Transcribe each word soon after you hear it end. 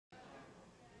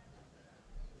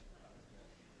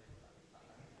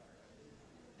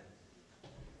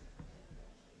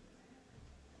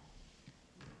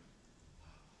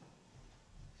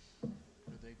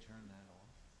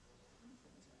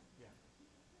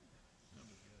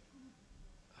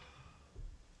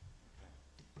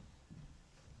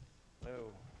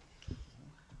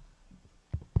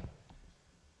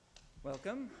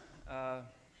Welcome. I'm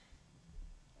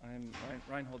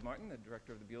Reinhold Martin, the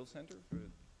director of the Buell Center.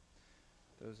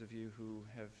 For those of you who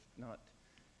have not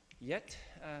yet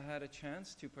had a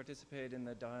chance to participate in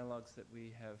the dialogues that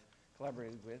we have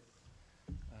collaborated with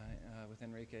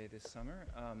Enrique this summer.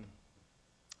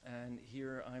 And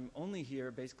here, I'm only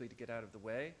here basically to get out of the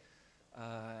way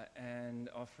and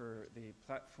offer the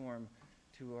platform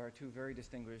to our two very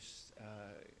distinguished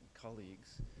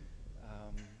colleagues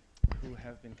who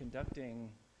have been conducting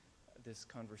this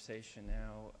conversation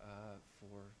now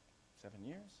for 7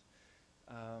 years.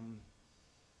 And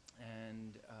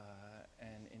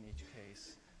in each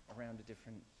case, around a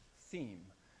different theme.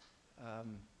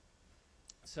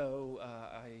 So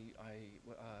I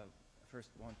first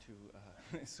want to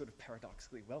sort of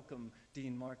paradoxically welcome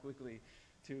Dean Mark Wigley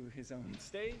to his own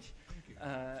stage. Thank you.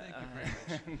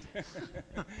 Thank you very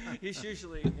much. He's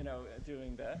usually,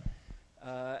 doing that.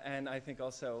 And I think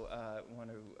also want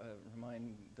to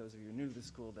remind those of you new to the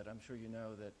school that I'm sure you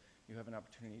know that you have an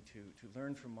opportunity to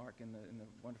learn from Mark in the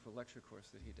wonderful lecture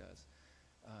course that he does,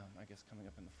 I guess coming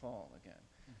up in the fall again.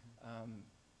 Mm-hmm.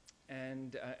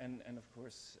 And of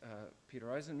course, Peter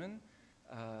Eisenman,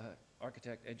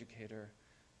 architect, educator,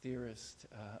 theorist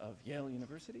of Yale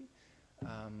University,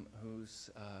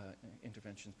 whose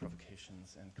interventions,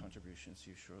 provocations, and contributions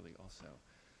you surely also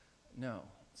know.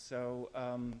 So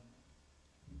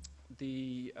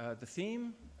the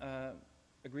theme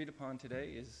agreed upon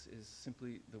today is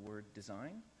simply the word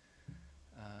design.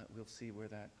 We'll see where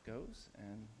that goes,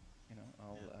 and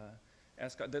I'll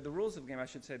ask the rules of the game. I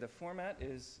should say the format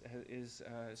is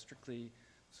strictly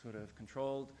sort of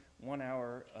controlled. 1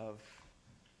 hour of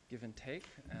give and take,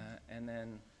 and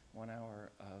then 1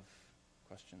 hour of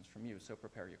questions from you. So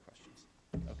prepare your questions.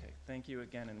 Okay. Thank you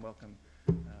again, and welcome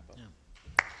both. Yeah.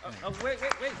 Oh, wait.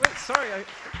 Sorry.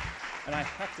 And I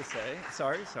have to say,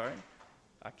 sorry.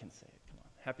 I can say it. Come on.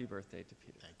 Happy birthday to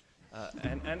Peter. Thank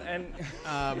you. And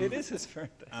it is his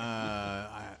birthday.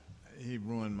 He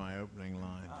ruined my opening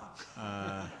line.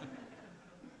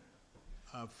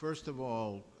 First of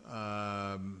all,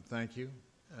 thank you.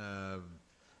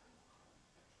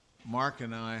 Mark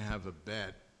and I have a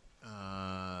bet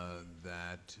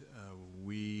that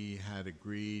we had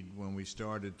agreed when we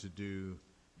started to do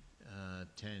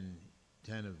 10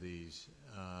 of these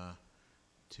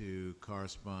to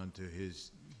correspond to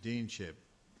his deanship.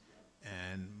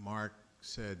 And Mark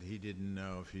said he didn't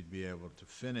know if he'd be able to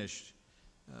finish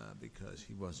because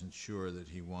he wasn't sure that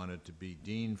he wanted to be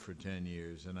dean for 10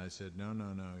 years. And I said, no,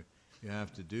 you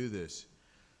have to do this.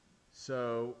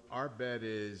 So our bet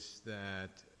is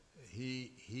that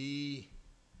he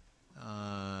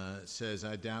says,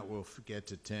 I doubt we'll get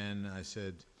to 10. I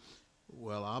said,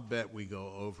 well, I'll bet we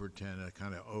go over 10,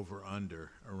 kind of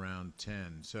over-under around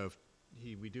 10. So if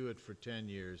we do it for 10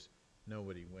 years,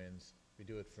 nobody wins. If we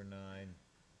do it for 9,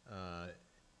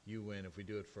 you win. If we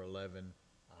do it for 11,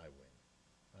 I win.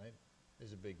 Right?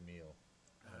 There's a big meal.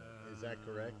 Is that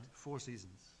correct? 4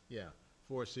 seasons. Yeah,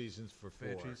 4 seasons for 4.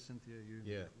 Beatrice, Cynthia, you.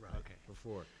 Yeah, right. Okay. For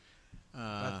 4.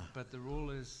 But the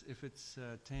rule is if it's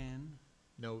 10,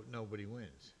 nobody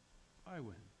wins. I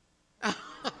win.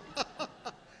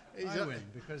 I win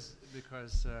because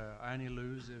I only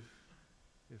lose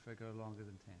if I go longer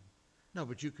than 10. No,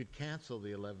 but you could cancel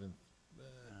the 11th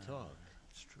talk.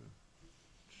 It's true.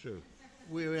 It's true.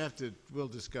 We'll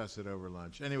discuss it over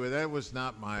lunch. Anyway, that was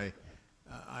not my,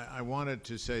 I wanted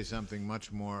to say something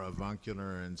much more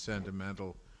avuncular and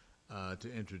sentimental to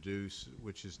introduce,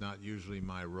 which is not usually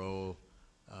my role.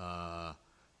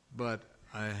 But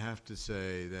I have to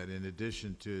say that in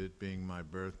addition to it being my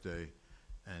birthday,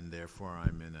 and therefore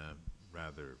I'm in a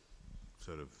rather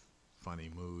sort of funny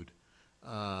mood,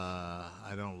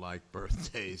 I don't like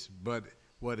birthdays. But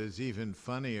what is even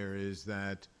funnier is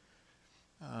that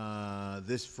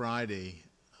this Friday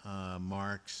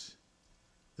marks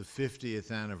the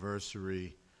 50th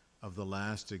anniversary of the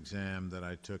last exam that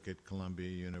I took at Columbia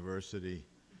University.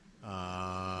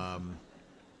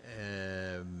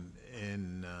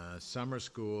 In summer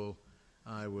school,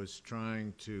 I was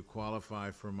trying to qualify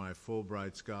for my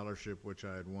Fulbright scholarship, which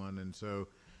I had won, and so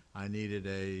I needed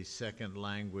a second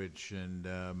language, and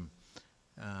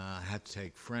I had to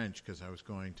take French because I was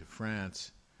going to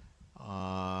France.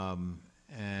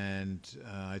 And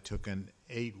I took an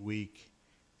 8-week,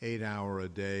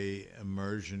 8-hour-a-day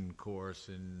immersion course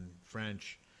in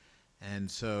French. And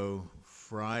so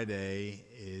Friday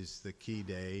is the key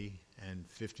day, and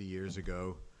 50 years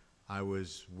ago, I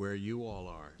was where you all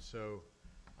are. So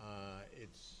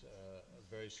it's a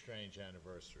very strange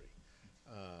anniversary.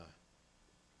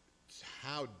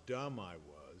 How dumb I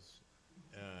was,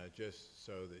 just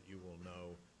so that you will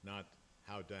know, not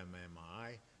how dumb am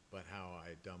I, but how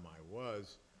dumb I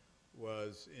was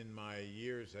in my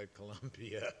years at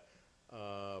Columbia,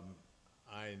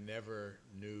 I never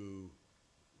knew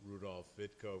Rudolf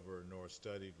Wittkover nor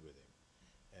studied with him.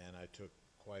 And I took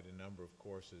quite a number of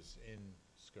courses in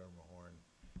Schermerhorn,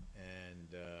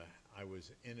 and I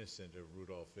was innocent of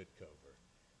Rudolf Wittkover,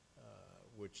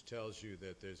 which tells you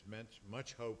that there's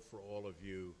much hope for all of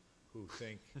you who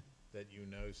think that you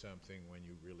know something when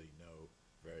you really know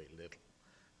very little.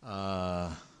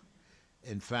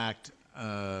 In fact,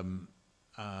 I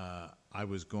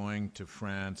was going to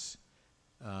France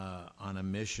on a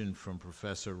mission from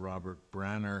Professor Robert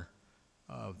Branner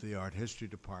of the art history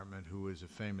department, who is a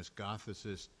famous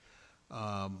Gothicist.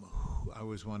 I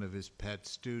was one of his pet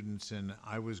students, and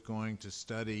I was going to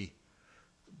study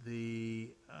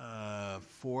the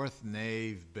fourth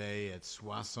nave bay at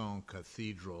Soissons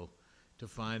Cathedral to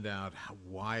find out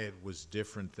why it was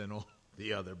different than all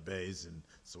the other bays in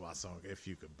Soissons, if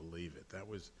you could believe it. That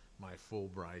was my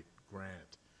Fulbright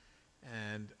grant.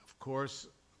 And of course,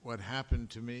 what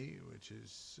happened to me, which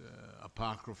is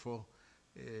apocryphal,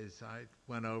 is I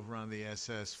went over on the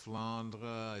SS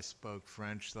Flandre. I spoke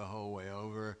French the whole way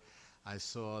over. I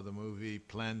saw the movie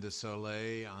Plein de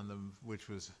Soleil, which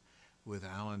was with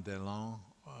Alain Delon,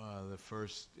 the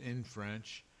first in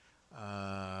French,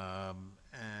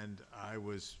 and I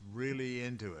was really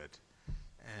into it.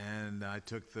 And I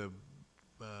took the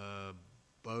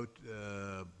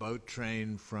boat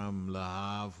train from Le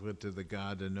Havre to the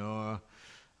Gare du Nord.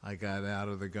 I got out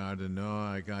of the Gare du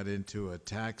Nord, I got into a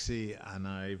taxi, and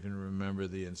I even remember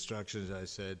the instructions. I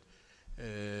said,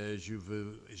 je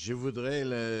voudrais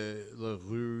la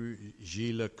rue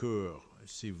Gilles-Lecour,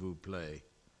 s'il vous plaît.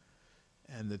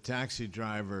 And the taxi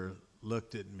driver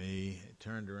looked at me,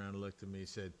 turned around and looked at me,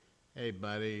 said, hey,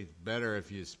 buddy, it's better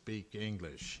if you speak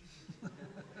English.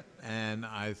 And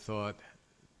I thought,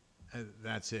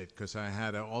 that's it, because I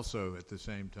had also, at the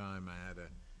same time, I had a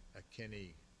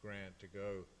Kinney grant to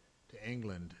go to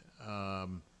England,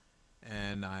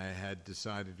 and I had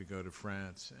decided to go to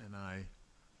France, and I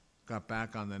got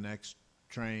back on the next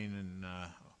train and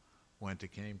went to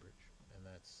Cambridge, and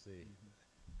that's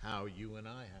how you and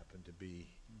I happen to be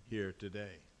here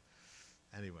today.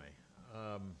 Anyway,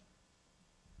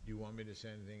 do you want me to say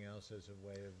anything else as a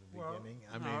way of the beginning?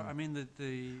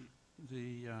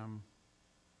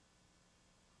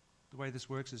 The way this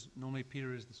works is normally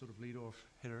Peter is the sort of lead-off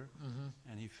hitter,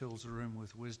 and he fills the room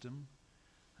with wisdom.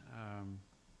 I'm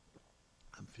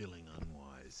feeling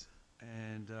unwise.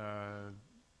 And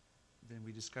then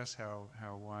we discuss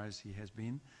how wise he has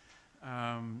been.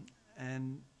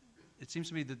 And it seems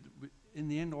to me that in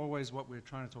the end, always what we're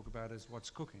trying to talk about is what's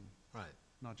cooking. Right.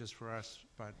 Not just for us,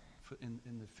 but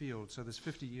in the field. So this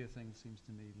 50-year thing seems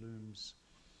to me looms,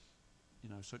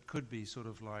 so it could be sort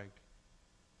of like,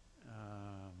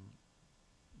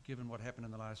 given what happened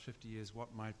in the last 50 years,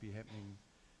 what might be happening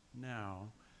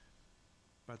now.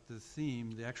 But the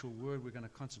theme, the actual word we're going to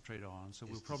concentrate on, so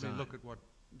we'll probably design. look at what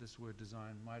this word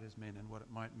design might have meant and what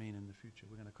it might mean in the future.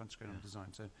 We're going to concentrate on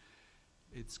design. So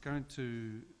it's going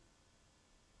to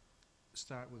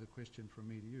start with a question from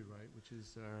me to you, right, which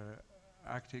is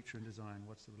architecture and design,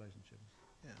 what's the relationship?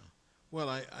 Yeah. Well,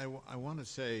 I want to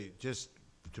say, just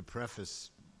to preface,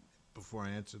 before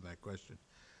I answer that question,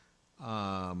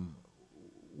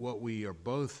 what we are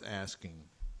both asking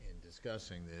in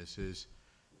discussing this is,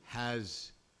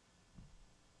 has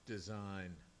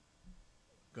design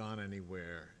gone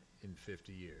anywhere in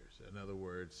 50 years? In other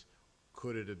words,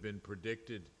 could it have been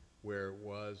predicted where it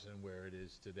was and where it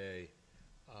is today?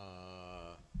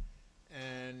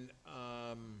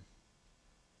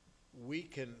 We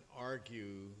can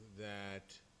argue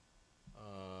that,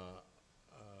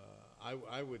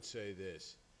 I would say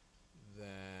this,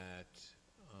 that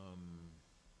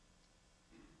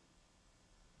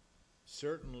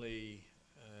certainly,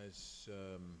 as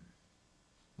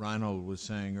Reinhold was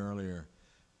saying earlier,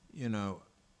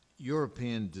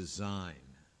 European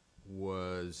design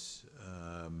was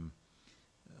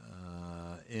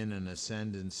in an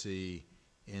ascendancy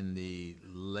in the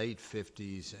late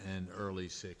 50s and early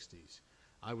 60s.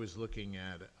 I was looking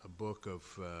at a book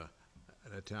of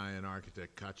an Italian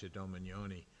architect, Caccia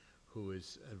Domignoni, who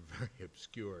is a very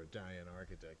obscure Italian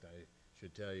architect, I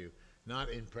should tell you, not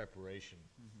in preparation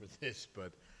for this,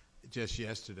 but just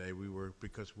yesterday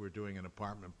because we're doing an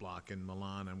apartment block in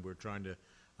Milan, and we're trying to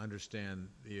understand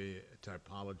the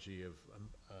typology of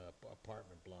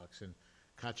apartment blocks. And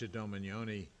Caccia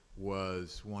Domignoni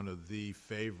was one of the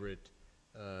favorite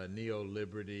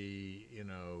neo-liberty,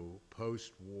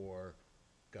 post-war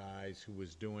guys who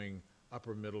was doing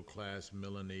upper middle class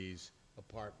Milanese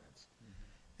apartments.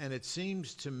 And it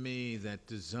seems to me that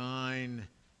design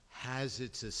has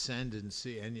its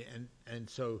ascendancy, and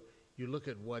so you look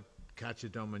at what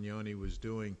Cacciadomignoni was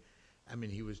doing. I mean,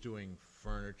 he was doing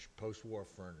furniture, post-war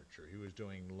furniture. He was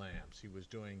doing lamps. He was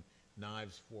doing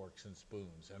knives, forks, and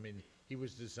spoons. I mean, he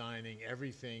was designing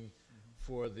everything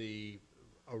for the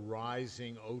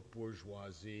arising haute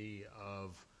bourgeoisie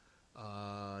of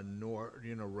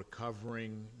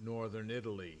recovering northern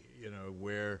Italy,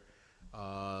 where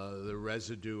the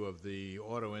residue of the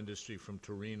auto industry from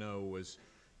Torino was,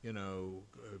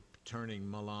 turning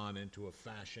Milan into a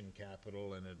fashion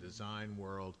capital and a design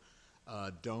world.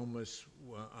 Domus,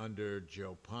 under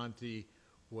Gio Ponti,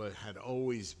 had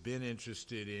always been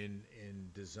interested in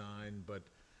design, but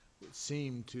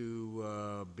seemed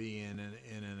to be in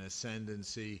an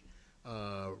ascendancy.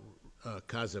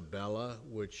 Casabella,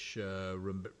 which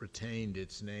retained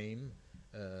its name,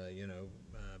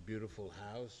 beautiful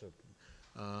house,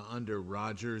 under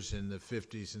Rogers in the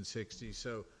 50s and 60s.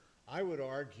 So I would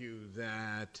argue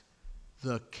that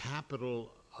the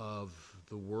capital of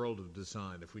the world of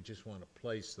design, if we just want to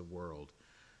place the world,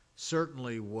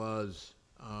 certainly was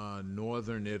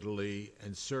northern Italy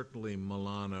and certainly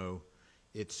Milano.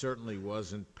 It certainly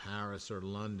wasn't Paris or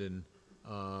London.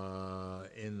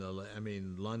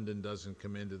 London doesn't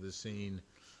come into the scene.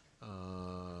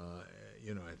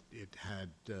 It had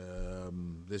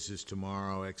This Is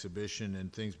Tomorrow exhibition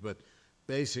and things, but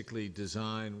basically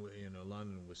design,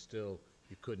 London was still,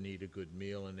 you couldn't eat a good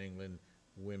meal in England.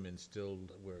 Women still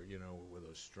were, with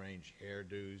those strange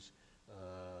hairdos.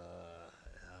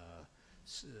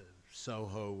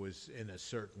 Soho was in a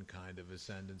certain kind of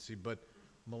ascendancy, but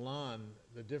Milan,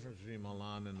 the difference between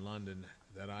Milan and London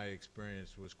that I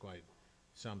experienced was quite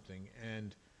something.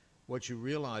 And what you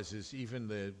realize is even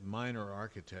the minor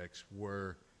architects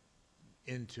were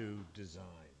into design,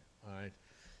 all right?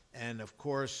 And of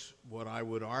course, what I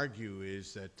would argue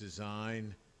is that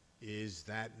design is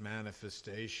that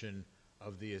manifestation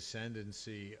of the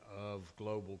ascendancy of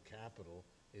global capital,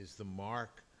 is the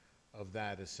mark of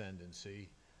that ascendancy.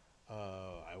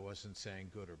 I wasn't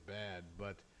saying good or bad,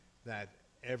 but that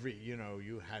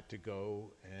you had to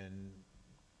go and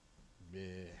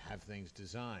have things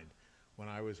designed. When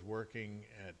I was working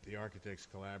at the Architects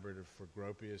Collaborative for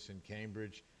Gropius in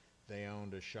Cambridge, they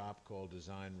owned a shop called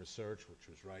Design Research, which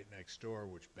was right next door,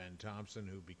 which Ben Thompson,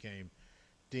 who became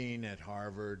dean at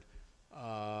Harvard,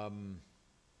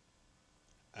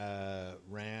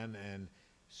 ran, and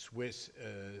Swedish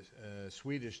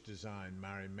design,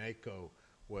 Marimekko,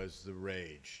 was the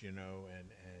rage, and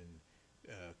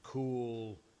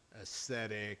cool,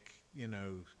 aesthetic,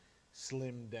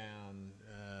 slimmed down,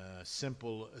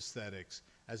 simple aesthetics,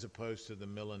 as opposed to the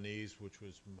Milanese, which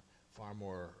was far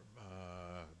more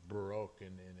Baroque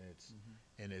in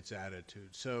its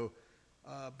attitude. So,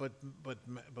 but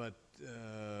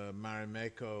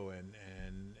Marimekko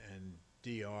and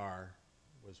DR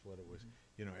was what it was.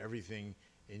 Everything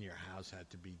in your house had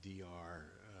to be DR.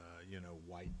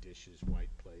 White dishes, white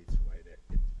plates,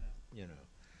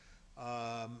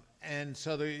 and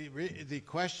so the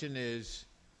question is,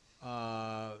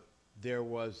 there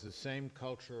was the same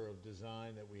culture of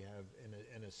design that we have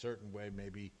in a certain way,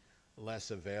 maybe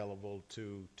less available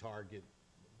to target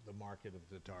the market of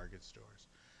the Target stores.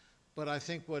 But I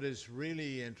think what is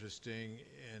really interesting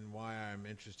and why I'm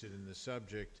interested in the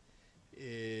subject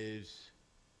is,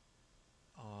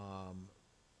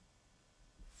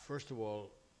 first of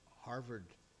all, Harvard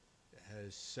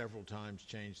has several times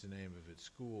changed the name of its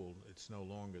school. It's no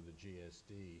longer the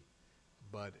GSD,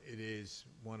 but it is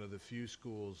one of the few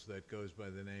schools that goes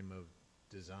by the name of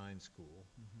Design School.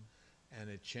 And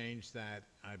it changed that,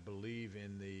 I believe,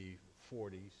 in the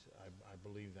 40s. I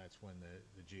believe that's when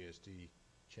the GSD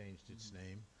changed its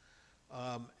name.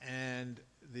 And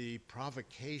the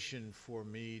provocation for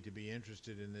me to be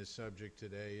interested in this subject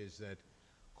today is that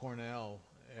Cornell,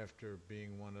 after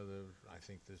being one of the, I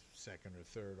think, the second or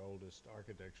third oldest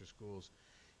architecture schools,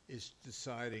 is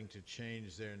deciding to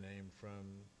change their name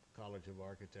from College of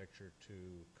Architecture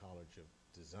to College of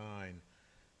Design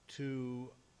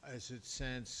to, as it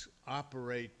sense,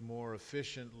 operate more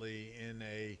efficiently in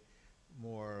a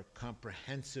more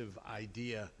comprehensive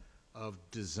idea of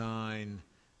design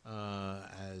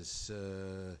as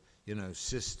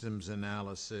systems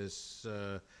analysis,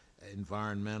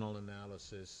 environmental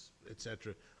analysis,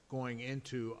 etc., going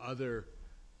into other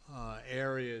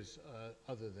areas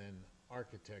other than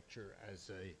architecture as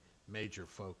a major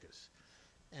focus.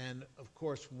 And of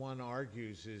course, one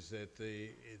argues is that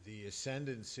the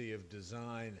ascendancy of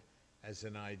design as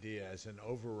an idea, as an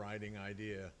overriding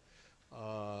idea,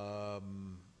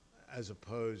 as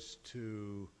opposed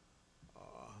to,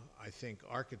 I think,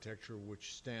 architecture,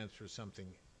 which stands for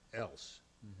something else.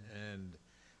 And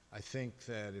I think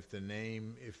that if the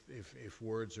name, if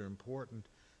words are important,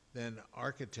 then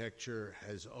architecture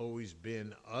has always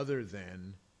been, other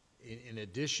than, in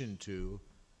addition to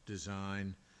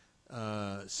design,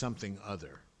 something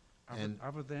other.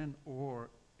 Other than or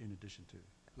in addition to?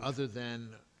 Other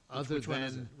than, Which one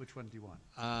is it? Which one do you want?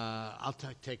 I'll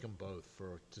take them both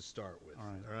to start with. All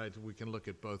right. All right, we can look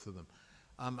at both of them.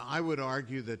 I would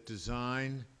argue that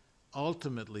design,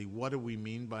 ultimately, what do we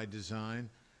mean by design?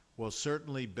 Well,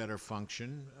 certainly better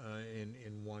function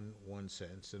in one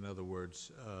sense. In other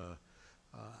words,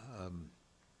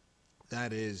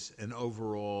 that is an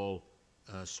overall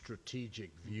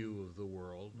strategic view of the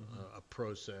world, a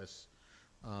process,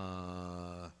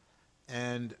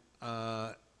 and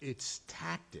its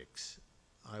tactics,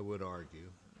 I would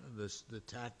argue, the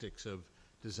tactics of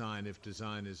design, if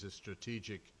design is a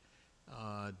strategic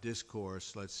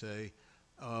discourse, let's say,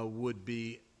 would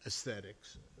be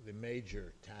aesthetics. The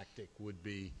major tactic would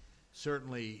be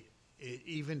certainly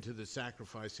even to the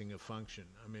sacrificing of function.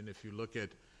 I mean, if you look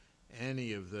at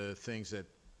any of the things that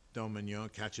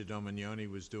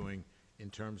Cacciadomignone was doing in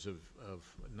terms of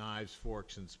knives,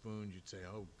 forks, and spoons, you'd say,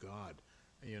 oh, God,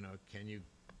 can you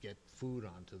get food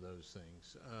onto those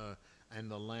things? And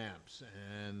the lamps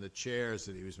and the chairs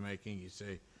that he was making, you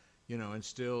say, and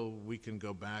still we can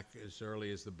go back as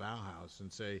early as the Bauhaus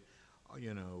and say,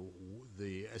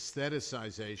 the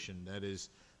aestheticization, that is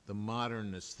the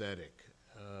modern aesthetic,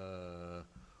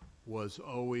 was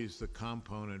always the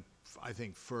component, I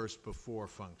think, first before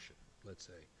function, let's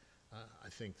say. I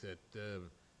think that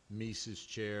Mises'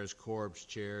 chairs, Korb's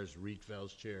chairs,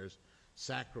 Rietveld's chairs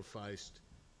sacrificed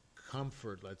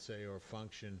comfort, let's say, or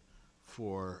function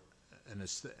for an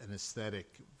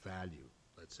aesthetic value,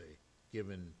 let's say,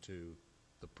 given to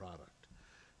the product.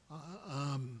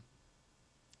 I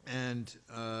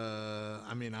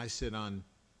mean, I sit on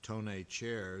Tonnet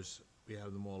chairs. We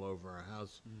have them all over our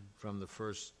house from the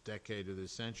first decade of the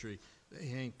century. They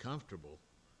ain't comfortable,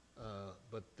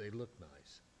 but they look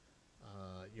nice.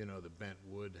 The bent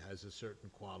wood has a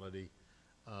certain quality.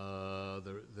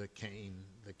 The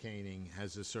caning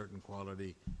has a certain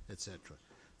quality, etc.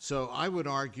 So I would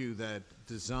argue that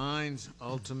design's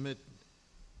ultimate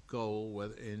goal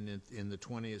in the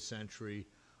 20th century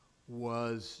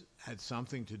had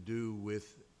something to do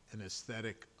with an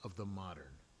aesthetic of the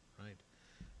modern, right?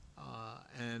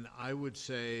 And I would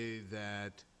say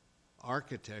that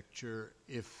architecture,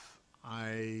 to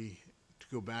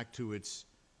go back to its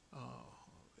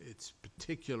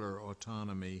particular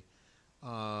autonomy,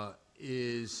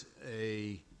 is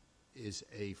a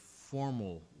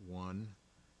formal one,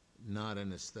 not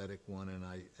an aesthetic one,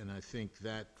 and I think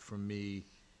that for me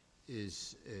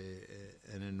is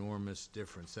an enormous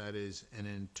difference. That is an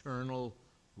internal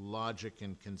logic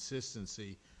and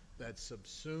consistency that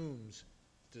subsumes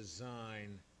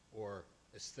design or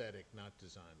aesthetic, not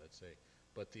design, let's say,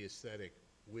 but the aesthetic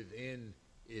within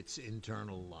its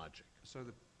internal logic. So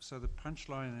the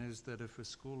punchline is that if a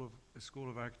school of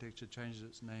architecture changes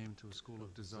its name to a school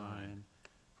of design,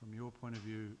 from your point of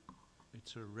view,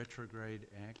 it's a retrograde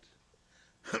act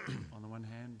on the one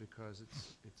hand, because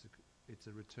it's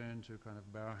a return to kind of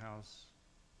Bauhaus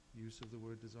use of the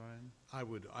word design. I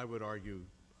would argue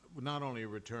not only a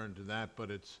return to that,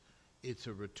 but it's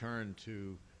a return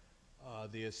to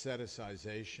the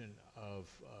aestheticization of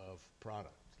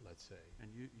product, let's say.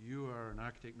 And you are an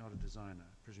architect, not a designer,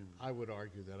 presumably. I would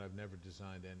argue that I've never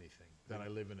designed anything. That I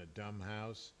live in a dumb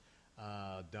house,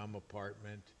 dumb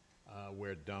apartment,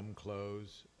 wear dumb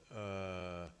clothes.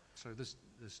 So the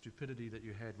stupidity that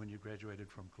you had when you graduated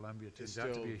from Columbia turns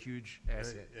out to be a huge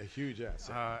asset. A huge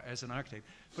asset. As an architect.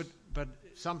 But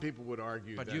some people would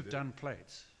argue that... But you've done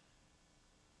plates.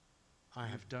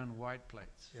 You've done white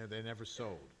plates. Yeah, they never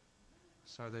sold.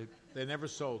 So they never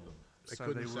sold them. They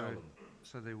couldn't sell them.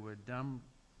 So they were dumb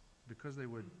because they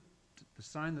were... The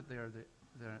sign that they are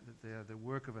the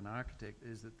work of an architect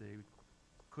is that they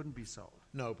couldn't be sold.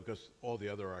 No, because all the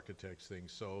other architects'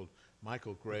 things sold.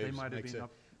 Michael Graves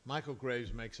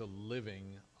makes a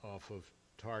living off of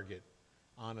Target,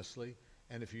 honestly.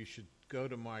 And if you should go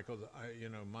to Michael,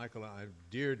 Michael, a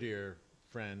dear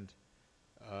friend,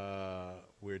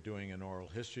 we're doing an oral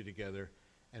history together.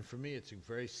 And for me, it's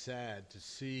very sad to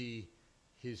see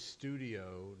his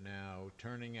studio now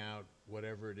turning out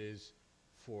whatever it is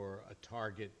for a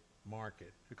target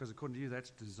market. Because according to you,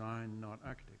 that's design, not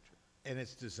architecture. And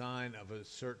it's design of a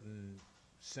certain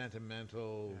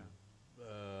sentimental,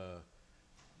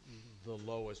 the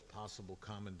lowest possible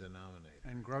common denominator.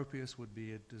 And Gropius would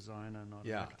be a designer, not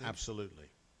an architect? Yeah, absolutely.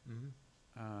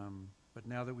 Mm-hmm. But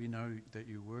now that we know that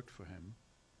you worked for him,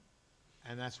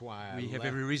 and that's why we have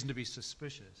every reason to be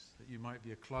suspicious that you might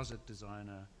be a closet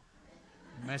designer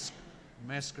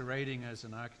masquerading as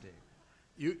an architect,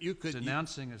 You could...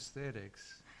 denouncing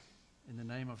aesthetics in the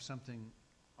name of something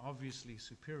obviously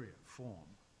superior, formal,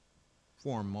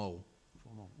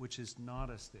 which is not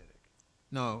aesthetic.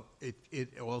 No,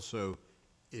 it also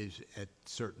is at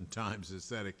certain times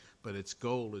aesthetic, but its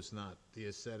goal is not the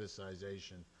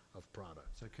aestheticization of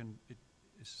product. So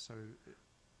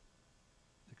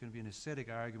there can be an aesthetic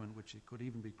argument which it could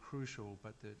even be crucial,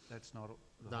 but that's not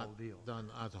the whole deal.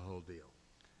 Not the whole deal.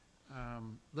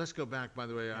 Let's go back, by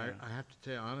the way. Yeah. I have to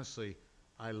tell you, honestly,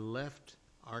 I left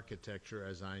architecture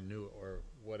as I knew, or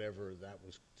whatever that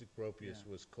was, Gropius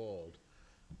was called,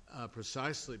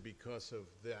 precisely because of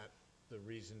that, the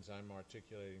reasons I'm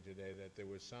articulating today, that there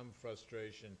was some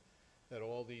frustration that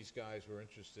all these guys were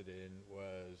interested in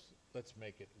was, let's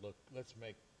make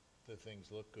the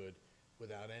things look good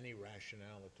without any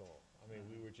rationale at all. I mean,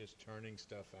 we were just turning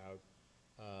stuff out.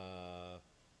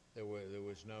 There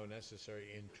was no necessary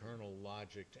internal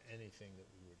logic to anything that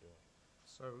we were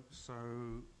doing.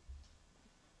 So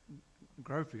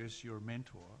Gropius, your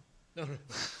mentor. No,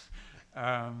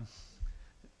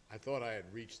 I thought I had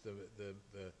reached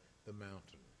the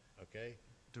mountain. Okay.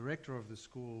 Director of the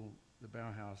school, the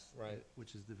Bauhaus, Right.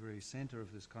 Which is the very center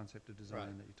of this concept of design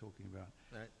Right. that you're talking about,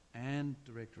 Right. and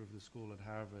director of the school at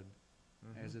Harvard,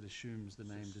 as it assumes the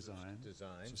name design.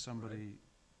 Design. So somebody, Right.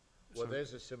 Well, so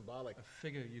there's a symbolic. a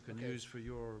figure you can Okay. use for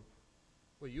your.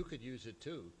 Well, you could use it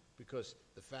too, because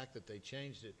the fact that they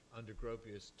changed it under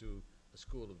Gropius to a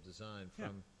school of design Yeah,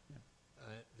 from,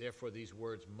 yeah. Therefore these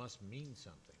words must mean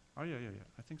something. Oh yeah,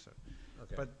 I think so.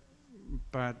 Okay.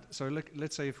 But so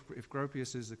let's say if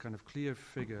Gropius is the kind of clear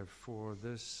figure for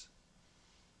this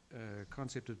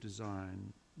concept of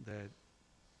design that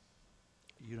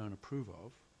you don't approve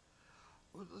of.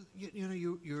 Well, you know,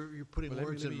 you're putting Well,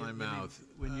 words in my mouth.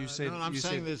 when you said, no, I'm you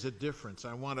saying said, there's a difference.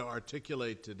 I want to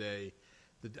articulate today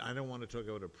that I don't want to talk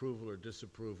about approval or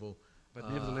disapproval. but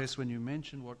nevertheless, when you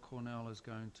mention what Cornell is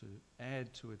going to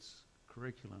add to its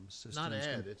curriculum system, Not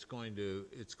add. It's going to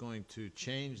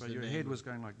change but the your name. head was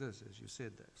going like this as you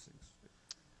said those things.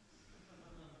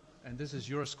 And this is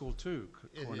your school too,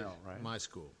 It Cornell, is right? My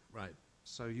school, right?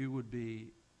 So you would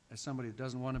be, as somebody who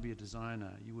doesn't want to be a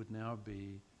designer, you would now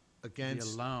be the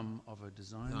Against alum of a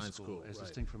design school, as right,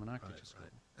 distinct from an architecture school.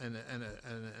 right.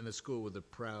 And a school with a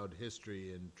proud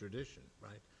history and tradition,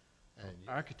 right? And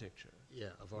Architecture, yeah,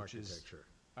 of which is architecture.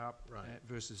 up Right.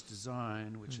 versus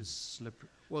design, which is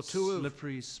Well,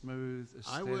 slippery, smooth,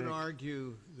 aesthetic. I would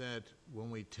argue that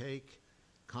when we take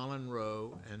Colin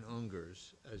Rowe and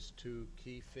Ungers as two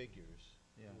key figures,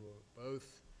 Yeah. who are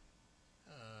both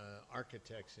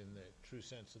architects in the true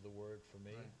sense of the word for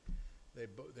me,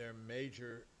 Right. their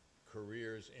major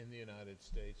careers in the United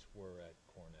States were at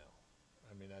Cornell.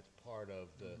 I mean, that's part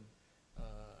of the,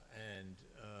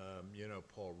 you know,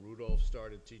 Paul Rudolph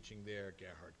started teaching there,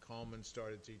 Gerhard Kohlmann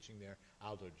started teaching there,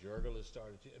 Aldo Jergelis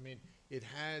started I mean, it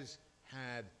has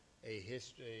had a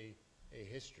history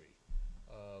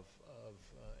of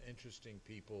interesting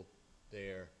people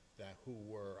there who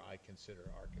were, I consider,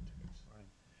 architects. Right.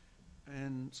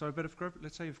 And so, but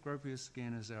let's say if Gropius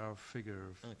again is our figure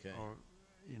of, Okay. or,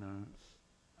 you know,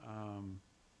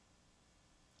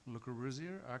 Le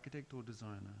Corbusier, architect or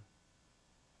designer?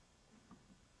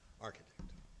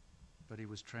 Architect. But he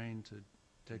was trained to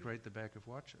decorate the back of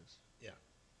watches. Yeah.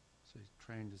 So he's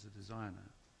trained as a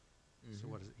designer. So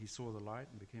what is it? He saw the light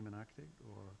and became an architect,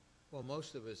 or? Well,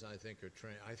 most of us, I think, are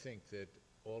trained. I think that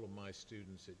all of my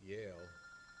students at Yale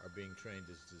are being trained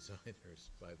as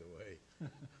designers, by the way.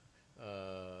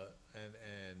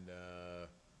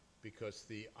 Because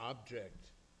the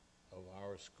object of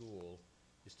our school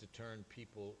is to turn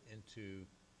people into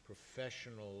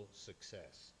professional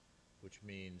success, which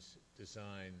means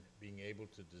being able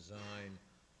to design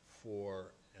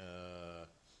for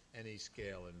any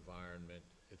scale environment,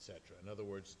 etc. In other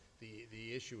words,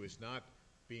 the issue is not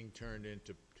being turned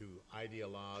into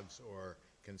ideologues or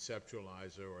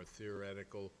conceptualizer or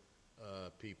theoretical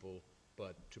people,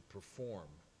 but to perform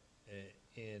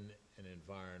in an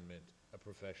environment, a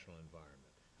professional environment.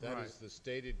 That Right. is the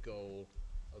stated goal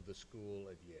of the school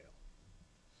at Yale.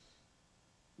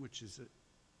 Which is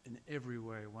in every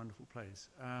way a wonderful place,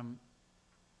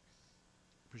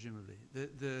 presumably.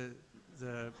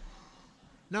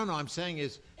 No, I'm saying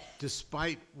is,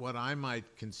 despite what I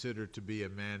might consider to be a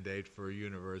mandate for a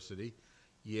university,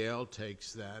 Yale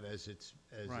takes that as its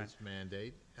Right. its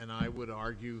mandate, and I would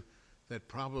argue that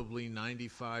probably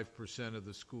 95% of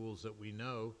the schools that we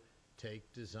know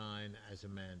take design as a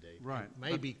mandate. Right,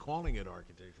 Maybe calling it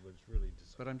architecture, but it's really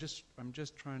design. But I'm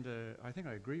just trying to, I think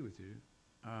I agree with you,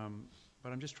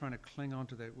 but I'm just trying to cling on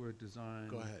to that word design.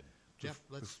 Go ahead. Jeff,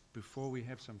 let's, before we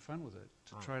have some fun with it,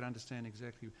 to try to understand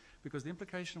exactly, because the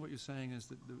implication of what you're saying is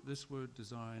that this word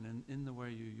design, and in the way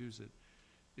you use it,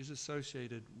 is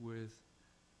associated with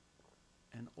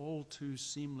an all too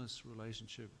seamless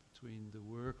relationship between the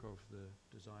work of the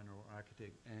designer or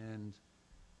architect and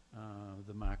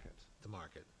the market. the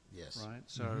market, yes. Right?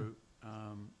 So,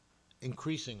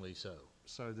 Increasingly so.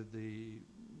 so that the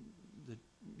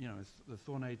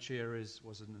Thornay chair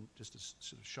was just a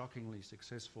sort of shockingly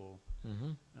successful,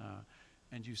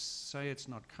 and you say it's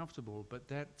not comfortable, but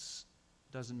that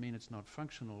doesn't mean it's not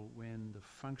functional when the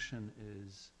function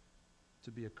is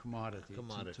to be a commodity,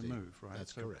 to move, right?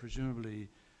 That's so correct. presumably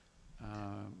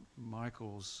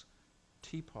Michael's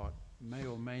teapot may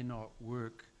or may not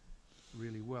work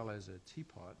really well as a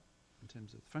teapot in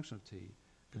terms of the function of tea,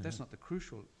 but that's not the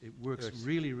crucial. It works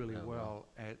really, really well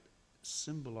at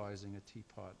symbolizing a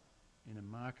teapot in a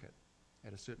market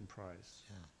at a certain price.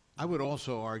 Yeah. I would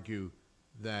also argue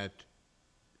that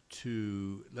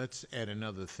let's add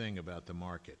another thing about the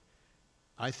market.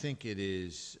 I think it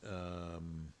is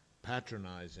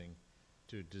patronizing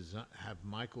to have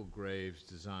Michael Graves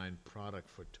design product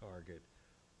for Target,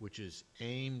 which is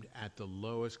aimed at the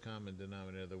lowest common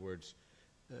denominator. In other words,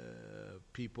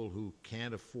 people who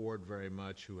can't afford very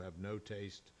much, who have no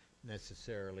taste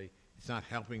necessarily. It's not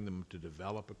helping them to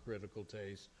develop a critical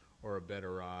taste or a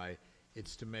better eye.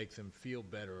 It's to make them feel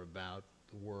better about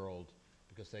the world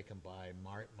because they can buy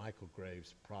Michael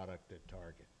Graves' product at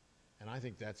Target. And I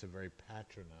think that's a very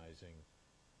patronizing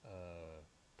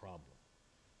problem.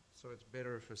 So it's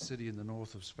better if a city in the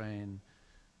north of Spain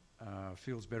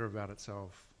feels better about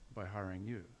itself by hiring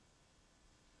you.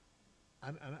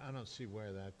 I don't see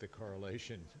where the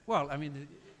correlation. Well, I mean,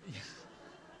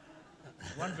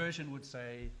 one version would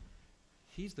say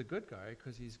he's the good guy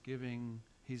because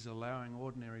he's allowing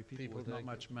ordinary people with not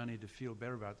much money to feel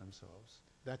better about themselves.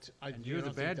 And you're the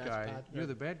bad guy. You're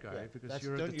the bad guy because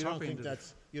you're at the top end.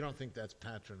 You don't think that's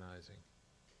patronizing?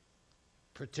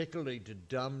 Particularly to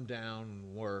dumb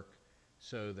down work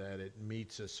so that it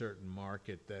meets a certain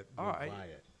market that will buy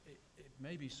it. It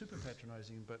may be super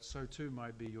patronizing, but so too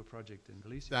might be your project in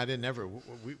Galicia.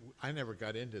 I never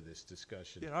got into this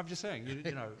discussion. Yeah, I'm just saying.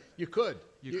 You know, you could.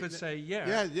 You could say, You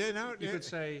could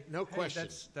say, no hey, question.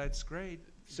 That's great.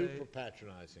 Super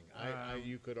patronizing.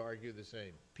 You could argue the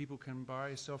same. People can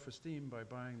buy self-esteem by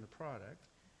buying the product.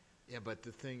 Yeah, but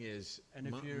the thing is,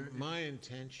 And my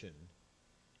intention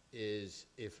is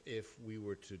if we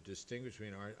were to distinguish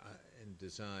between art and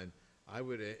design, I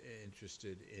would be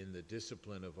interested in the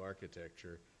discipline of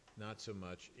architecture, not so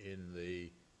much in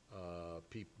the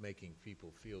making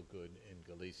people feel good in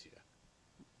Galicia.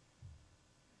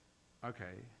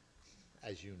 Okay.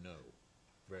 As you know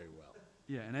very well.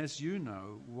 Yeah, and as you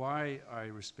know, why I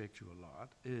respect you a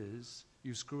lot is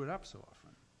you screw it up so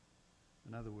often.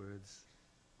 In other words,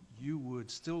 you would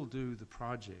still do the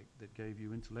project that gave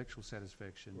you intellectual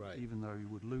satisfaction, even though you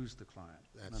would lose the client.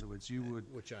 In other words, you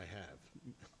would... Which I have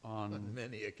on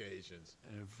many occasions.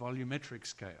 A volumetric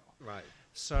scale. Right.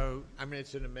 So... I mean,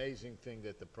 it's an amazing thing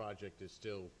that the project is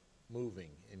still moving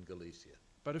in Galicia.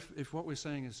 But if what we're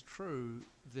saying is true,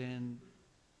 then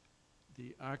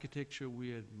the architecture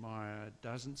we admire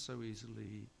doesn't so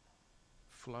easily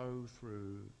flow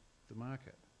through the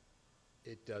market.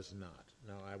 It does not.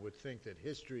 No, I would think that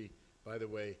history, by the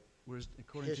way... Whereas,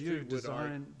 according to you,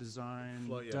 design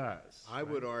does. I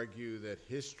would argue that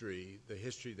history, the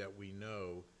history that we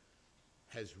know,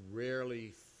 has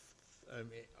rarely,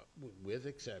 with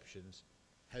exceptions,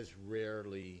 has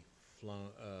rarely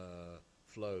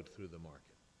flowed through the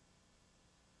market.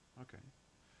 Okay.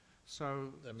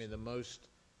 So... I mean, the most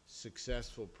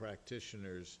successful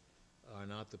practitioners are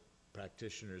not the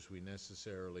practitioners we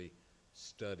necessarily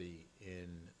study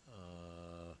in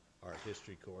art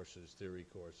history courses, theory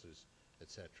courses,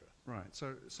 etc. Right.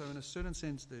 So in a certain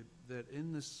sense, that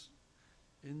in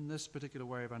this particular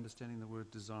way of understanding the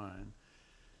word design,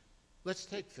 let's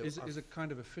take is a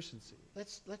kind of efficiency.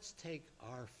 Let's take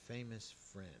our famous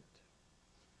friend,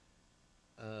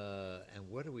 and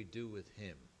what do we do with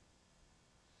him?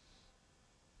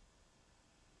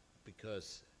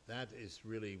 Because that is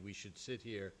really, we should sit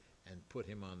here and put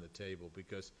him on the table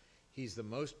because he's the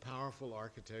most powerful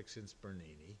architect since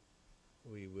Bernini.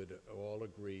 We would all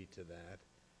agree to that.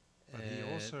 But he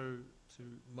also,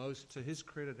 to his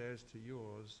credit as to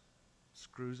yours,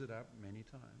 screws it up many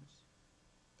times.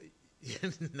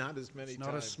 Not as many times.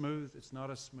 It's not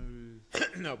a smooth...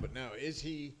 No, but now,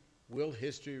 will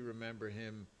history remember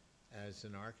him as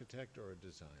an architect or a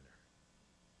designer?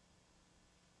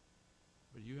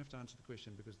 But you have to answer the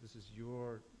question because this is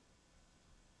your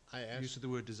use of the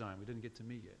word design. We didn't get to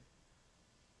me yet.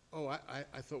 Oh,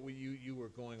 I thought you were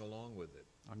going along with it.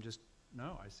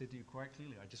 No, I said to you quite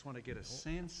clearly, I just want to get a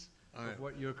sense All right. of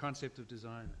what your concept of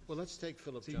design is. Well, let's take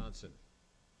Philip See- Johnson.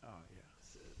 Oh,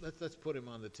 yeah. Let's put him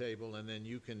on the table, and then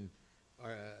you can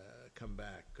come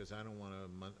back, because I don't want to,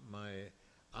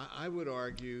 I would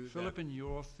argue that... Philip, in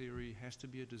your theory, has to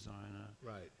be a designer,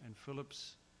 Right. and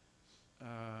Philip's...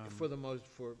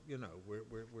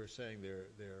 We're saying there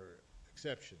are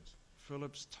exceptions.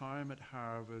 Philip's time at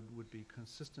Harvard would be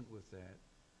consistent with that,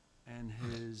 and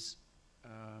his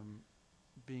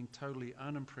being totally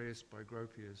unimpressed by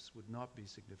Gropius would not be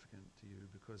significant to you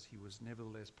because he was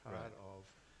nevertheless part Right. of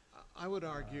I would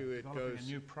argue developing a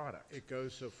new product. it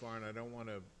goes so far, and I don't want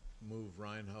to move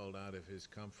Reinhold out of his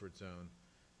comfort zone,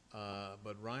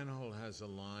 but Reinhold has a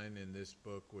line in this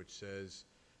book which says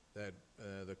that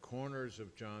the corners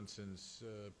of Johnson's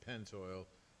Pennzoil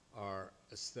are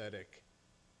aesthetic,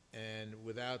 and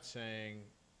without saying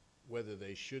whether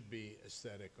they should be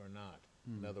aesthetic or not.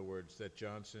 In other words, that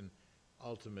Johnson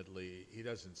ultimately, he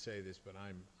doesn't say this, but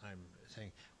I'm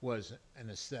saying, was an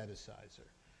aestheticizer.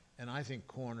 And I think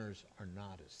corners are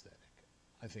not aesthetic.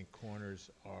 I think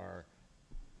corners are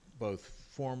both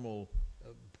formal,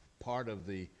 part of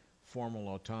the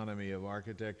formal autonomy of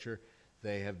architecture.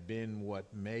 They have been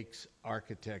what makes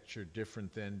architecture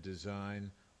different than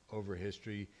design over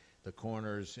history. The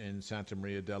corners in Santa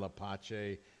Maria della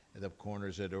Pace, the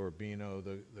corners at Urbino,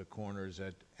 the corners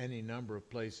at any number of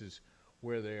places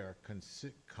where they are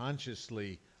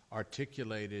consciously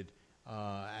articulated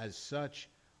as such,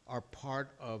 are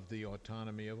part of the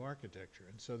autonomy of architecture.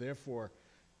 And so therefore,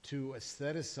 to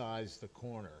aestheticize the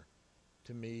corner,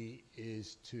 to me,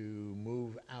 is to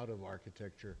move out of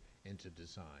architecture into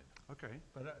design. Okay,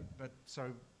 but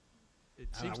so it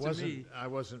And seems to me... I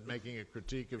wasn't making a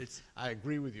critique of, I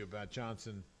agree with you about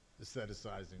Johnson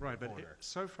aestheticizing Right, the but corner.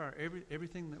 so far,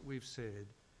 everything that we've said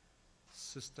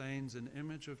sustains an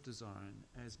image of design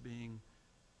as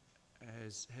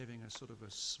having a sort of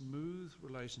a smooth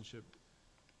relationship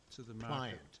to the market,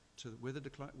 Client. to whether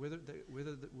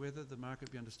the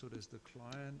market be understood as the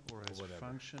client or as whatever.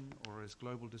 function or as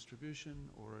global distribution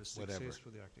or as success Whatever. for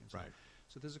the architect. And so on. Right.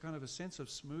 So there's a kind of a sense of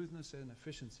smoothness and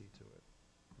efficiency to it.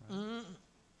 Right?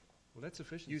 Well, that's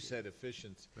efficiency. You said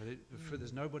efficiency. But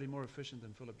there's nobody more efficient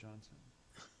than Philip Johnson.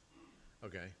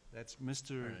 Okay. That's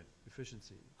Mr. Right.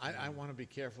 Efficiency. I want to be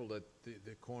careful that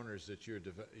the corners that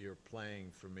you're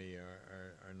playing for me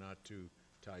are not too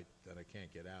tight that I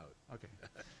can't get out. Okay.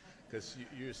 Because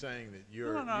you're saying that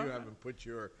you No. haven't put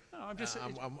your... No, I'm just...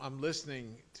 I'm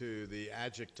listening to the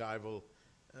adjectival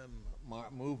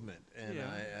movement, and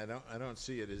Yeah. I don't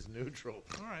see it as neutral.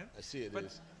 All right. I see it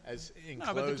But- as enclosing.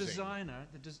 No, but the designer,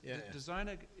 Yeah. the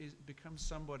designer becomes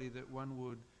somebody that one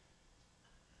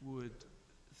would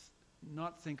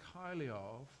not think highly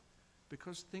of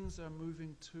because things are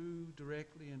moving too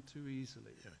directly and too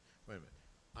easily. Yeah. Wait a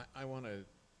minute. I want to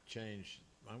change.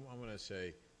 I want to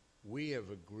say we have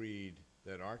agreed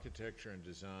that architecture and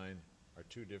design are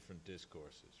two different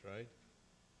discourses, right?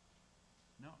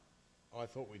 No. Oh, I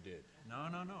thought we did. No.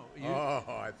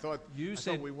 I thought you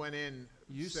said we went in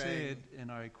You saying... said,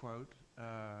 and I quote,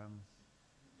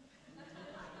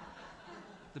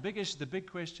 the big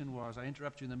question was, I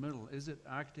interrupt you in the middle, is it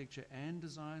architecture and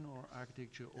design or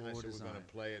architecture And I or said design? we're going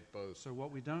to play it both. So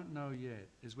what we don't know yet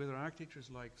is whether architecture is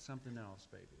like something else,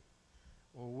 baby,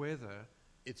 or whether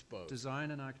It's both.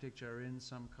 design and architecture are in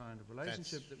some kind of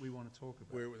relationship That's that we want to talk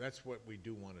about. That's what we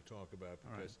do want to talk about,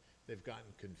 All right. because they've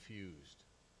gotten confused.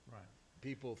 Right.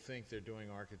 People think they're doing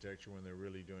architecture when they're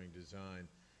really doing design,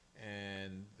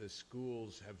 and the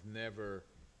schools have never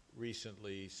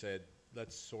recently said,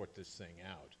 let's sort this thing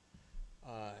out.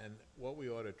 And what we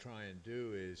ought to try and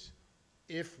do is,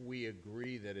 if we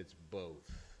agree that it's both,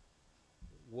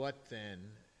 what then,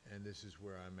 and this is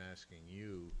where I'm asking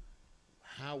you,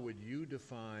 how would you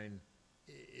define,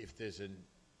 if there's a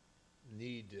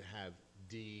need to have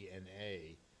D and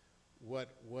A,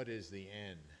 what is the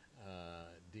N,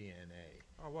 DNA?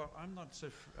 Oh, well, I'm not so,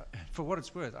 for what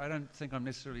it's worth, I don't think I'm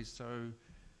necessarily so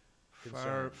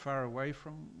Concerned. far away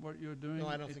from what you're doing. No,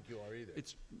 I don't think you are either.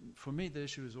 It's, for me, the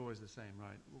issue is always the same,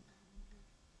 right?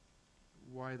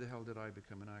 Why the hell did I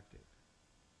become an architect?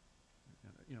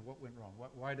 You know, what went wrong?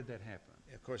 Why did that happen?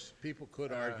 Of course, people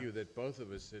could argue that both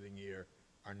of us sitting here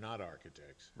are not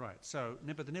architects, Right, so,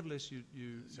 but nevertheless,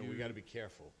 so we got to be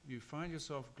careful. you find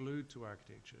yourself glued to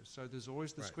architecture. So there's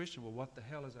always this Right. question, well, what the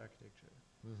hell is architecture?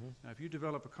 Now, if you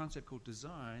develop a concept called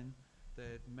design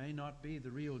that may not be the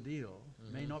real deal,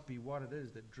 may not be what it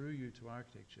is that drew you to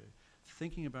architecture,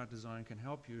 thinking about design can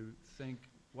help you think,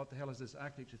 what the hell is this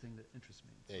architecture thing that interests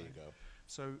me? There you right? go.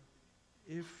 So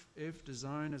if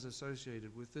design is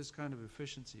associated with this kind of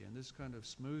efficiency and this kind of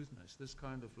smoothness, this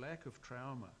kind of lack of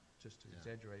trauma, just to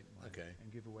exaggerate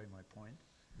and give away my point,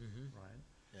 right?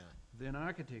 Yeah. Then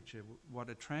architecture, what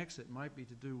attracts it might be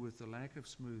to do with the lack of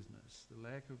smoothness, the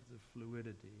lack of the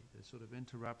fluidity, the sort of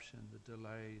interruption, the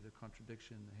delay, the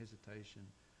contradiction, the hesitation.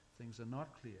 Things are not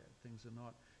clear. Things are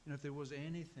not, if there was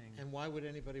anything. And why would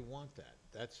anybody want that?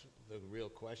 That's the real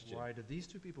question. Why do these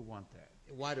two people want that?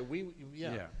 Why do we,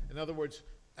 In other words,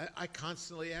 I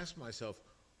constantly ask myself,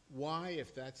 why,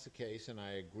 if that's the case, and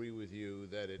I agree with you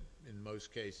that in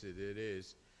most cases it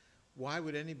is, why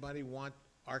would anybody want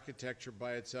architecture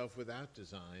by itself without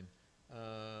design?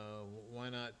 Why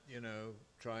not,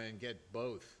 try and get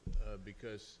both?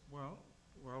 Because... Well,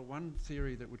 one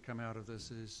theory that would come out of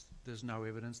this is there's no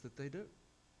evidence that they do.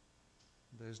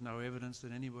 There's no evidence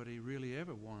that anybody really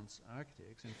ever wants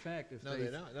architects. In fact,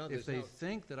 if they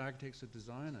think that architects are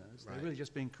designers, they're really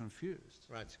just being confused.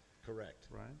 Right, correct.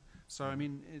 Right? So, I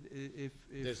mean, if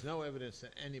there's no evidence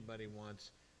that anybody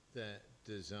wants that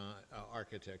design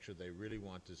architecture. They really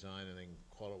want design, and they can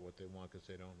call it what they want because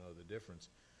they don't know the difference.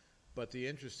 But the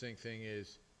interesting thing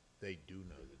is they do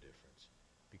know the difference,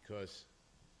 because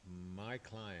my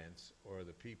clients, or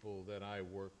the people that I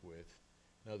work with,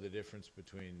 know the difference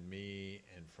between me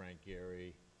and Frank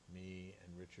Gehry, me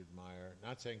and Richard Meyer.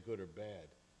 Not saying good or bad.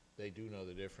 They do know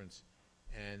the difference,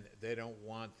 and they don't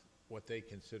want what they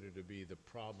consider to be the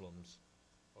problems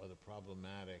or the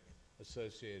problematic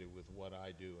associated with what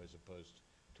I do as opposed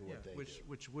to what they do.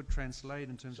 Which would translate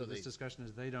in terms of this discussion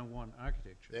as they don't want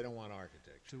architecture. They don't want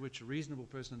architecture. To which a reasonable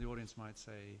person in the audience might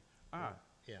say,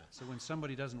 yeah. So when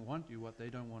somebody doesn't want you, what they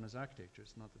don't want is architecture.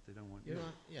 It's not that they don't want you.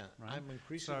 Yeah, right? I'm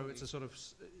increasingly... So it's a sort of...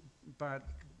 But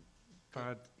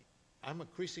I'm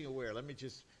increasingly aware, let me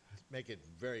just make it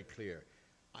very clear,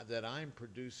 that I'm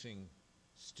producing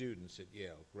students at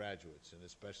Yale, graduates, and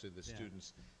especially the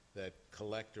students that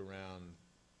collect around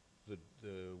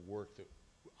the work that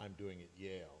I'm doing at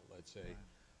Yale, let's say,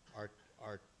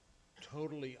 are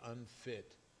totally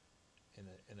unfit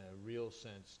in a real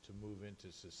sense to move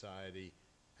into society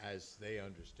as they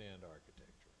understand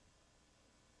architecture.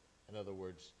 In other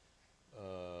words,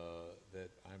 that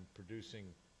I'm producing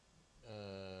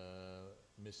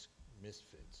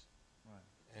misfits. Right.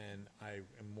 And I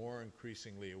am more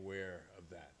increasingly aware of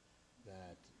that.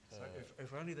 So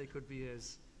if only they could be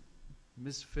as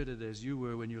misfitted as you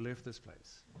were when you left this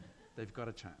place, they've got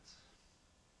a chance.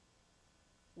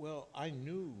 Well, I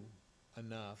knew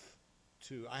enough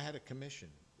I had a commission.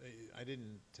 I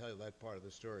didn't tell you that part of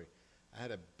the story. I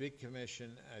had a big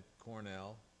commission at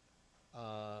Cornell.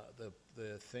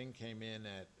 The thing came in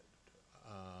at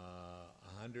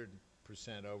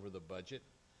 100% over the budget.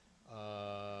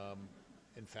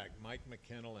 In fact, Mike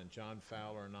McKinnell and John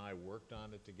Fowler and I worked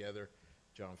on it together.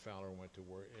 John Fowler went to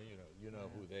work, you know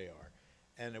who they are.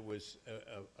 And it was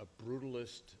a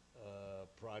brutalist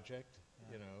project,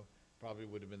 probably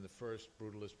would have been the first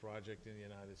brutalist project in the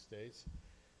United States.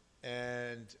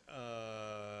 And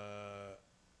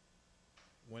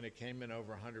when it came in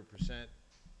over 100%,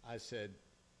 I said,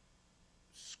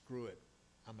 screw it,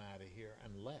 I'm out of here,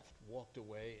 and left, walked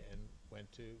away and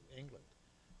went to England.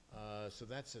 So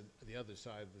that's the other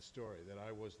side of the story, that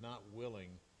I was not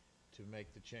willing to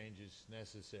make the changes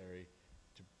necessary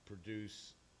to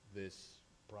produce this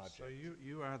project. So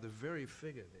you are the very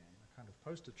figure then, a kind of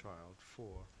poster child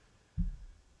for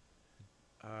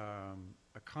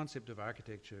a concept of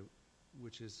architecture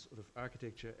which is sort of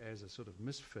architecture as a sort of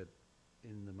misfit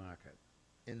in the market.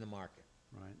 In the market.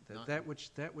 Right. That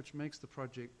which makes the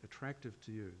project attractive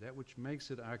to you, that which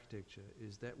makes it architecture,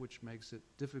 is that which makes it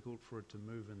difficult for it to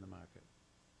move in the market.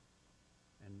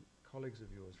 And colleagues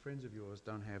of yours, friends of yours,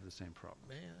 don't have the same problem.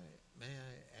 May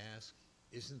I ask,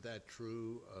 isn't that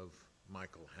true of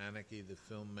Michael Haneke, the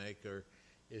filmmaker?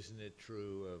 Isn't it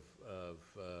true of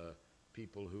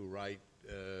people who write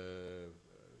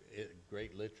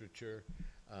great literature?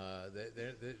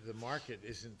 The market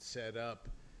isn't set up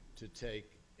to take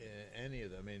any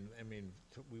of them. I mean,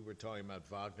 we were talking about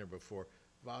Wagner before.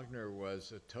 Wagner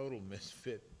was a total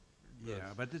misfit.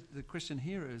 Yeah, but the question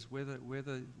here is whether,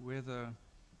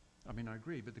 I mean, I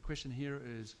agree, but the question here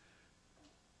is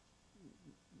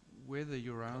whether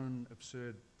your own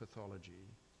absurd pathology.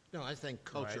 No, I think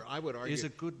culture, I would argue. Is a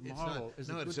good model.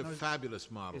 It's a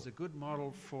fabulous model. Is a good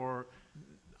model for.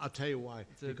 I'll tell you why.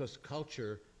 Because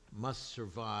culture must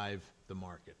survive the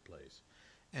marketplace.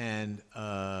 And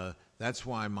that's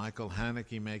why Michael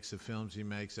Haneke makes the films he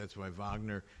makes. That's why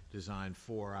Wagner designed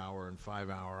 4-hour and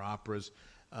 5-hour operas.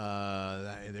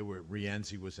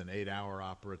 Rienzi was an 8-hour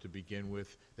opera to begin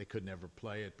with. They could never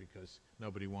play it because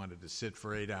nobody wanted to sit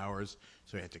for 8 hours,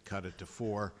 so he had to cut it to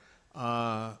 4.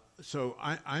 So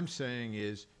I'm saying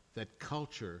is that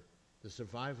culture, the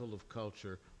survival of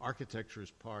culture, architecture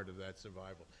is part of that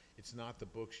survival. It's not the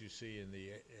books you see in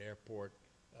the airport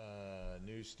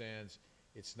newsstands.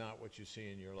 It's not what you see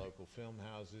in your local film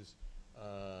houses.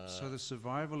 So the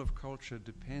survival of culture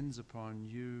depends upon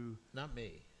you. Not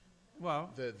me.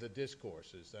 Well, The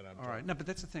discourses that I'm all talking right. No, but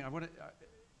that's the thing.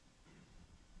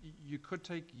 You could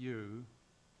take you,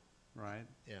 right?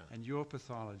 Yeah. And your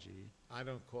pathology. I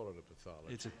don't call it a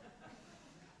pathology. It's a.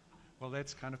 Well,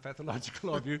 that's kind of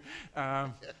pathological of you.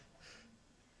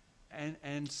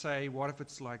 And say, what if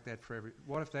it's like that for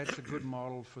what if that's a good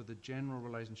model for the general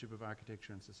relationship of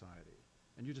architecture and society?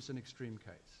 And you're just an extreme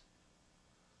case.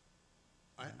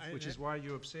 Which is why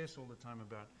you obsess all the time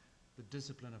about the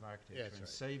discipline of architecture and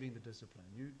saving the discipline.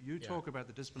 You talk about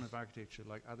the discipline of architecture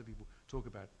like other people talk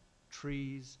about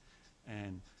trees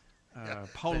and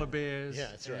polar bears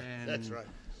and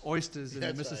oysters in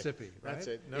the Mississippi. Right? That's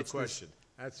it, no question.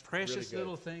 That's precious really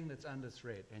little thing that's under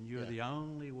threat, and you're the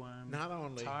only one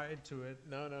tied to it.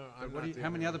 No, How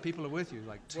many other people are with you?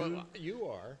 Like 2? Well, you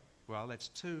are. Well, that's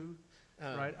 2,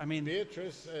 right? I mean,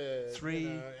 Beatrice,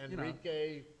 3,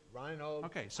 Enrique, Reinhold.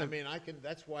 Okay, so I mean,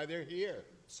 that's why they're here.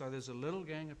 So there's a little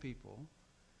gang of people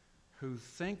who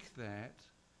think that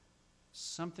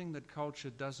something that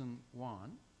culture doesn't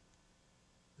want.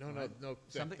 No,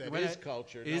 Something that is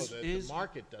culture. The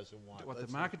market doesn't want. What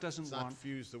the market doesn't want. Not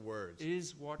fuse the words.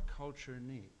 Is what culture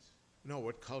needs. No,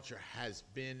 what culture has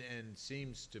been and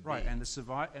seems to be. Right, and its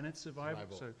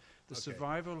survival. So the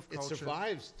survival of culture. It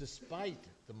survives despite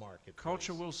the market.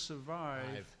 Culture will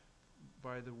survive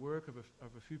by the work of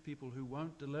a few people who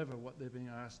won't deliver what they're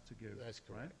being asked to give. That's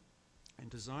correct. Right?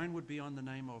 And design would be on the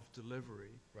name of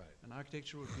delivery. Right. And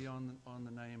architecture would be on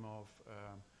the name of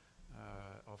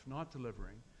not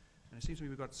delivering. And it seems to me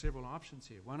we've got several options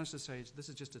here. One is to say this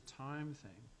is just a time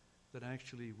thing, that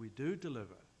actually we do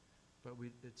deliver, but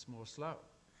it's more slow.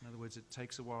 In other words, it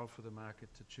takes a while for the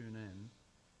market to tune in,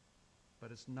 but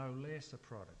it's no less a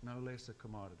product, no less a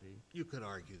commodity. You could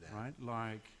argue that. Right?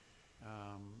 Like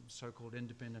so-called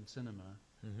independent cinema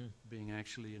being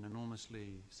actually an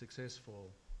enormously successful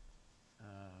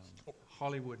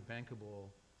Hollywood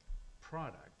bankable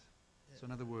product. Yeah. So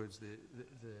in other words,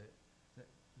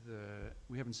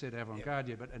 we haven't said avant-garde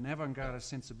yet, but an avant-garde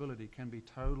sensibility can be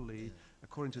totally,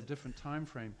 according to a different time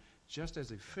frame, just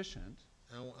as efficient.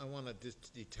 I want to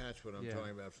detach what I'm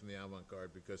talking about from the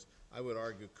avant-garde, because I would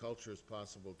argue culture is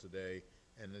possible today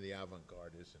and the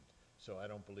avant-garde isn't. So I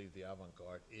don't believe the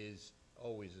avant-garde is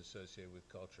always associated with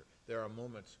culture. There are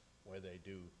moments where they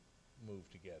do move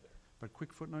together. But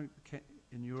quick footnote,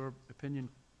 in your opinion,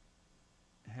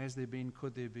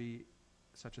 could there be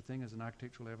such a thing as an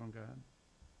architectural avant-garde?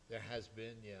 There has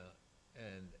been,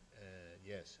 and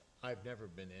yes. I've never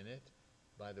been in it,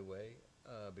 by the way,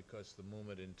 because the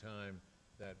moment in time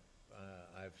that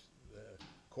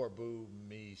Corbu,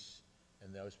 Mies,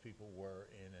 and those people were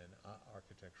in an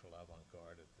architectural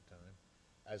avant-garde at the time,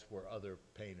 as were other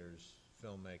painters,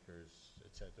 filmmakers,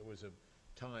 etc. There was a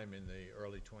time in the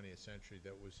early 20th century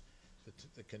that was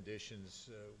the conditions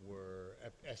were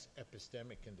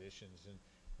epistemic conditions and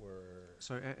were...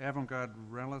 So avant-garde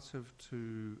relative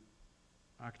to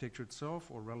architecture itself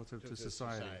or relative to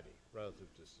society?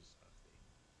 Relative to society.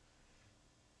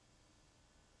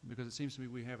 Because it seems to me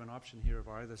we have an option here of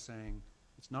either saying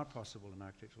it's not possible in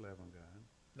architectural avant-garde.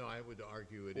 No, I would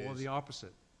argue it is. Or the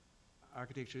opposite.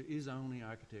 Architecture is only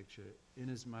architecture in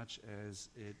as much as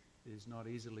it is not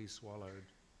easily swallowed.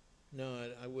 No,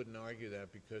 I wouldn't argue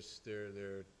that, because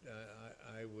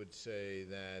I would say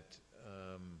that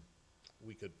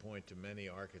we could point to many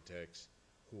architects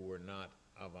who were not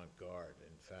avant-garde.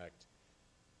 In fact,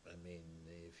 I mean,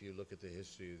 if you look at the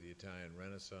history of the Italian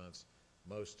Renaissance,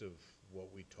 most of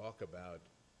what we talk about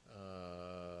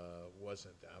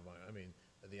wasn't avant. I mean,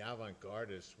 the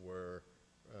avant-gardists were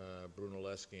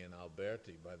Brunelleschi and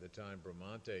Alberti. By the time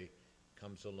Bramante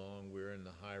comes along, we're in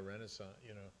the high Renaissance,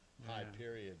 high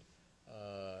period.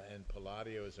 And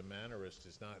Palladio as a Mannerist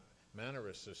is not.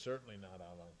 Mannerists are certainly not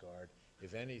avant-garde.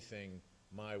 If anything,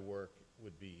 my work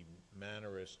would be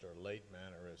Mannerist or late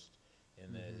Mannerist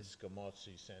in the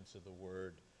Scamozzi sense of the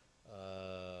word,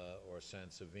 or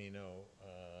Sansovino.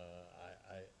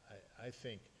 I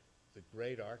think the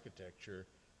great architecture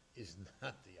is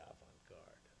not the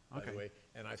avant-garde, by the way.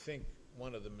 And I think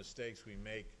one of the mistakes we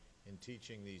make in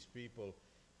teaching these people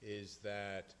is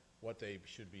that what they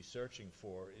should be searching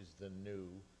for is the new,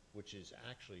 which is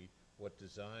actually what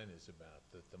design is about,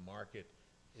 that the market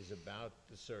is about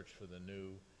the search for the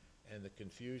new, and the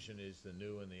confusion is the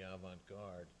new and the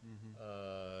avant-garde.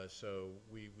 So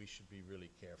we should be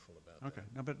really careful about that. Okay,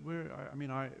 no, but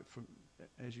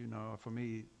as you know, for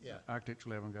me, Yeah.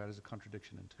 architectural avant-garde is a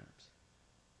contradiction in terms.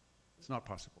 It's not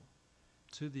possible.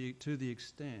 To the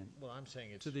extent, Well, I'm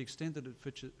saying it's... to the extent that it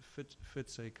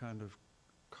fits a kind of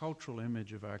cultural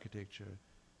image of architecture,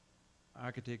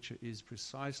 architecture is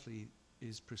precisely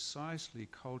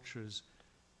culture's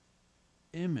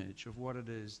image of what it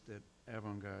is that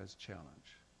avant-gardes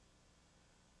challenge.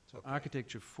 So Okay.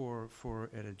 architecture for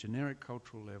at a generic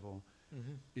cultural level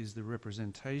is the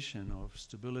representation of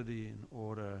stability and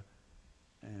order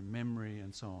and memory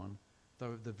and so on,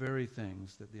 though the very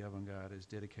things that the avant-garde is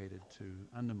dedicated to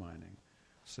undermining.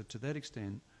 So to that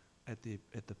extent, at the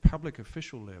public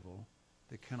official level,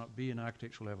 there cannot be an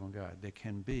architectural avant-garde. There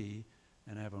can be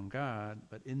an avant-garde,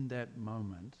 but in that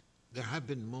moment, There have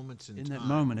been moments in in time... that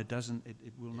moment,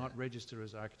 it will not Yeah. register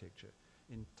as architecture.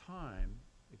 In time,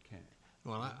 it can.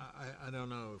 Well, I don't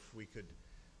know if we could,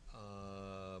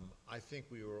 I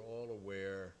think we were all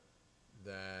aware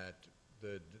that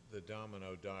the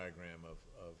domino diagram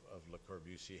of Le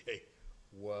Corbusier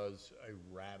was a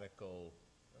radical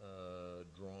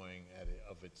drawing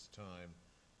of its time.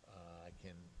 I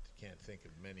can't think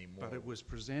of many more. But it was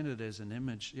presented as an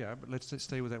image, yeah, but let's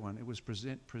stay with that one. It was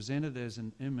presented as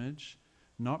an image,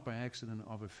 not by accident,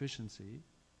 of efficiency,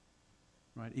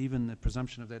 right? Even the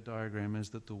presumption of that diagram is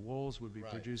that the walls would be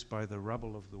Right. produced by the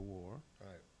rubble of the war,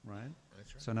 Right, right?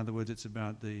 that's right. So in other words, it's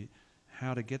about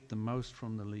how to get the most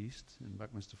from the least, in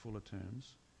Buckminster Fuller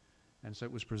terms. And so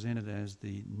it was presented as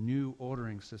the new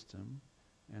ordering system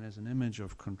and as an image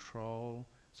of control.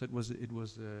 So it was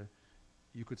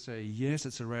you could say, yes,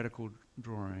 it's a radical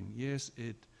drawing. Yes,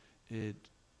 it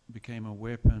became a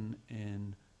weapon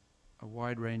in a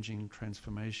wide-ranging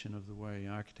transformation of the way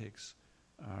architects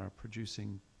are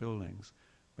producing buildings.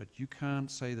 But you can't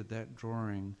say that that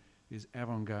drawing is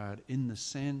avant-garde in the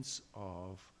sense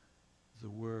of the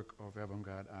work of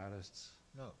avant-garde artists,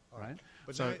 No, all right?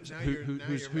 But So now whose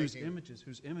you're making...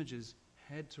 whose images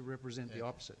had to represent the Yeah.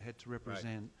 opposite, had to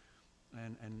represent,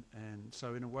 and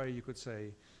so in a way you could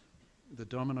say the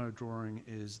domino drawing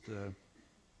is the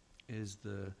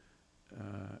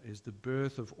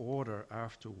birth of order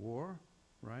after war,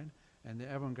 right? And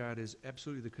the avant-garde is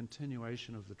absolutely the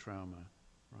continuation of the trauma,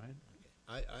 right?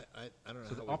 I don't know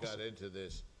So the how we opposite. got into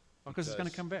this. Because it's going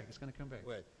to come back. It's going to come back.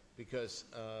 Wait, because,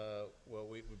 well,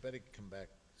 we better come back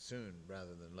soon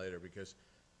rather than later, because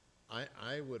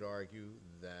I would argue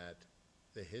that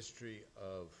the history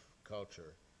of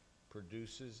culture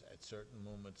produces, at certain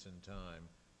moments in time,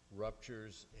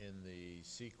 ruptures in the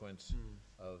sequence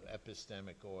of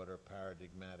epistemic order,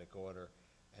 paradigmatic order,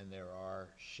 and there are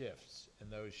shifts.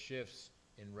 And those shifts,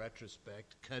 in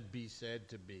retrospect, could be said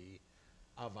to be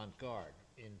avant-garde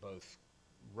in both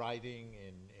writing,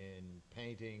 in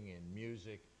painting, in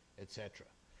music, etc.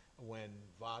 When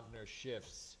Wagner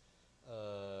shifts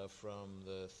from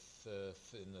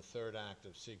in the third act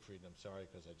of Siegfried, I'm sorry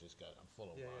because I'm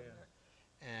full of Wagner,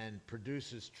 and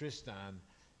produces Tristan,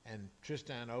 and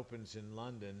Tristan opens in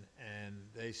London, and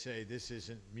they say this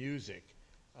isn't music,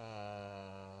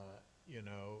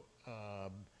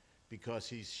 because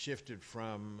he's shifted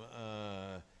from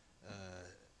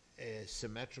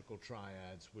symmetrical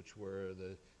triads, which were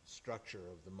the structure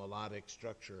of the melodic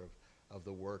structure of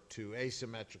the work, to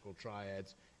asymmetrical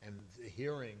triads, and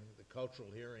the cultural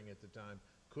hearing at the time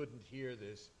couldn't hear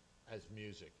this as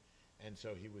music. And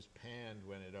so he was panned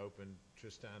when it opened,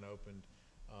 Tristan opened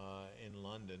in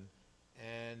London,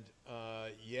 and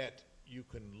yet you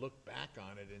can look back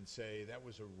on it and say that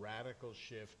was a radical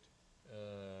shift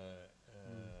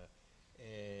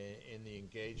in the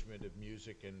engagement of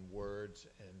music and words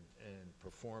and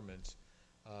performance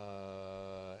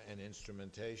and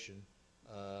instrumentation.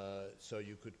 So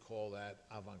you could call that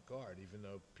avant-garde, even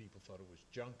though people thought it was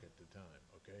junk at the time,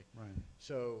 okay? Right.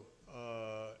 So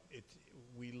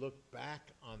we look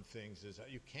back on things as,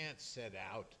 you can't set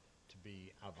out to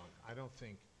be avant. I don't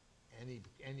think any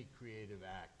creative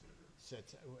act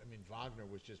sets, I mean, Wagner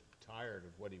was just tired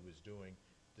of what he was doing,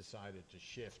 decided to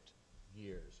shift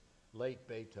gears. Late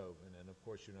Beethoven, and of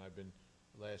course,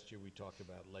 last year we talked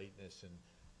about lateness, and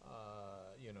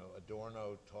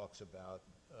Adorno talks about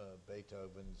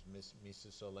Beethoven's Missa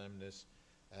Solemnis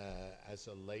as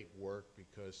a late work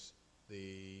because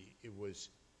it was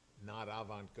not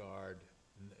avant-garde,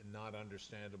 not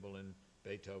understandable in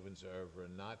Beethoven's oeuvre,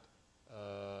 not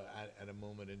at a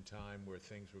moment in time where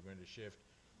things were going to shift,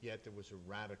 yet there was a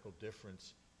radical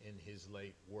difference in his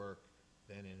late work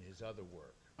than in his other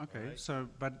work. Okay, right? so,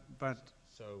 but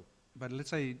So but let's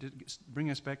say, bring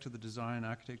us back to the design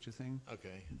architecture thing,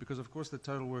 Okay. because of course the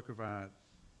total work of art,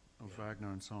 of Yeah.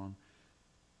 Wagner and so on,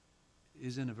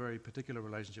 is in a very particular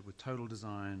relationship with total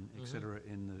design, Mhm. etc.,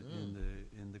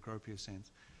 in the Gropius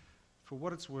sense. For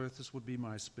what it's worth, this would be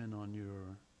my spin on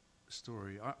your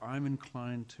story. I'm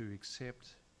inclined to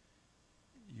accept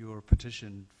your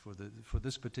petition for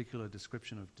this particular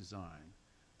description of design.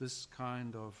 This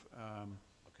kind of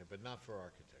Okay, but not for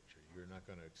architecture. You're not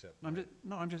going to accept.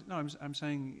 I'm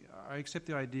saying I accept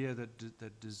the idea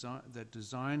that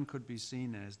design could be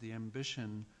seen as the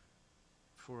ambition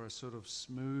for a sort of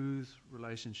smooth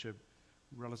relationship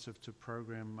relative to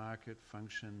program, market,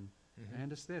 function, Mhm.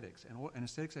 and aesthetics, and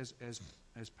aesthetics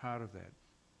as part of that.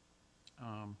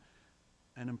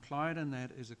 And implied in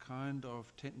that is a kind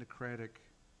of technocratic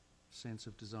sense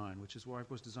of design, which is why, of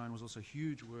course, design was also a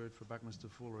huge word for Buckminster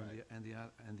Fuller Right. and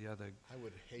the other. I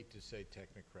would hate to say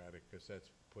technocratic because that's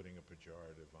putting a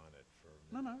pejorative on it for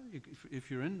me. No,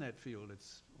 if you're in that field,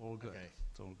 it's all good. Okay.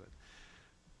 It's all good.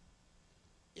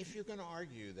 If you're going to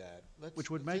argue that, Which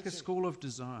would make a school of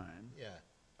design, Yeah.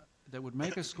 that would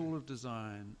make a school of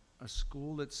design a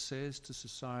school that says to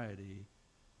society,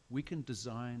 we can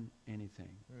design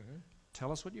anything. Mm-hmm.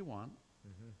 Tell us what you want,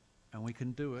 Mm-hmm. and we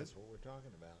can do it, That's what we're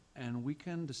talking about. and we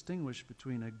can distinguish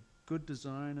between a good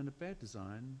design and a bad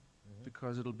design, Mhm.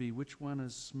 because it'll be which one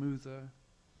is smoother,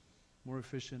 more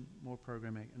efficient, more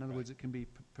programmatic. In other Right. words, it can be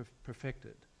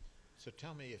perfected. So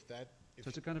tell me if that. So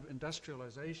it's a kind of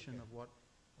industrialization of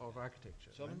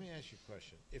architecture. So right? let me ask you a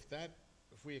question.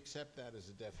 If we accept that as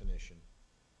a definition,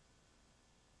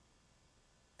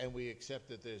 and we accept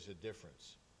that there's a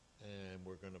difference, and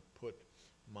we're going to put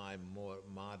my more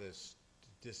modest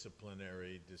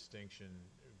disciplinary distinction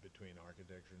between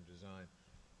architecture and design,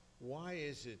 why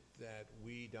is it that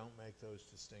we don't make those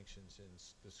distinctions in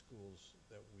the schools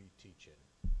that we teach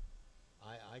in?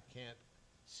 I can't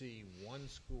see one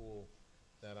school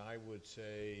that I would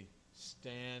say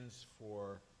stands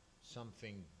for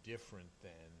something different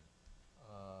than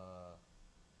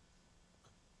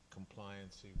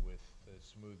compliancy with the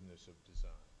smoothness of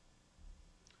design.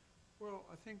 Well,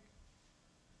 I think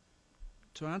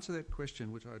to answer that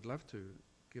question, which I'd love to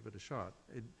give it a shot,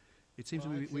 it seems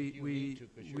Well, I to think me you need to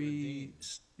 'cause you're a dean.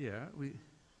 we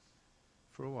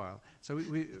for a while. So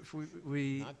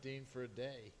we Not dean for a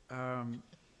day.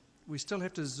 we still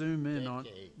have to zoom in on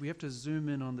Decade.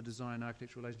 the design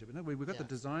architecture relationship. In other words, we've got the Yeah.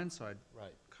 design side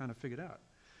Right. kind of figured out,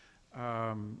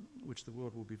 which the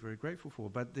world will be very grateful for.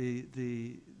 But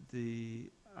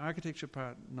the architecture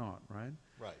part, not right.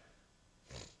 Right.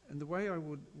 And the way I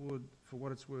would, for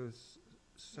what it's worth,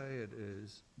 say it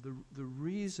is the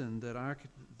reason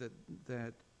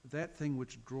that thing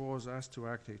which draws us to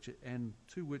architecture, and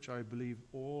to which I believe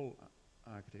all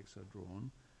architects are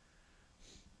drawn,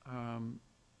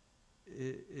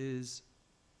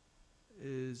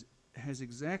 has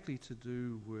exactly to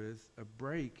do with a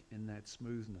break in that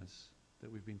smoothness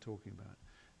that we've been talking about.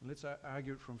 And let's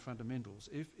argue it from fundamentals.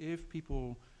 If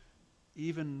people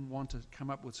even want to come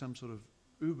up with some sort of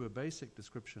uber basic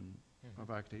description Mhm. of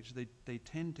architecture, they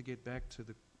tend to get back to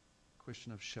the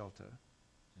question of shelter,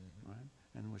 Mhm. right?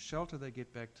 And with shelter, they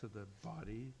get back to the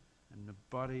body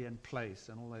and place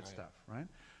and all that Right. stuff, right?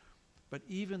 But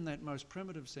even that most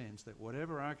primitive sense that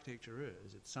whatever architecture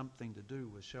is, it's something to do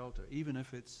with shelter, even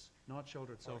if it's not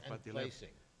shelter itself, And but the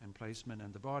placing. and placement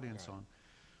and the body and so Right. on.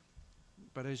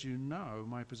 But as you know,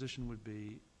 my position would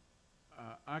be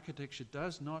architecture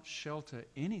does not shelter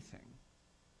anything.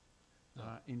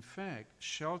 No. In fact,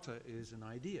 shelter is an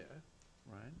idea,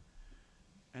 right?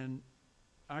 And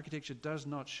architecture does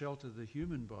not shelter the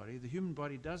human body. The human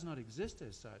body does not exist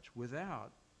as such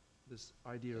without this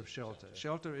idea of shelter. Shelter.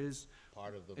 Shelter is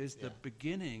Part of the the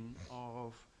beginning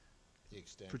of the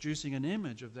extent. producing an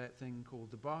image of that thing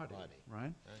called the body, Body.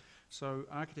 right? Right. So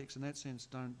architects in that sense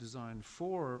don't design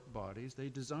for bodies, they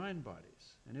design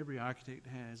bodies. And every architect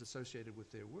has associated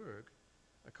with their work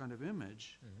a kind of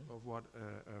image Mhm. of what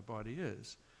a body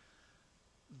is.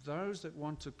 Those that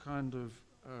want to kind of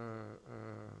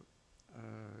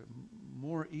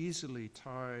more easily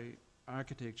tie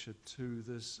architecture to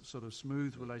this sort of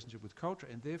smooth relationship with culture,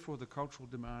 and therefore the cultural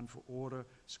demand for order,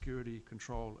 security,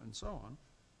 control, and so on,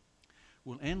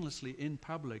 will endlessly in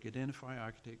public identify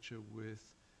architecture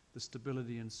with the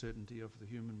stability and certainty of the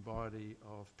human body,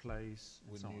 of place,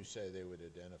 and so Wouldn't on. you say they would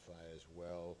identify as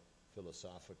well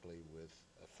philosophically with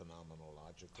a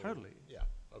phenomenological? Totally. Yeah,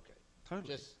 okay.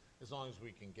 Totally. Just as long as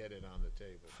we can get it on the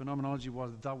table. Phenomenology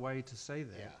was the way to say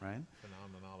that, Yeah. right?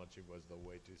 Phenomenology was the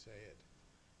way to say it.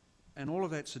 And all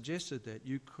of that suggested that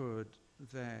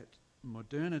that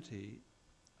modernity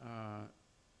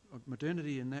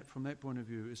modernity from that point of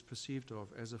view is perceived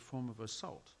of as a form of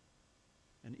assault,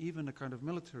 and even a kind of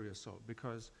military assault,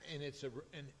 because in its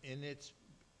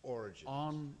origins.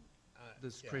 on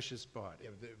this yeah. precious body.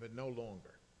 Yeah, but no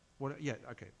longer. But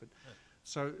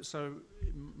so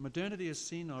modernity is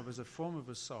seen of as a form of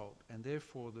assault, and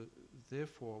therefore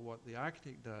what the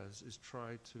architect does is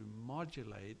try to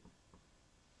modulate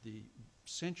the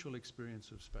sensual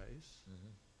experience of space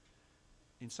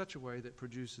in such a way that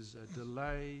produces a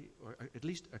delay, or at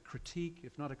least a critique,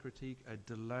 if not a critique, a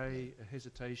delay, a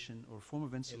hesitation, or a form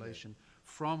of insulation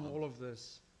from all of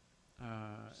this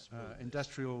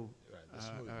industrial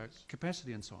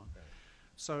capacity and so on. Right.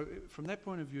 So from that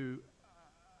point of view,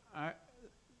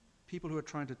 people who are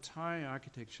trying to tie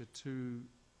architecture to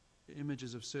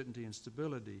images of certainty and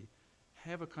stability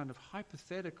have a kind of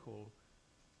hypothetical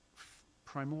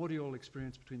primordial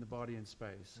experience between the body and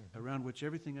space, around which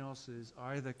everything else is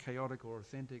either chaotic or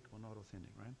authentic or not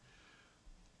authentic, right?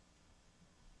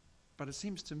 But it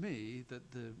seems to me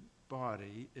that the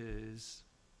body is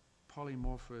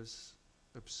polymorphous,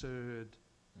 absurd,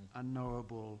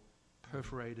 unknowable,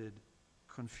 perforated,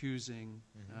 confusing,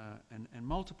 and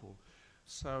multiple.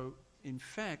 So, in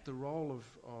fact, the role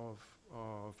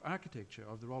of architecture,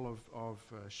 the role of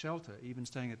shelter, even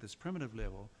staying at this primitive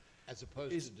level, As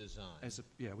opposed to design.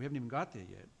 We haven't even got there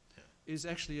yet, is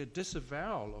actually a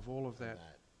disavowal of all of that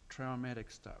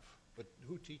traumatic stuff. But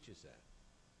who teaches that?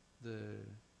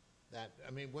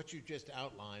 What you just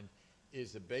outlined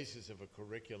is the basis of a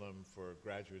curriculum for a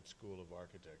graduate school of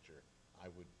architecture I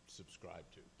would subscribe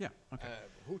to. Yeah, okay.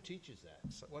 Who teaches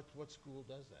that? So what school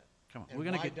does that? Come on, and we're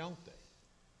going to why get... don't they?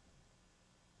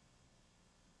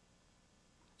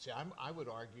 See, I would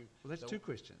argue... Well, that's two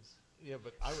questions. Yeah,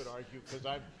 but I would argue, because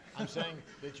I'm saying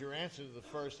that your answer to the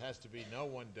first has to be no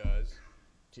one does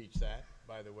teach that,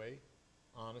 by the way,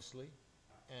 honestly.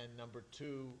 And number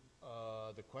two,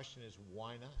 the question is,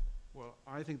 why not? Well,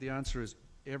 I think the answer is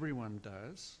everyone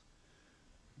does,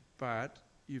 but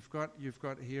you've got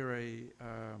here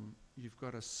you've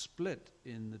got a split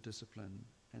in the discipline,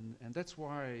 and that's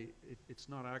why it's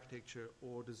not architecture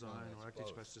or design or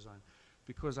architecture plus design,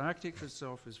 because architecture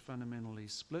itself is fundamentally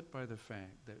split by the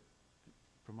fact that,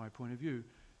 from my point of view,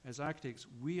 as architects,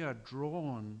 we are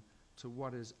drawn to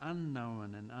what is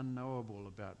unknown and unknowable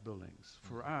about buildings.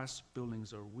 For us,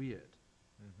 buildings are weird.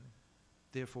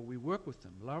 Therefore, we work with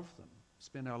them, love them,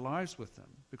 spend our lives with them,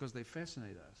 because they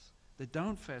fascinate us. They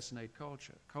don't fascinate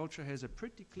culture. Culture has a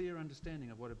pretty clear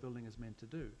understanding of what a building is meant to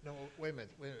do. No, wait a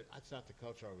minute. That's not the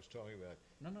culture I was talking about.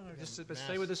 No, just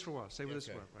stay with this for a while. Stay with this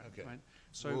for a while, Okay. right?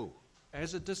 So,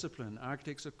 as a discipline,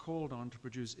 architects are called on to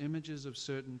produce images of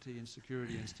certainty and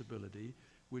security and stability,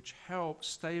 which help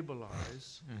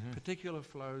stabilize particular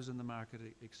flows in the market,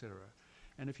 etc.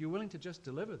 And if you're willing to just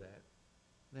deliver that,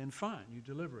 then fine, you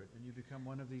deliver it, and you become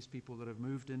one of these people that have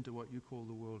moved into what you call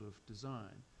the world of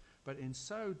design. But in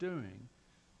so doing,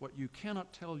 what you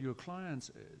cannot tell your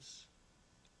clients is,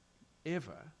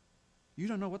 ever, you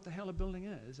don't know what the hell a building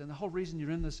is, and the whole reason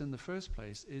you're in this in the first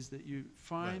place is that you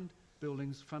find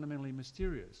buildings fundamentally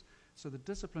mysterious. So the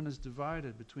discipline is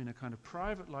divided between a kind of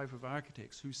private life of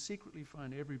architects who secretly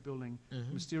find every building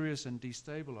mysterious and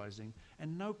destabilizing,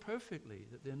 and know perfectly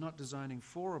that they're not designing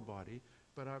for a body,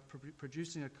 but are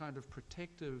producing a kind of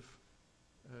protective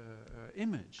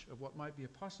image of what might be a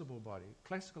possible body.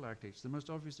 Classical architecture, the most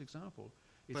obvious example,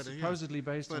 is supposedly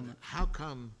based on... But how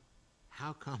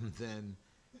come then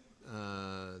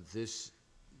this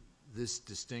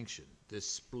distinction, this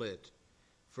split,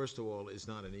 first of all, is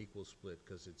not an equal split,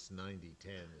 because it's 90-10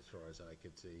 as far as I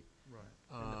could see. Right.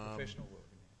 In the professional world.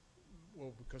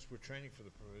 Well, because we're training for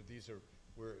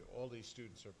all these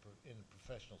students are in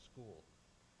professional school.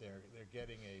 They're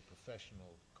getting a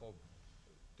professional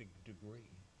degree.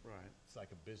 Right. It's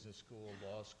like a business school,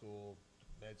 law school,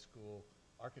 med school,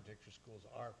 architecture schools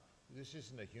are. This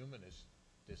isn't a humanist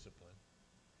discipline,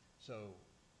 so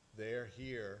they're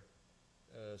here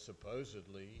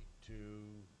supposedly to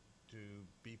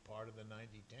be part of the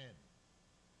 90-10.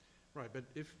 Right, but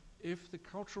if the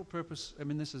cultural purpose, I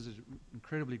mean, this is an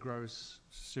incredibly gross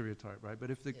stereotype, right? But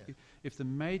if the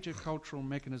major cultural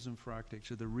mechanism for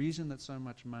architecture, the reason that so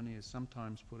much money is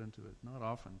sometimes put into it, not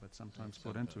often, but sometimes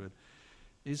put into it,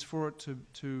 is for it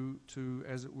to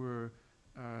as it were,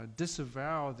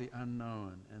 disavow the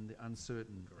unknown and the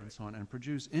uncertain and so on, and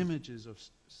produce images of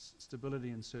stability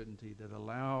and certainty that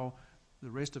allow the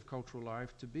rest of cultural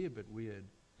life to be a bit weird.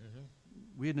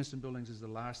 Weirdness in buildings is the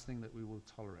last thing that we will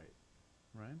tolerate,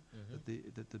 right?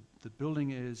 That the building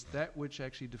is that which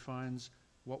actually defines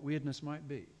what weirdness might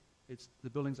be. The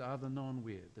buildings are the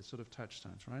non-weird, the sort of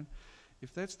touchstones, right?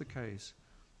 If that's the case,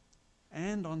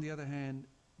 and on the other hand,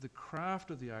 the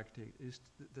craft of the architect is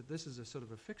that this is a sort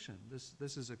of a fiction.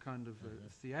 This is a kind of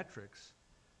theatrics,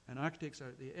 and architects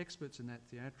are the experts in that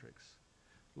theatrics.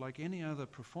 Like any other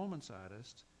performance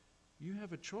artist, you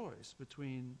have a choice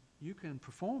between you can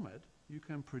perform it, you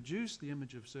can produce the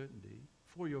image of certainty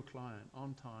for your client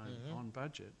on time, on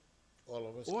budget, All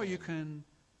of us or you can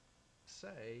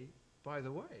say, by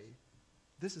the way,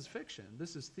 this is fiction,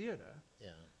 this is theater. Yeah,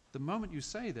 The moment you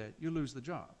say that, you lose the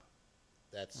job,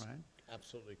 that's right?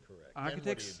 absolutely correct.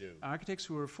 Architects, then what do you do? architects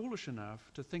who are foolish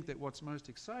enough to think that what's most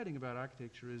exciting about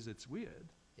architecture is it's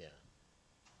weird, Yeah,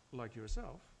 like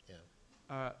yourself,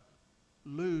 yeah,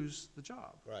 lose the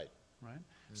job, right. right?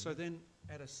 So then,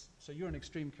 so you're an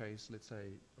extreme case, let's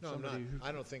say, of No, I'm not. somebody who,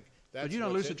 I don't think that's but you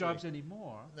don't what's lose the jobs interesting.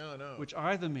 anymore, No, no. which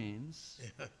either means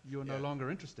you're no Yeah. longer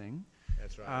interesting,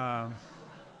 That's right.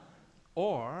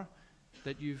 or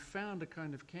that you've found a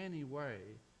kind of canny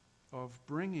way of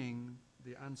bringing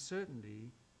the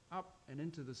uncertainty up and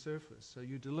into the surface. So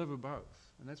you deliver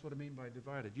both. And that's what I mean by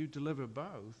divided. You deliver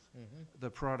both the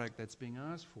product that's being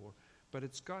asked for, but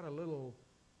it's got a little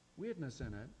weirdness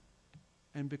in it.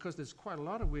 And because there's quite a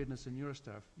lot of weirdness in your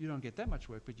stuff, you don't get that much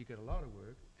work, but you get a lot of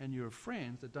work. And your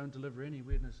friends that don't deliver any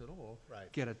weirdness at all Right.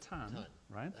 get a ton,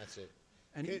 right? That's it.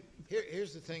 And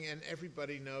Here's the thing, and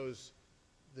everybody knows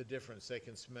the difference. They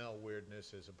can smell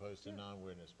weirdness as opposed to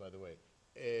non-weirdness, by the way.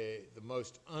 The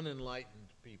most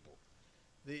unenlightened people.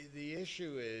 The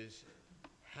issue is,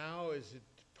 how is it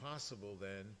possible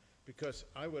then, because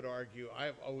I would argue,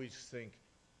 I always think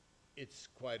it's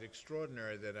quite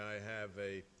extraordinary that I have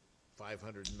a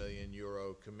 500 million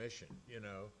euro commission,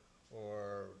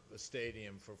 or a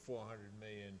stadium for 400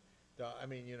 million. I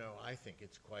mean, I think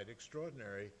it's quite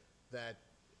extraordinary that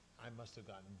I must have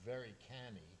gotten very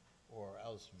canny or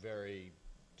else very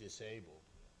disabled,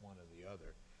 one or the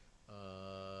other.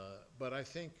 But I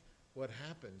think what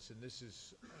happens, and this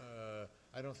is,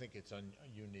 I don't think it's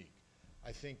unique.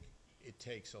 I think it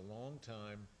takes a long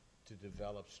time to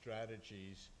develop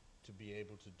strategies to be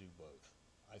able to do both.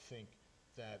 I think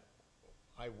that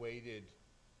I waited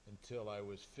until I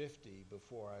was 50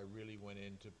 before I really went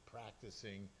into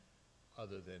practicing,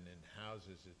 other than in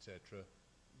houses, etc.,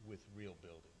 with real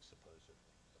buildings, supposedly.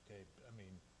 Okay, I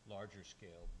mean larger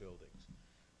scale buildings,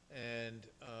 and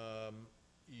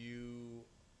you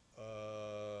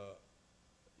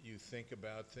think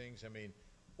about things. I mean,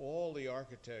 all the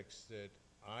architects that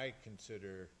I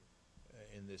consider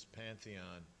in this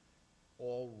pantheon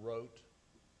all wrote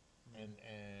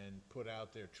and put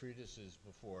out their treatises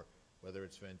before, whether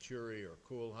it's Venturi or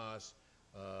Koolhaas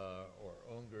or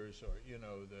Ungers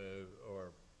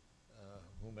or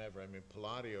whomever. I mean,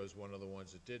 Palladio is one of the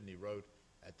ones that did, and he wrote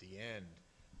at the end.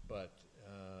 But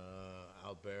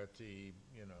Alberti,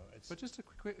 it's. But just a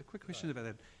quick question about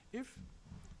that. If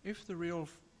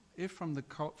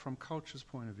from culture's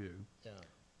point of view,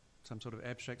 some sort of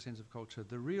abstract sense of culture,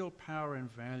 the real power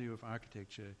and value of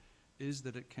architecture is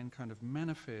that it can kind of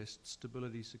manifest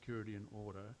stability, security, and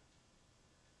order.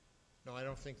 No, I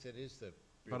don't think that is the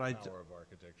real But power of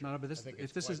architecture. No, but I think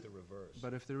it's quite the reverse.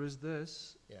 But if there is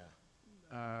this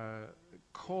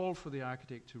call for the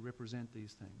architect to represent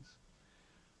these things,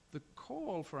 the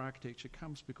call for architecture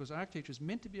comes because architecture is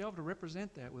meant to be able to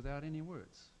represent that without any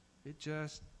words. It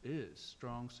just is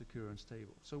strong, secure, and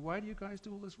stable. So why do you guys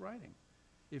do all this writing?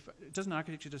 Doesn't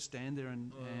architecture just stand there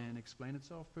and explain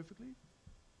itself perfectly?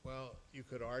 Well, you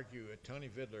could argue, Tony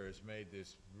Vidler has made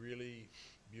this really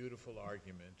beautiful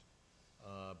argument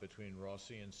between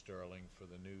Rossi and Sterling for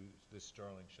this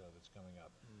Sterling show that's coming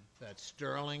up.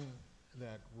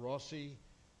 That Rossi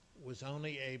was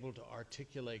only able to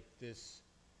articulate this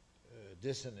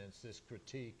dissonance, this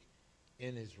critique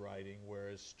in his writing,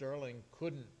 whereas Sterling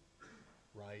couldn't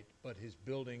write, but his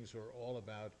buildings were all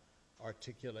about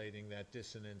articulating that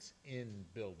dissonance in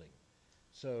building.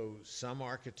 So some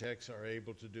architects are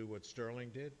able to do what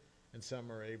Sterling did, and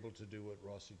some are able to do what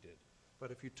Rossi did.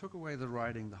 But if you took away the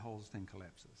writing, the whole thing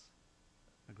collapses.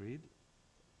 Agreed?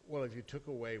 Well, if you took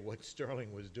away what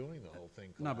Sterling was doing, the whole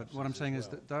thing collapses. No, but what I'm saying is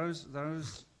well. that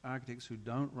those architects who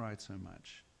don't write so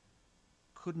much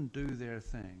couldn't do their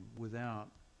thing without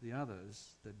the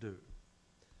others that do.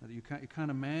 You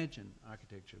can't imagine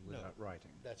architecture without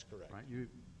writing. That's correct. Right?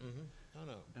 No,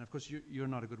 no. And of course, you're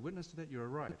not a good witness to that. You're a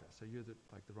writer, so you're the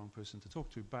wrong person to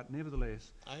talk to. But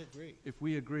nevertheless, I agree. if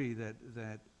we agree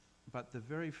but the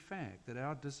very fact that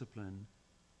our discipline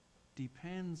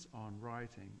depends on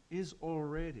writing is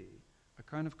already a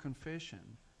kind of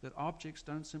confession that objects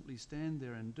don't simply stand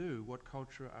there and do what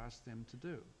culture asks them to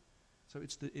do. So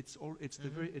it's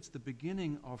the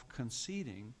beginning of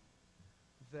conceding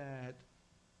that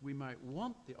we might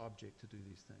want the object to do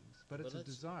these things, but Well, it's a let's-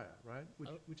 desire, right?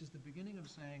 Oh. Which is the beginning of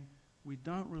saying we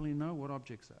don't really know what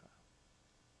objects are.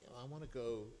 I want to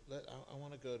go, I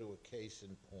want to go to a case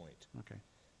in point, Okay.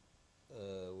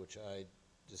 which I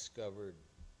discovered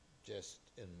just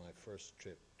in my first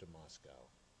trip to Moscow,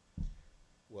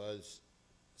 was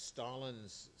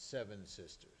Stalin's Seven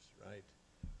Sisters, right?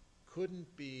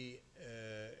 Couldn't be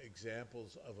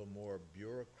examples of a more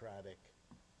bureaucratic,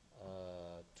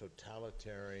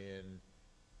 totalitarian,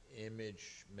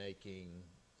 image-making.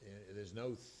 There's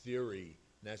no theory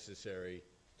necessary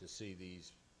to see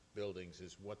these buildings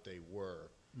as what they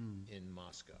were in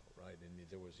Moscow, right? And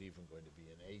there was even going to be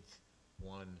an eighth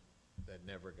one that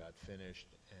never got finished,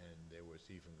 and there was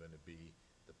even going to be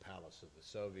the Palace of the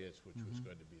Soviets, which was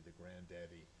going to be the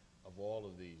granddaddy of all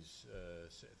of these. The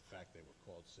fact they were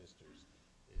called sisters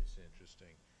is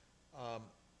interesting.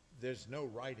 There's no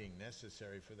writing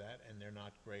necessary for that, and they're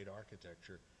not great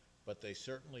architecture, but they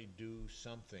certainly do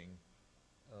something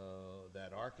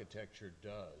that architecture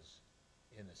does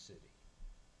in a city.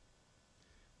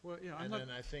 Well, yeah, And then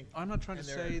I think, I'm not trying to and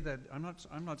they're- say that.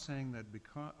 I'm not saying that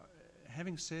because.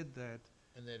 Having said that,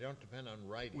 and they don't depend on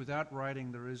writing. without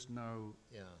writing, there is no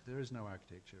Yeah.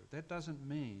 architecture. That doesn't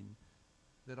mean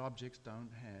that objects don't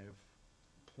have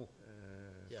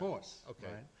Yeah. force.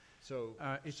 Okay. Right? So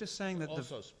It's just saying that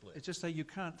also split. it's just that you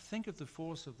can't think of the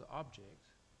force of the object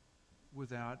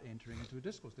without entering into a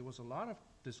discourse. There was a lot of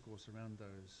discourse around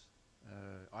those,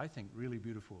 I think, really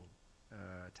beautiful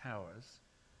towers,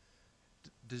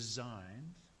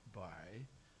 designed by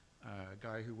a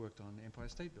guy who worked on the Empire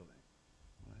State Building.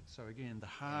 Right? So again, the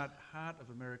heart of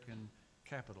American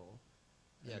capital,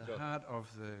 Yeah, the go. heart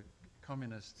of the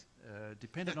communist,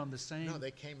 depended on the same No,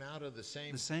 they came out of the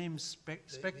same.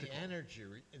 spectacle.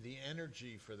 The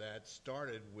energy for that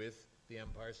started with the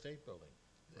Empire State Building.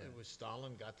 Right. It was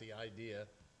Stalin got the idea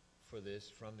for this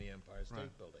from the Empire State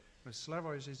Right. Building. But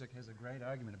Slavoj Žižek has a great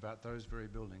argument about those very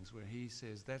buildings, where he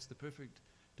says that's the perfect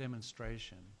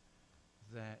demonstration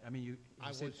that, I mean, he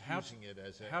I said was how using it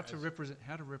as a. how to as-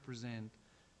 represent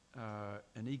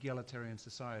an egalitarian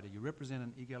society. You represent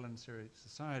an egalitarian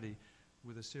society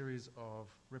with a series of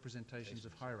representations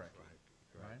of hierarchy,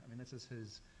 right? I mean, this is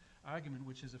his argument,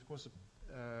 which is, of course,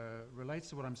 relates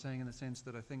to what I'm saying in the sense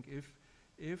that I think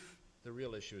if The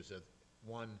real issue is that,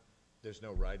 one, there's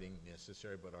no writing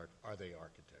necessary, but are they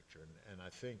architecture? And I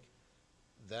think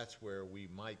that's where we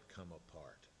might come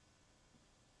apart.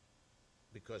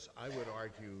 Because I would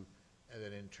argue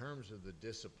that in terms of the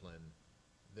discipline,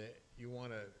 that you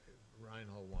want to,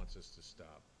 Reinhold wants us to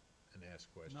stop and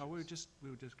ask questions. no, we'll just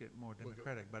get more We'll go-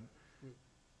 democratic. But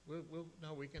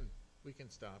We can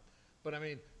stop. But I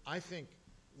mean, I think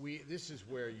this is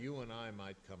where you and I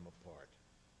might come apart.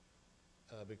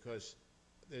 Because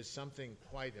there's something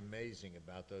quite amazing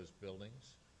about those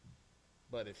buildings.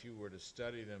 But if you were to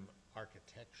study them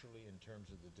architecturally in terms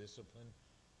of the discipline,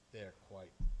 they're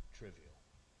quite trivial.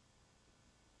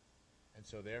 And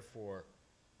so therefore,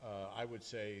 I would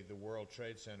say the World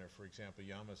Trade Center, for example,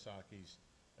 Yamasaki's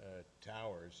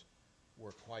towers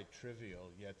were quite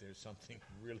trivial, yet there's something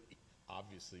really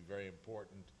obviously very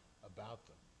important about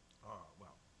them. oh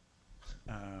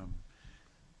well.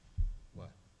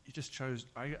 What? You just chose.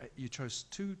 You chose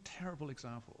two terrible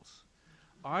examples,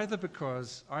 either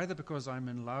because I'm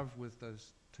in love with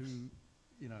those two,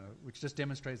 which just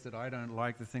demonstrates that I don't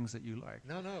like the things that you like.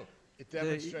 No, it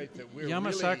demonstrates that we're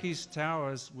Yamasaki's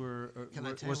towers Can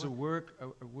I tell was you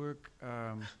a work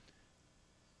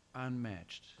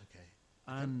unmatched, Okay.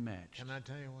 unmatched, Can I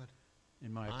tell you what?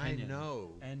 in my I opinion,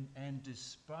 know. and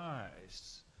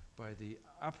despised by the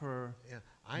upper, Yeah,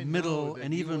 I know middle, that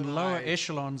and you even lower I-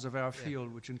 echelons of our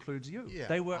field, which includes you. Yeah,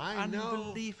 They were I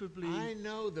unbelievably.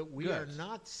 know that we are good.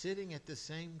 not sitting at the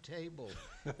same table.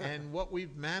 And what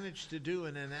we've managed to do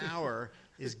in an hour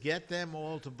is get them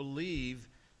all to believe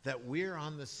that we're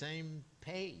on the same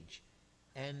page.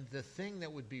 And the thing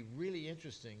that would be really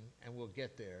interesting, and we'll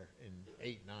get there in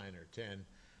 8, 9, or 10,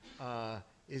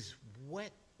 is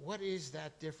what is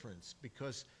that difference?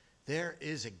 Because there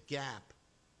is a gap.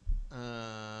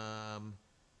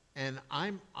 And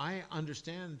I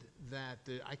understand that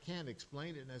I can't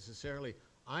explain it necessarily.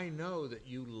 I know that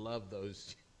you love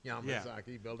those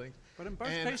Yamazaki buildings. But in both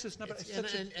And cases, no, but it's-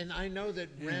 it's such a- and I know that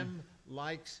Yeah. Rem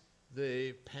likes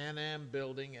the Pan Am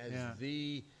building as Yeah.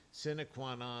 the sine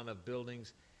qua non of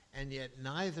buildings, and yet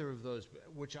neither of those,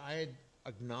 which I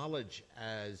acknowledge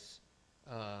as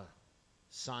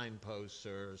signposts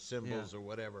or symbols Yeah. or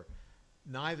whatever,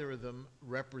 neither of them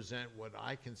represent what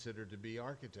I consider to be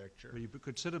architecture. Well, you could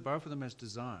consider both of them as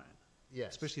design,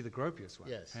 Yes. especially the Gropius one,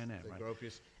 Yes, Pan Am, the right?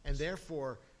 Gropius. And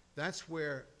therefore, that's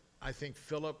where I think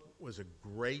Philip was a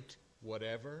great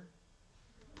whatever,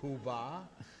 poobah,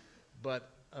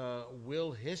 but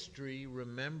will history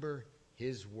remember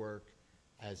his work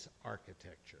as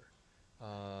architecture?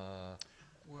 In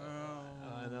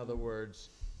other words,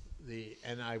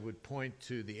 and I would point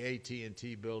to the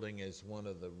AT&T building as one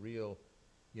of the real,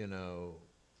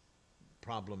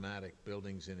 problematic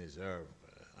buildings in his oeuvre.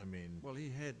 I mean, well, he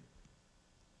had.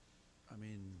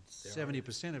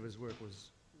 70% of his work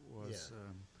was. Yeah.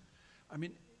 I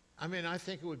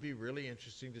think it would be really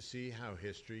interesting to see how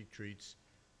history treats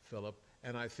Philip,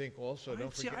 and I think also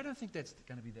don't forget. I don't think that's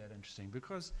going to be that interesting,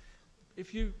 because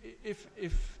if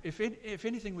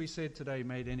anything we said today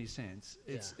made any sense,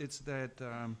 it's that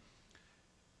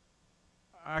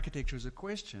architecture is a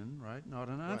question, right, not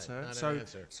an answer. Right, not an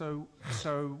answer. So,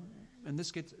 and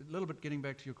this gets a little bit getting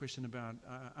back to your question about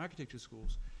architecture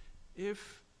schools.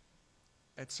 If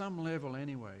at some level,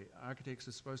 anyway, architects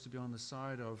are supposed to be on the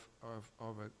side of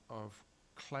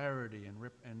clarity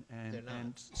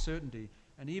and certainty,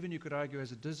 and even you could argue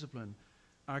as a discipline,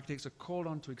 architects are called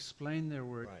on to explain their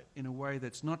work in a way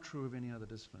that's not true of any other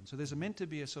discipline. So there's meant to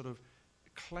be a sort of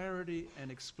clarity and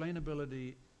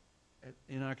explainability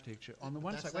in architecture on the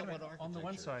one side. On the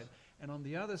one side, and on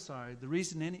the other side, the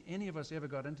reason any of us ever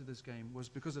got into this game was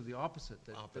because of the opposite.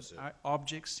 That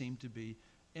objects seem to be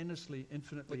endlessly,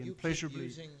 infinitely, and pleasurably. But you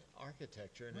keep using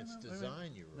architecture and its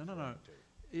design. No.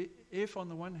 If on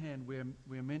the one hand we're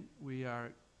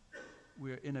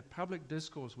in a public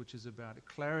discourse which is about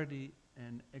clarity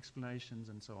and explanations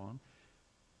and so on,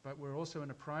 but we're also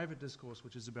in a private discourse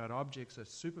which is about objects that are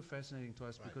super fascinating to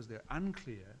us because they're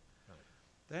unclear. Right.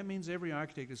 That means every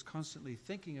architect is constantly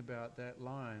thinking about that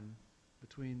line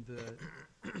between the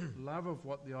love of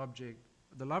what the object.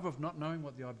 The love of not knowing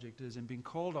what the object is and being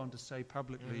called on to say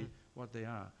publicly what they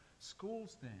are.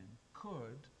 Schools then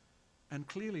could, and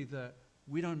clearly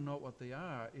we don't know what they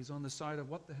are is on the side of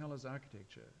what the hell is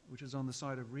architecture, which is on the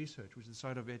side of research, which is the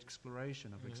side of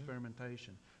exploration, of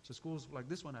experimentation. So schools like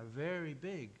this one are very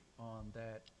big on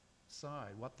that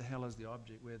side. What the hell is the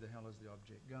object? Where the hell is the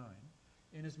object going?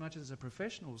 In as much as a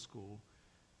professional school,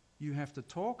 you have to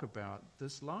talk about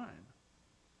this line.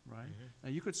 Right?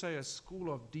 Now you could say a school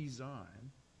of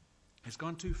design has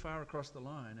gone too far across the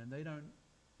line, and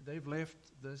they've left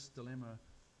this dilemma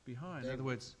behind. In other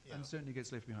words, uncertainty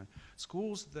gets left behind.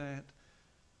 Schools that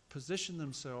position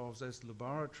themselves as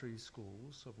laboratory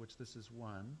schools, of which this is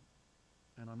one,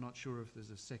 and I'm not sure if there's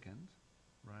a second,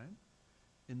 right?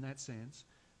 In that sense,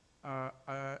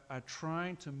 are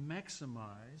trying to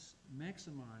maximize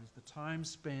the time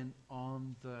spent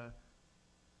on the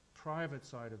private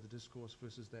side of the discourse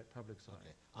versus that public side.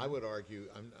 Okay. I would argue,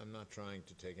 I'm not trying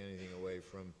to take anything away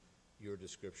from your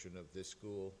description of this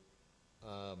school.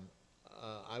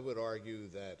 I would argue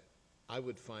that I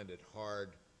would find it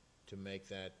hard to make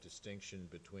that distinction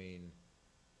between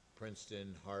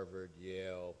Princeton, Harvard,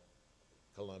 Yale,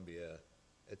 Columbia,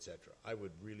 etc. I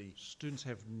would really... Students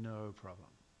have no problem.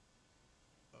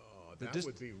 That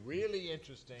would be really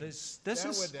interesting.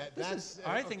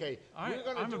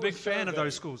 I'm a big fan of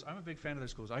those schools. I'm a big fan of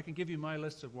those schools. I can give you my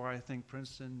list of why I think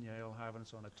Princeton, Yale, Harvard, and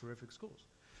so on are terrific schools.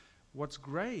 What's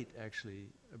great,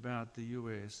 actually, about the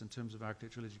U.S. in terms of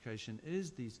architectural education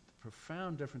is these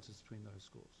profound differences between those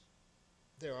schools.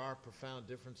 There are profound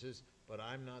differences, but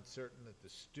I'm not certain that the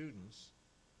students,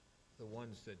 the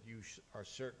ones that you are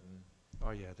certain,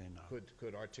 they know,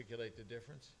 could articulate the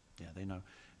difference. Yeah, they know.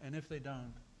 And if they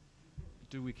don't,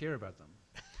 do we care about them?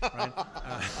 Right?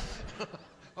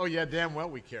 Oh yeah, damn well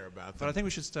we care about them. But I think we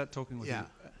should start talking with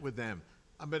with them.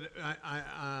 But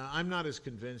I'm not as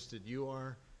convinced that you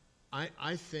are.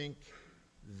 I think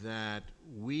that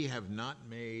we have not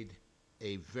made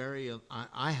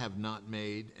I have not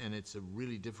made, and it's a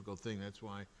really difficult thing. That's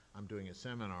why I'm doing a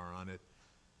seminar on it,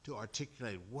 to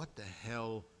articulate what the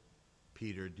hell,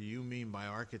 Peter, do you mean by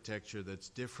architecture that's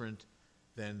different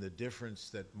than the difference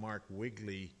that Mark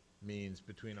Wigley means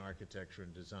between architecture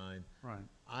and design. Right.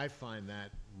 I find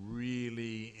that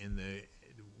really in the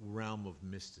realm of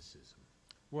mysticism.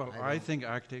 Well, I think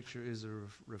architecture is a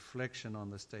reflection on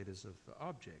the status of the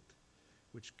object,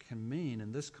 which can mean,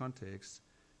 in this context,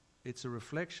 it's a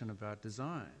reflection about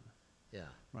design. Yeah.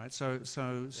 Right. So it's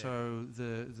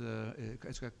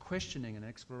a questioning and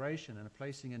exploration and a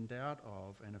placing in doubt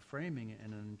of and a framing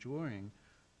and an enjoying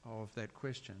of that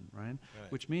question, right?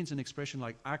 Which means an expression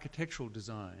like architectural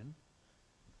design,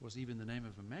 was even the name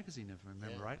of a magazine, if I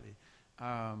remember rightly,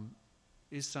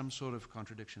 is some sort of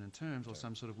contradiction in terms or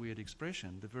some sort of weird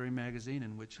expression. The very magazine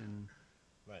in which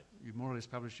you more or less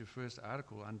published your first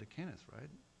article under Kenneth, right?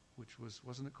 which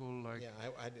wasn't it called like Yeah,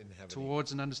 I didn't have any.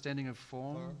 Towards an Understanding of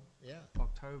Form? Yeah.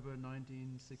 October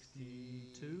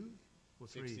 1962 or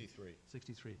 63.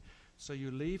 63. So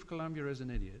you leave Columbia as an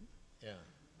idiot.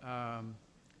 Yeah.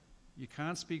 You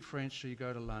can't speak French, so you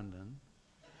go to London,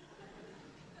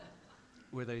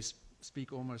 where they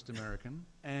speak almost American,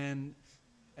 and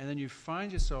then you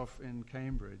find yourself in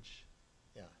Cambridge,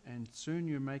 Yeah. and soon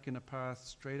you're making a path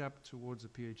straight up towards a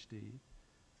PhD.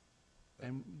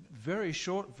 And very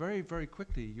very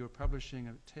quickly, you're publishing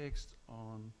a text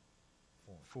on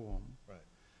form. Right.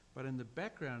 But in the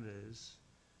background is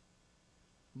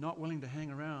not willing to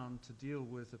hang around to deal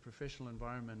with a professional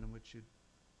environment in which you're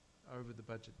over the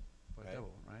budget by Right.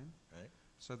 double, right? Right.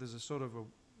 So there's a sort of a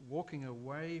walking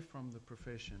away from the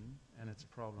profession and its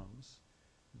problems,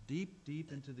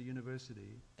 deep into the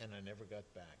university, And I never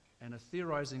got back. and a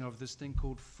theorizing of this thing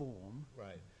called form,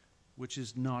 Right. which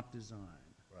is not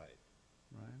design, Right.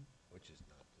 right? Which is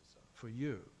not design. For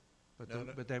you. But, No,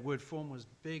 no. but that word form was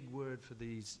big word for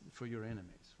your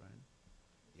enemies, right?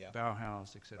 Yeah.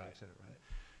 Bauhaus, et cetera, right?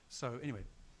 So anyway,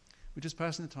 we're just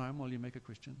passing the time while you make a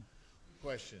question.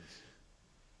 Questions?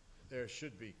 There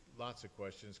should be lots of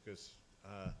questions because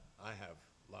I have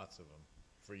lots of them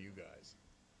for you guys.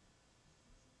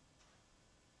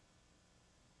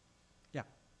 Yeah.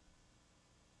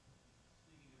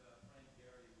 Speaking about Frank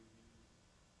Gehry, would you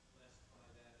classify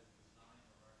that as design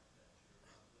or architecture,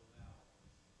 Bill Bauer?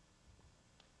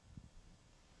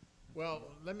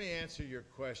 Well, let me answer your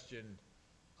question.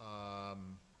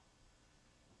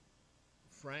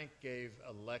 Frank gave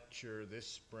a lecture this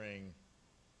spring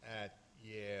at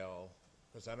Yale,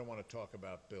 because I don't want to talk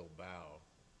about Bill Bauer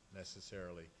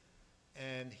necessarily,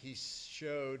 and he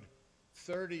showed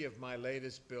 30 of my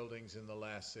latest buildings in the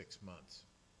last 6 months,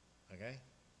 okay?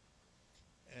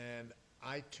 And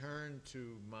I turned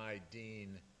to my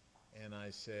dean and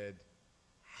I said,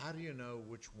 how do you know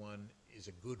which one is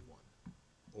a good one?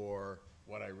 Or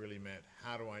what I really meant,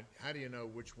 how do you know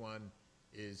which one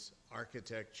is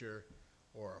architecture,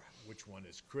 or which one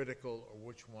is critical, or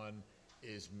which one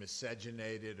is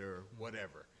miscegenated, or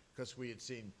whatever? Because we had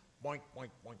seen boink,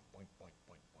 boink, boink, boink, boink,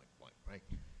 boink, boink, boink, right?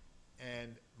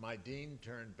 And my dean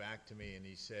turned back to me and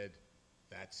he said,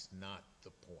 that's not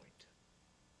the point.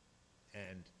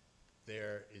 And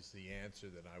there is the answer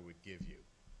that I would give you.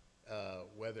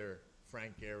 Whether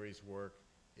Frank Gehry's work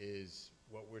is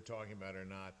what we're talking about or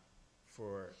not,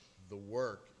 for the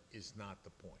work is not the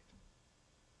point.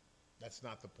 That's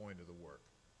not the point of the work.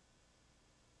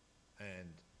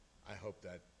 And I hope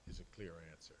that is a clear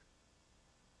answer.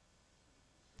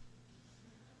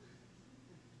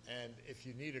 And if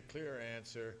you need a clear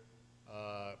answer,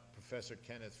 Professor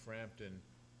Kenneth Frampton,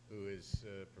 who is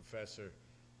a professor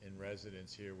in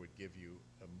residence here, would give you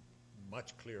a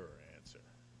much clearer answer.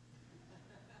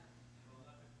 Well,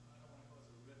 I don't want to cause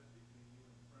a rift between you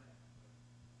and Frank, but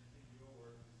I think your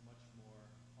work is much more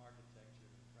architecture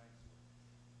than Frank's work.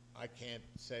 I can't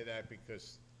say that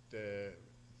because the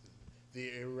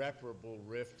irreparable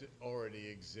rift already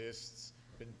exists,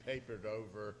 been papered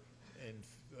over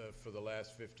for the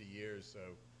last 50 years, so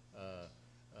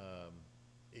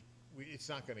it's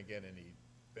not going to get any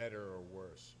better or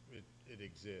worse. It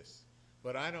exists.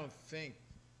 But I don't think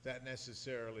that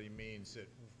necessarily means that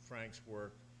Frank's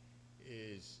work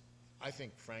I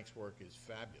think Frank's work is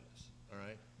fabulous, all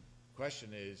right?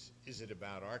 Question is it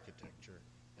about architecture?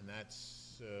 And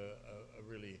that's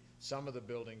really, some of the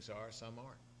buildings are, some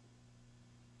aren't.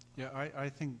 Yeah, I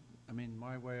think, I mean,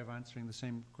 my way of answering the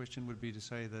same question would be to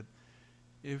say that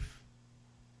if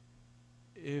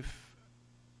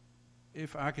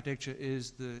architecture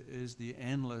is the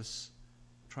endless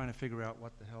trying to figure out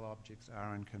what the hell objects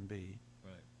are and can be,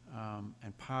 Right.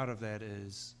 And part of that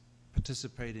is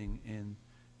participating in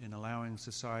allowing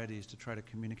societies to try to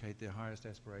communicate their highest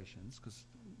aspirations, because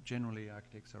generally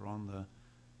architects are on the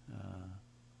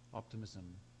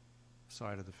optimism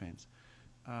side of the fence.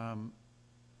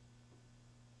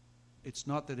 It's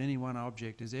not that any one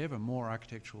object is ever more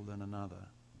architectural than another,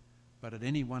 but at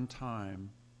any one time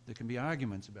there can be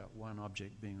arguments about one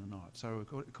object being or not. So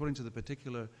according to the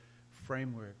particular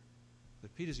framework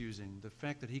that Peter's using, the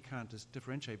fact that he can't just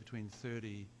differentiate between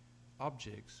 30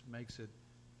 objects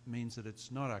means that it's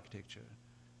not architecture.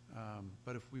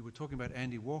 But if we were talking about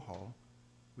Andy Warhol,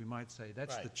 we might say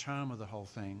that's the Right. charm of the whole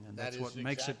thing, and That that's is what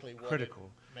makes it exactly what critical.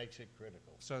 Makes it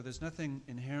critical. So there's nothing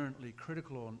inherently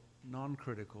critical or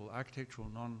non-critical, architectural,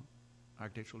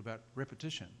 non-architectural about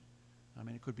repetition. I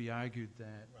mean, it could be argued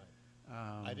that. Right.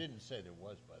 I didn't say there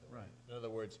was, by the way. Right. In other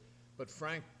words, but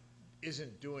Frank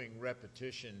isn't doing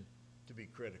repetition to be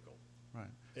critical.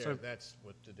 Right. There, So, that's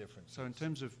what the difference so in is.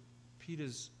 terms of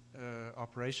Peter's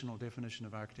operational definition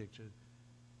of architecture,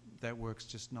 that work's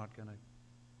just not going to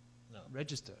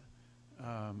register.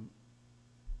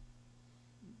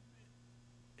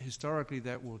 Historically,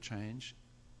 that will change.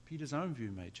 Peter's own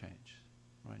view may change,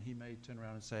 right? He may turn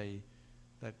around and say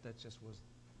that just was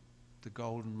the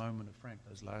golden moment of Frank,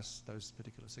 those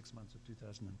particular 6 months of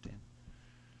 2010.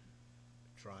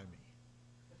 Try me.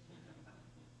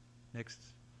 Next.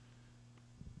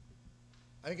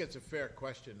 I think it's a fair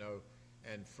question, though,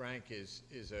 and Frank is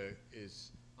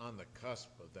on the cusp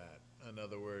of that. In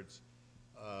other words,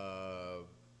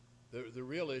 the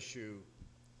real issue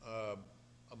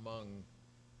among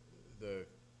the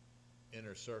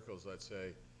inner circles, let's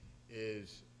say,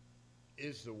 is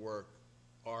the work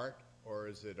art or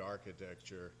is it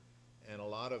architecture? And a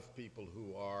lot of people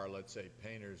who are, let's say,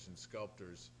 painters and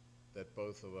sculptors that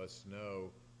both of us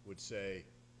know would say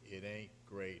it ain't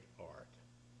great art.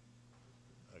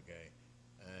 Okay,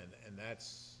 and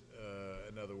that's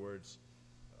in other words,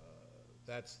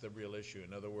 that's the real issue.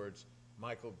 In other words,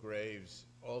 Michael Graves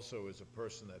also is a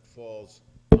person that falls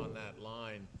on that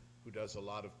line, who does a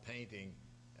lot of painting,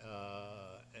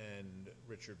 and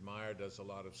Richard Meyer does a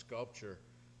lot of sculpture,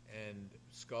 and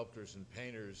sculptors and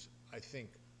painters, I think,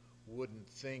 wouldn't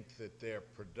think that their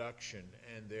production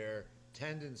and their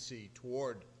tendency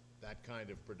toward that kind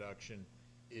of production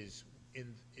is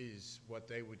what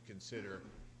they would consider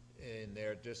in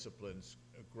their disciplines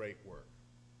a great work.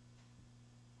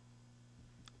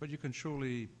 But you can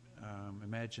surely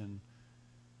imagine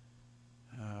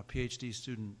a PhD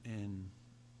student in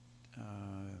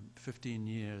 15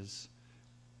 years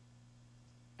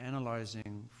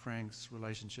analyzing Frank's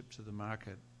relationship to the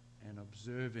market and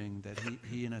observing that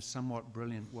he in a somewhat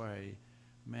brilliant way,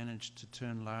 managed to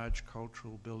turn large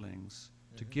cultural buildings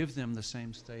to give them the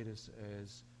same status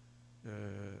as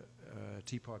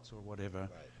teapots or whatever,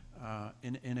 Right.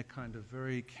 in a kind of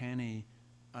very canny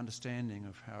understanding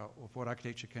of what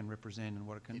architecture can represent and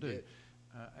what it can do,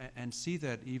 and see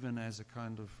that even as a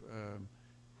kind of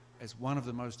as one of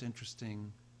the most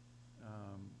interesting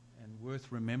and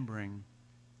worth remembering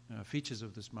features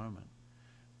of this moment.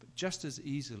 But just as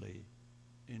easily,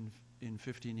 in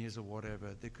 15 years or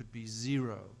whatever, there could be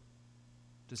zero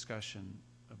discussion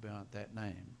about that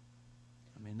name.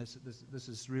 I mean, this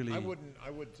is really. I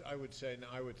would say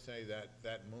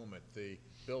that moment, the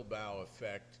Bilbao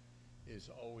effect, is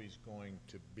always going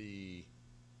to be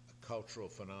a cultural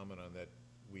phenomenon that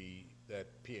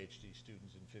PhD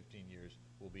students in 15 years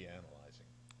will be analyzing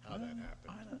how that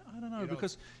happened. I don't know,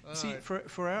 because see,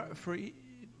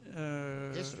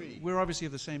 history. We're obviously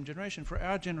of the same generation. For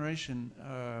our generation,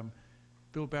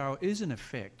 Bilbao is an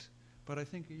effect, but I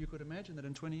think you could imagine that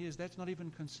in 20 years, that's not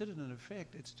even considered an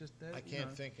effect. It's just that. I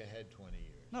can't think ahead 20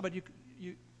 years. No, but you.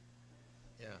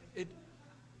 Yeah. It.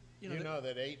 You know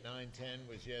that 8, 9, 10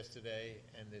 was yesterday,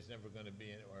 and there's never going to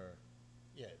be it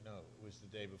was the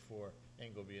day before.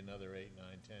 Ain't going to be another 8, 9,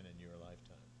 10 in your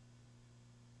lifetime.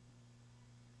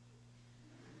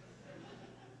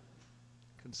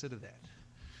 Consider that.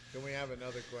 Can we have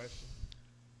another question?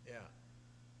 Yeah.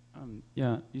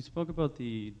 Yeah, you spoke about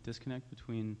the disconnect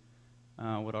between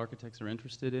what architects are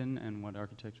interested in and what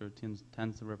architecture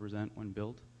tends to represent when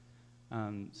built.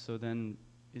 So then,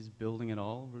 is building at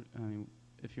all? I mean,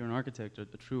 if you're an architect, a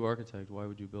true architect, why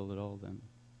would you build at all then?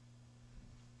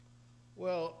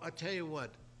 Well, I'll tell you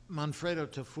what, Manfredo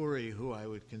Tafuri, who I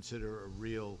would consider a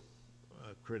real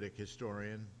critic,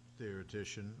 historian,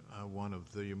 theoretician, one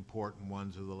of the important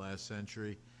ones of the last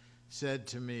century, said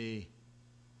to me,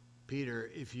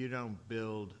 Peter, if you don't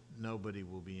build, nobody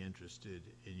will be interested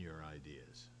in your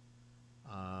ideas.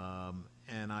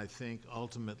 And I think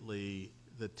ultimately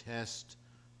the test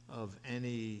of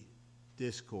any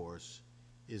discourse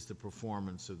is the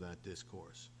performance of that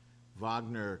discourse.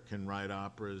 Wagner can write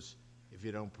operas. If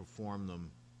you don't perform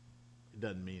them, it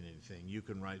doesn't mean anything. You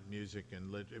can write music,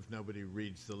 and if nobody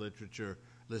reads the literature,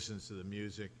 listens to the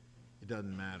music, it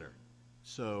doesn't matter.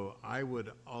 So I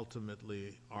would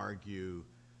ultimately argue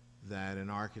that an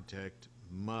architect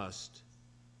must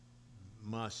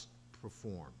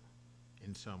perform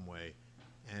in some way,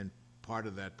 and part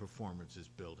of that performance is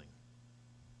building.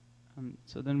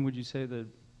 So then would you say that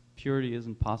purity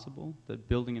isn't possible, that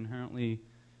building inherently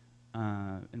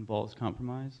involves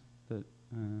compromise?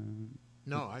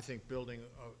 No, I think building,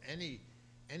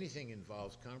 anything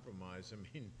involves compromise. I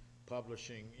mean,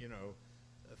 publishing,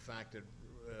 the fact that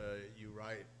you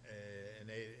write an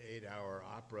 8-hour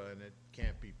opera and it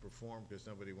can't be performed because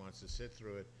nobody wants to sit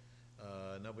through it.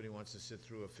 Nobody wants to sit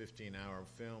through a 15-hour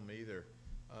film either.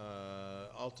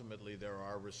 Ultimately, there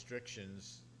are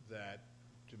restrictions that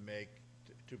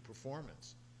to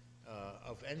performance.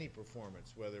 of any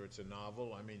performance, whether it's a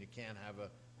novel. I mean, you can't have a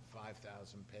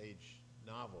 5,000-page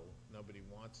novel. Nobody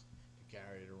wants to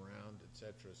carry it around,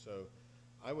 etc. So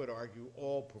I would argue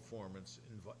all performance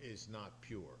is not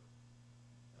pure.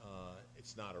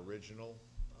 It's not original,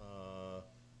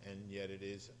 and yet it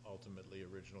is ultimately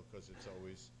original because it's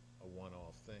always a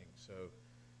one-off thing. So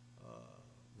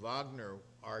Wagner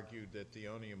argued that the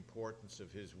only importance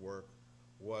of his work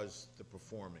was the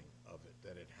performing of it,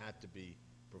 that it had to be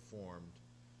performed.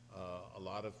 A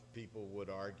lot of people would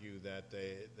argue that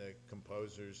the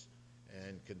composers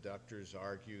and conductors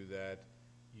argue that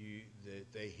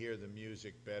they hear the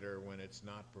music better when it's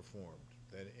not performed,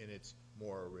 than in its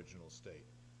more original state.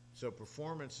 So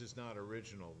performance is not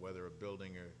original, whether a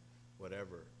building or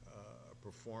whatever. A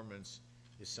performance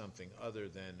is something other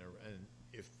than, and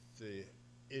if the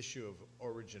issue of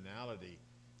originality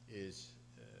is,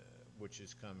 which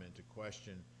has come into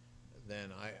question,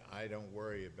 then I don't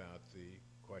worry about the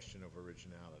question of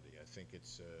originality. I think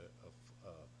it's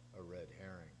a red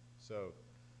herring. So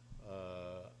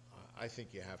I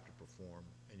think you have to perform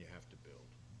and you have to build.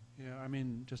 Yeah, I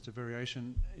mean, just a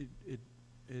variation.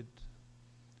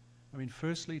 I mean,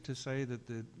 firstly, to say that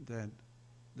that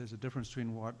there's a difference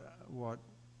between what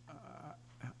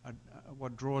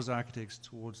draws architects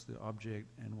towards the object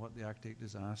and what the architect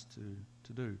is asked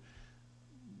to do.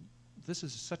 This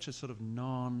is such a sort of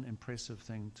non-impressive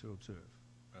thing to observe.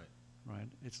 Right?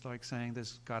 It's like saying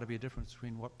there's got to be a difference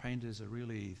between what painters are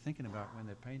really thinking about when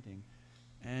they're painting,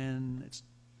 and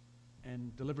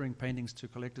delivering paintings to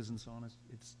collectors and so on.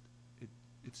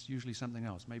 It's usually something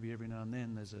else. Maybe every now and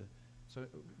then there's a. So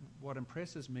what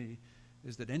impresses me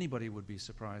is that anybody would be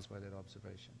surprised by that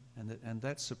observation, and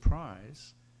that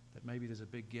surprise, that maybe there's a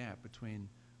big gap between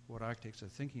what architects are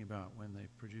thinking about when they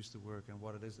produce the work and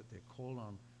what it is that they're called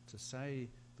on to say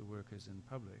the work is in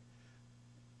public.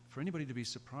 For anybody to be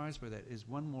surprised by that is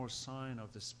one more sign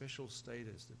of the special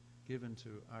status given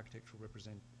to architectural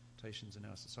representations in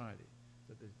our society.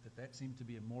 That seemed to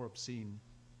be a more obscene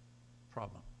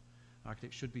problem.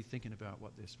 Architects should be thinking about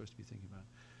what they're supposed to be thinking about.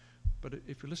 But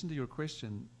if you listen to your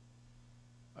question,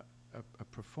 a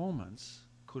performance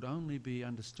could only be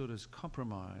understood as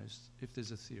compromised if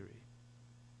there's a theory,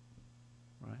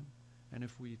 right? And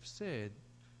if we've said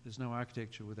there's no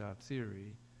architecture without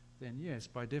theory, then yes,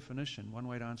 by definition, one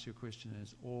way to answer your question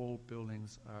is all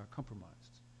buildings are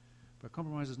compromised. But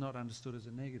compromise is not understood as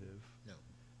a negative. No.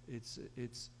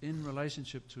 It's in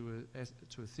relationship to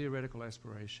a theoretical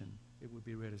aspiration, it would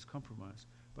be read as compromise.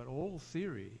 But all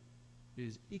theory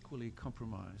is equally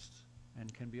compromised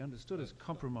and can be understood as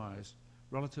compromised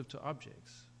relative to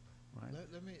objects, right?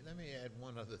 Let me add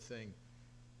one other thing.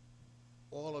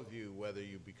 All of you, whether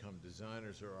you become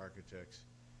designers or architects,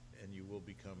 and you will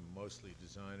become mostly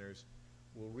designers,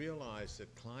 will realize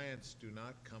that clients do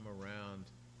not come around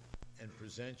and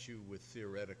present you with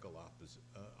theoretical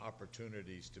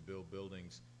opportunities to build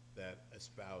buildings that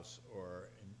espouse or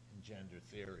engender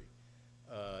theory.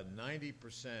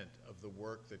 90% of the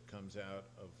work that comes out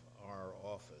of our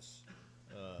office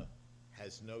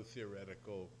has no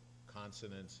theoretical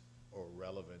consonance or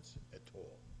relevance at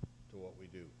all to what we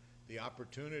do. The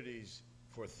opportunities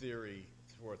for theory,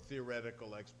 for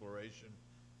theoretical exploration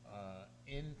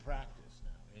in practice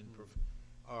now,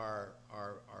 are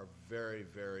very,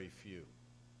 very few.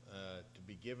 To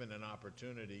be given an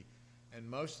opportunity, and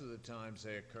most of the times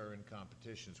they occur in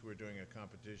competitions. We're doing a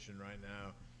competition right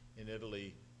now in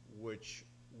Italy, which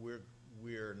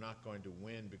we're not going to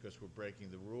win because we're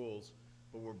breaking the rules,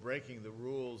 but we're breaking the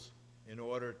rules in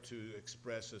order to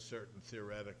express a certain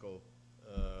theoretical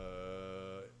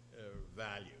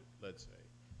value, let's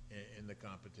say, in the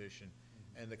competition.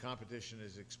 And the competition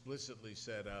is explicitly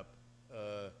set up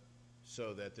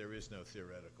so that there is no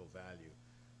theoretical value.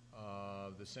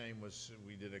 The same was,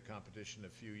 we did a competition a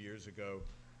few years ago.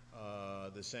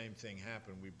 The same thing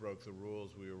happened. We broke the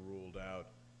rules. We were ruled out.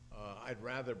 I'd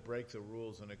rather break the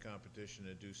rules in a competition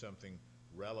and do something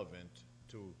relevant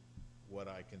to what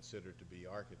I consider to be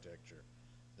architecture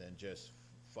than just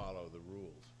follow the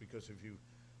rules. Because if you,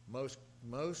 most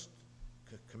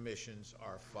commissions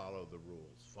are follow the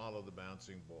rules, follow the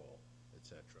bouncing ball,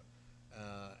 etc.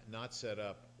 Not set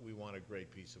up, we want a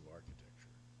great piece of architecture.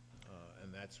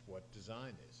 And that's what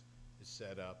design is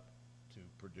set up to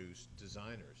produce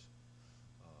designers.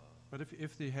 But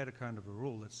if they had a kind of a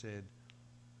rule that said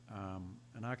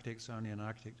an architect's only an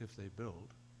architect if they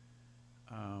build,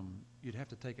 you'd have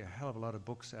to take a hell of a lot of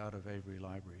books out of every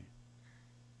library.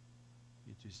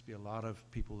 It'd just be a lot of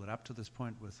people that up to this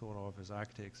point were thought of as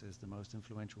architects as the most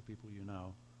influential people you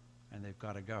know, and they've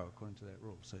got to go according to that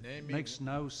rule. So it makes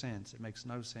no sense. It makes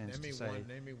no sense to say.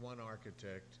 Name me one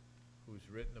architect who's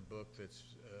written a book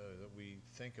that's, that we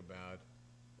think about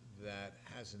that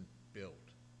hasn't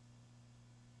built?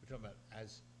 We're talking about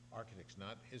as architects,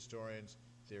 not historians,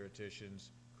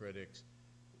 theoreticians, critics.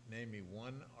 Name me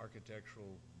one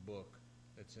architectural book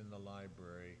that's in the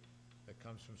library that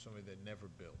comes from somebody that never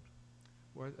built.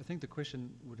 Well, I think the question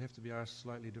would have to be asked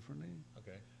slightly differently.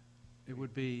 Okay. It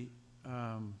would be,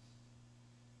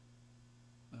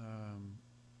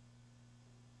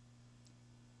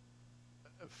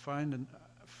 find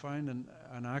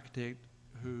an architect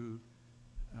who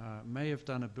may have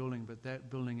done a building, but that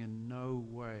building in no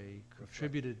way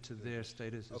contributed to their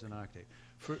status as an architect.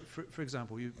 For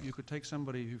example, you could take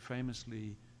somebody who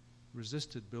famously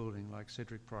resisted building, like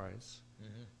Cedric Price,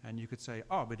 and you could say,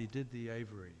 oh, but he did the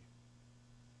Avery.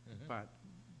 But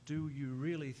do you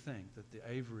really think that the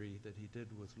Avery that he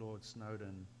did with Lord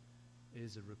Snowdon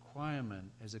is a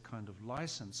requirement as a kind of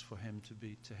license for him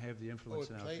to have the influence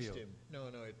in our field? No,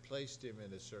 it placed him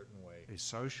in a certain way.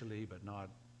 Socially, but not,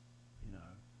 you know.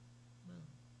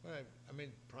 Well, I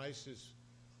mean, Price is,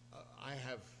 I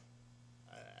have,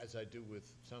 as I do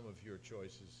with some of your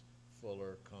choices,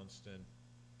 Fuller, Constant,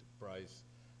 Price,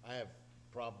 I have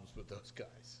problems with those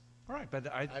guys. All right,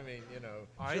 but I mean, you know,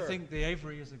 I sure. think the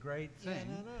Avery is a great thing.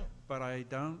 Yeah, no. But I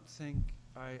don't think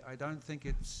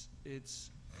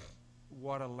it's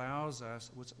what allows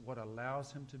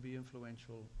him to be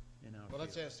influential in our Well,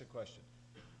 let's field. ask the question.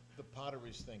 The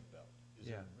Potteries Think Belt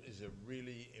is a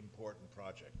really important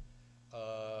project.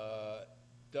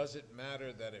 Does it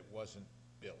matter that it wasn't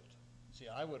built? See,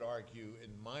 I would argue,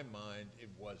 in my mind, it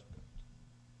was built.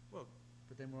 Well,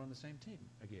 but then we're on the same team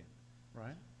again,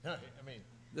 right? No, I mean,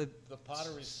 the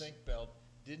Potteries Think Belt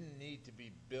didn't need to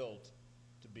be built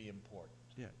to be important.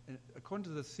 Yeah, and according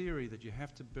to the theory that you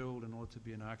have to build in order to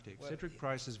be an architect, Well, Cedric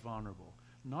Price is vulnerable,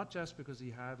 not just because he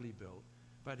hardly built,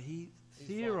 but he's vulnerable.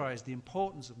 theorized the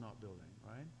importance of not building,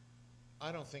 right?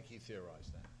 I don't think he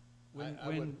theorized that. When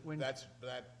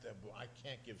I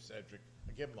can't give Cedric,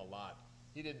 I give him a lot.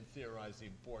 He didn't theorize the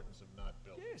importance of not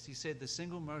building. yes, he said the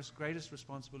single most greatest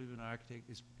responsibility of an architect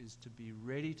is to be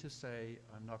ready to say,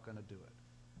 I'm not going to do it.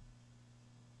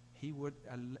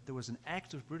 There was an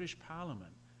act of British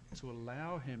Parliament to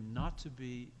allow him not to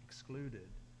be excluded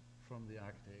from the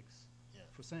architects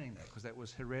for saying that, because that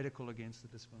was heretical against the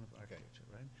discipline of architecture,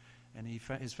 right? And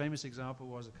his famous example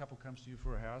was a couple comes to you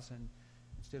for a house, and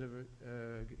instead of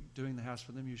doing the house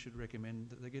for them, you should recommend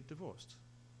that they get divorced,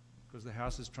 because the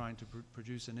house is trying to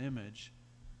produce an image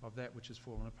of that which has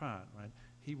fallen apart, right?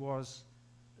 He was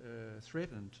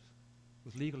threatened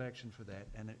with legal action for that,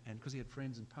 and because he had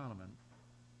friends in Parliament.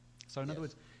 So in other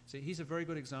words, see, he's a very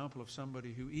good example of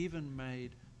somebody who even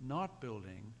made not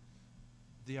building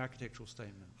the architectural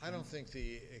statement. I don't think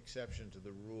the exception to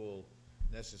the rule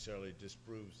necessarily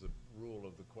disproves the rule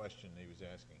of the question he was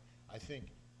asking. I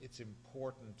think it's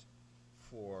important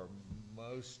for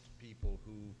most people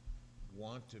who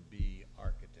want to be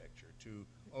architecture to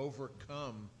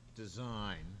overcome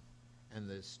design and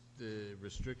the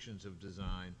restrictions of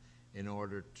design in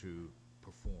order to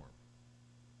perform.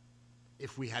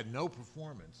 If we had no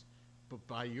performance, but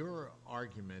by your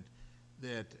argument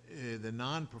that the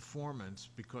non-performance,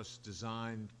 because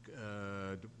design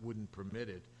wouldn't permit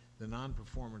it, the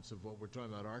non-performance of what we're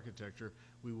talking about architecture,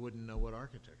 we wouldn't know what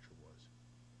architecture was,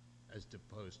 as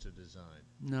opposed to design.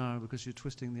 No, because you're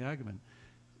twisting the argument.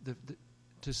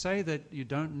 To say that you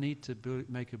don't need to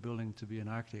make a building to be an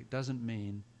architect doesn't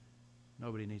mean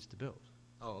nobody needs to build.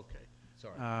 Oh, okay.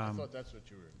 Sorry. I thought that's what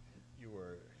you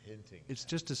were hinting It's at.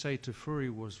 just to say Tufuri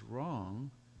was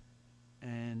wrong,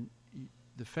 and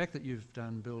the fact that you've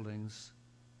done buildings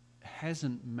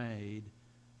hasn't made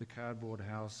the cardboard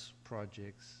house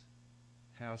projects,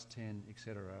 House 10,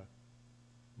 etc.,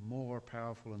 more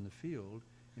powerful in the field.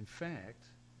 In fact,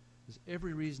 there's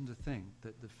every reason to think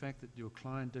that the fact that your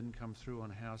client didn't come through on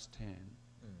House 10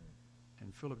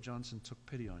 and Philip Johnson took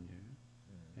pity on you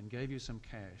and gave you some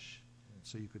cash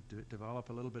so you could develop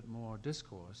a little bit more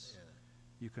discourse,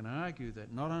 you can argue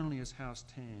that not only is House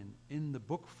 10 in the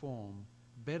book form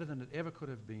better than it ever could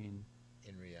have been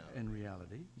in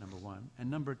reality, number one, and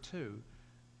number two,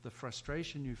 the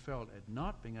frustration you felt at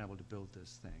not being able to build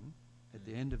this thing at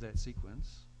the end of that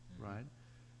sequence, right,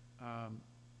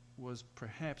 was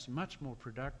perhaps much more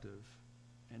productive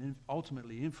and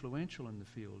ultimately influential in the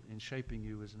field in shaping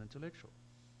you as an intellectual,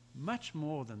 much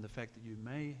more than the fact that you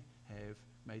may have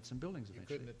made some buildings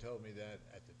eventually. You couldn't have told me that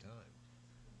at the time.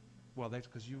 Well, that's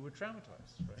because you were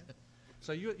traumatized, right?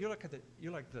 So you're like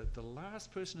the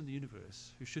last person in the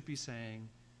universe who should be saying,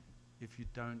 if you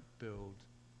don't build,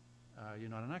 you're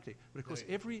not an architect. But of course,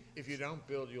 If you don't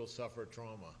build, you'll suffer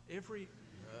trauma. every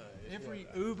Every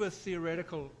uber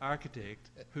theoretical architect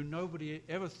who nobody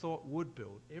ever thought would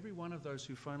build, every one of those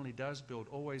who finally does build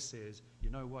always says, you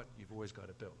know what, you've always got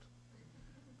to build.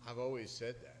 I've always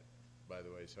said that, by the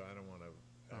way, so I don't want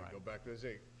to All right. go back to this.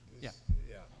 Yeah.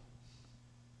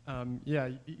 Yeah,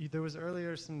 there was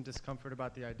earlier some discomfort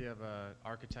about the idea of a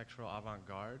architectural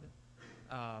avant-garde.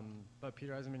 But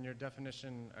Peter Eisenman, your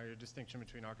definition or your distinction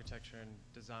between architecture and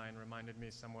design reminded me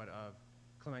somewhat of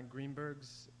Clement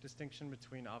Greenberg's distinction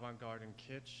between avant-garde and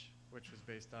kitsch, which was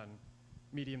based on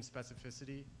medium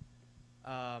specificity.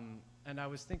 And I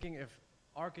was thinking if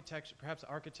architecture, perhaps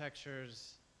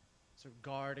architecture's sort of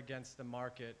guard against the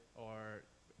market or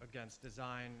against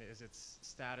design is its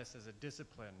status as a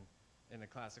discipline in the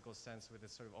classical sense with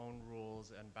its sort of own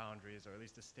rules and boundaries, or at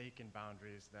least a stake in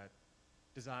boundaries that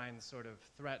design sort of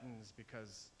threatens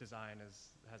because design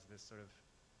has this sort of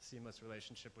seamless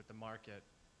relationship with the market.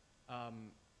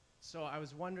 So I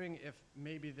was wondering if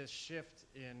maybe this shift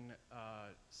in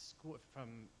school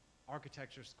from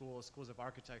architecture schools of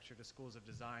architecture to schools of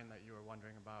design that you were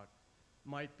wondering about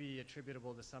might be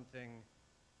attributable to something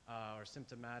or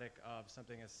symptomatic of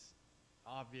something as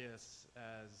obvious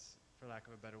as, for lack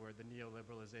of a better word, the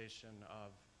neoliberalization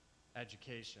of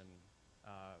education,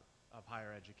 of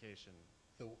higher education.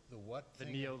 The what The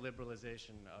thing?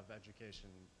 neoliberalization of education,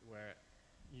 where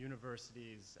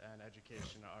universities and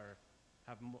education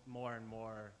have more and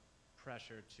more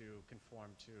pressure to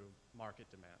conform to market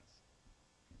demands.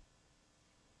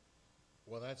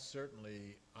 Well, that's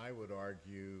certainly, I would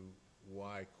argue,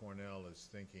 why Cornell is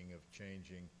thinking of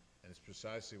changing, and it's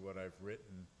precisely what I've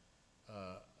written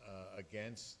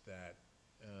against that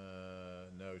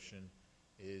notion,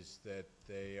 is that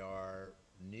they are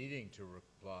needing to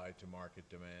reply to market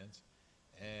demands,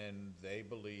 and they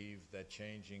believe that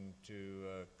changing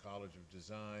to College of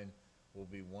Design will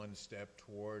be one step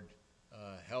toward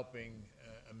helping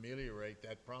ameliorate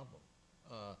that problem.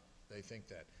 They think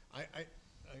that.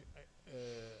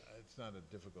 It's not a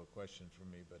difficult question for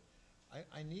me, but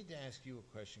I need to ask you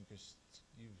a question because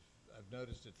I've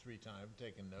noticed it 3 times. I've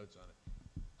taken notes on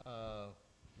it.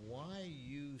 Why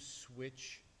you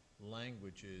switch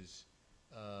languages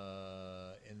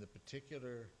in the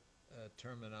particular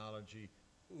terminology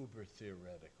uber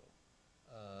theoretical?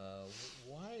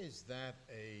 Why is that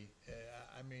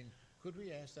I mean, could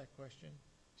we ask that question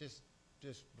just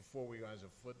before we go as a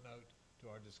footnote to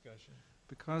our discussion?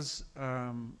 Because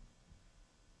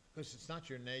it's not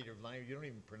your native language. You don't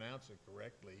even pronounce it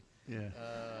correctly. yeah.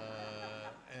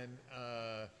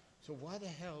 So why the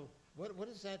hell, what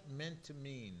is that meant to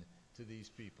mean to these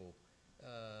people?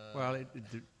 Well,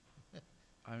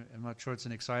 I'm not sure it's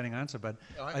an exciting answer, but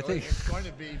I think it's going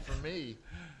to be for me,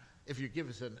 if you give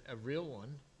us a real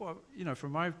one. well, you know,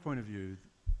 from my point of view,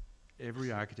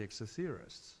 every architect's a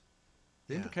theorist.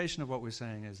 The Yeah. implication of what we're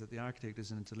saying is that the architect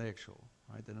is an intellectual,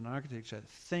 right? That an architecture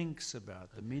thinks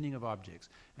about the meaning of objects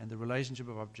and the relationship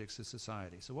of objects to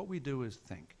society. So what we do is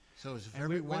think. So it's And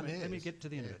very let me get to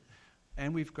the end of it.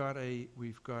 And we've got a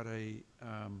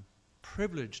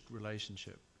privileged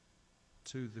relationship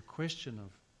to the question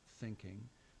of thinking,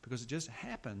 because it just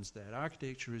happens that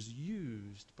architecture is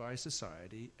used by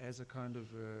society as a kind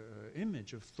of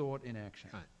image of thought in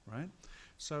action, right?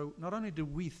 So not only do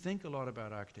we think a lot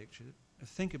about architecture,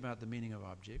 think about the meaning of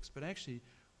objects, but actually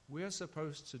we're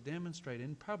supposed to demonstrate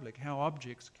in public how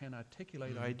objects can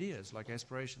articulate ideas like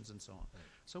aspirations and so on. Right.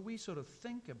 So we sort of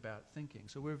think about thinking.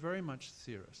 So we're very much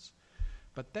theorists.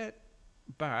 But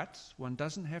one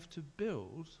doesn't have to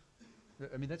build.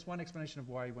 I mean, that's one explanation of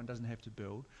why one doesn't have to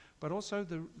build. But also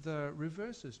the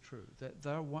reverse is true, that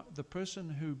the person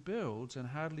who builds and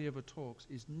hardly ever talks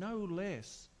is no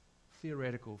less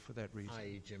theoretical for that reason.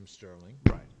 I.e. Jim Sterling.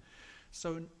 Right.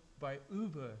 So by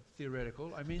uber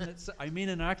theoretical, I mean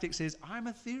an architect says, I'm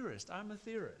a theorist,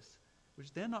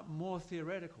 which they're not more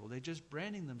theoretical, they're just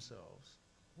branding themselves.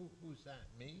 Who's that,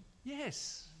 me?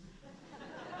 Yes.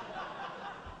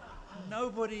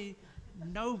 Nobody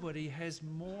has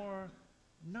more,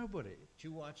 nobody. Did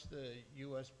you watch the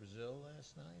U.S.-Brazil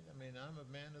last night? I mean, I'm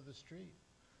a man of the street.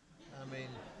 I mean,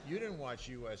 you didn't watch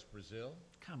U.S.-Brazil.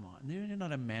 Come on, you're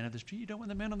not a man of the street. You don't want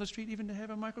the man on the street even to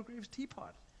have a Michael Graves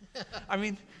teapot. I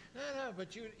mean... No,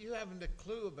 but you haven't a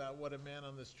clue about what a man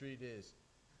on the street is.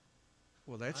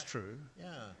 Well, that's true.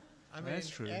 Yeah. I mean, That's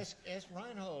true. Ask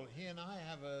Reinhold. He and I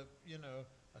have a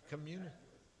community.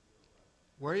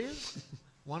 Were you?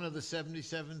 One of the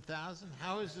 77,000?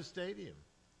 How is the stadium?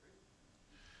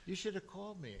 You should have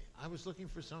called me. I was looking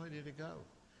for somebody to go.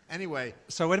 Anyway.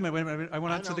 So wait a minute. I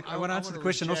want to answer the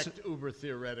question. Also, uber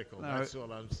theoretical. No, That's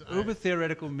what I'm saying. Uber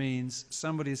theoretical means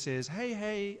somebody says,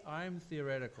 hey, I'm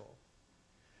theoretical.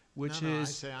 which No, I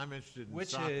is say I'm interested in which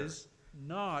soccer. is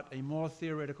not a more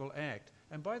theoretical act.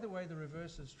 And by the way, the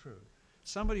reverse is true.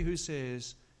 Somebody who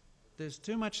says, there's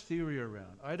too much theory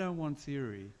around, I don't want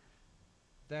theory,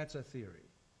 that's a theory.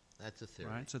 That's a theory.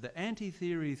 Right? So the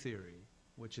anti-theory theory,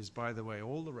 which is, by the way,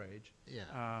 all the rage.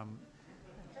 Yeah.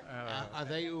 Are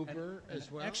they Uber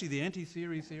as well? Actually, the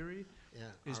anti-theory theory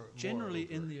is are more generally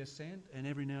in Uber. the ascent and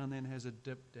every now and then has a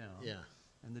dip down. Yeah.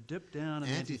 And the dip down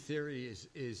and Anti-theory is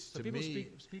so to people me.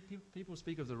 people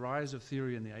speak of the rise of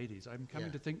theory in the 80s. I'm coming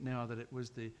Yeah. to think now that it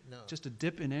was No. just a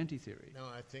dip in anti-theory. No,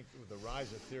 I think the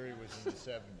rise of theory was in the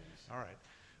 70s. All right,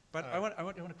 but All right. I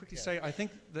want to quickly Yeah. say I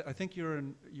think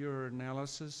your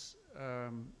analysis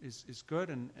is good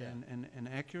and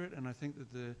accurate, and I think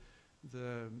that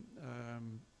the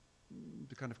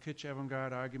kind of kitsch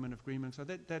avant-garde argument of Greenman, so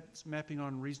that's mapping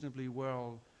on reasonably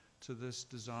well to this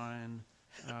design,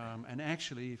 and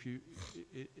actually,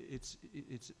 it's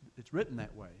written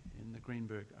that way in the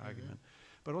Greenberg argument.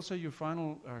 But also your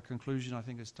final conclusion, I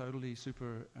think, is totally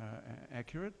super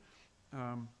accurate.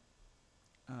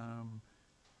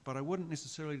 But I wouldn't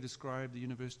necessarily describe the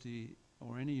university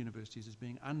or any universities as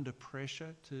being under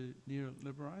pressure to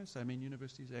neoliberalize. I mean,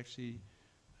 universities actually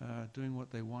doing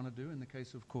what they want to do. In the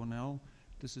case of Cornell,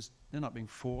 they're not being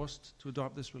forced to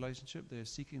adopt this relationship. They're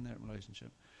seeking that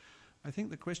relationship. I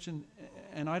think the question,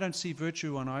 and I don't see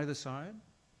virtue on either side,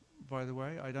 by the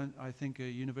way. I think a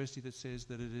university that says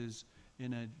that it is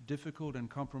in a difficult and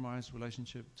compromised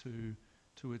relationship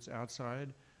to its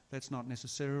outside, that's not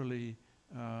necessarily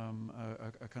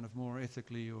a kind of more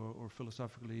ethically or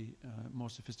philosophically more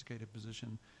sophisticated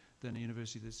position than a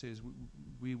university that says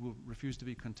we will refuse to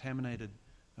be contaminated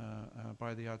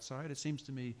by the outside. It seems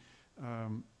to me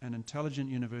an intelligent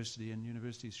university, and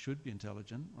universities should be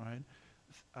intelligent, right,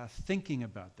 are thinking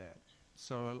about that.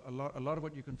 So a lot of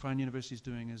what you can find universities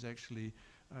doing is actually,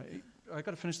 I've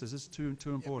got to finish this, this is too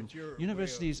important.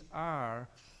 Universities are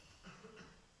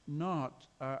not,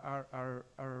 are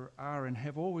and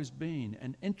have always been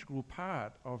an integral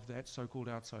part of that so-called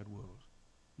outside world.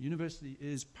 University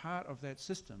is part of that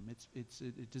system. It's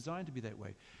designed to be that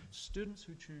way. Students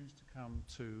who choose to come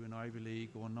to an Ivy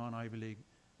League or non-Ivy League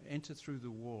enter through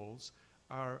the walls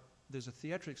there's a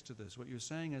theatrics to this. What you're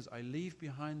saying is I leave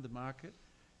behind the market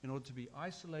in order to be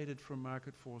isolated from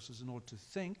market forces, in order to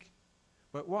think.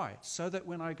 But why? So that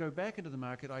when I go back into the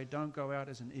market, I don't go out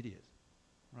as an idiot,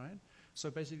 right?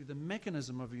 So basically the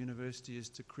mechanism of a university is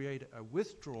to create a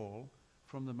withdrawal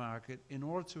from the market in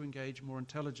order to engage more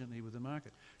intelligently with the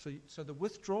market. So the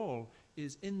withdrawal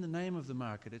is in the name of the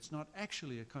market. It's not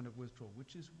actually a kind of withdrawal,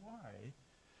 which is why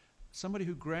somebody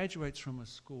who graduates from a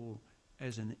school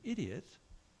as an idiot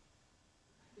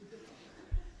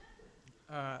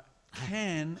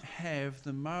can have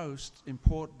the most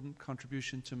important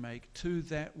contribution to make to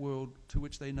that world to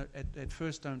which they at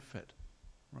first don't fit,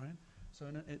 right?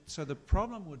 So the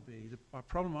problem would be, a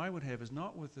problem I would have is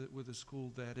not with a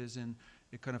school that is in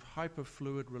a kind of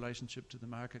hyper-fluid relationship to the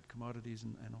market, commodities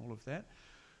and all of that,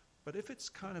 but if it's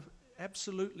kind of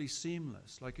absolutely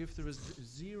seamless, like if there is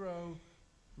zero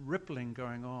rippling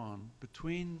going on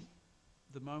between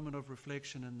the moment of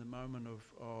reflection and the moment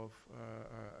of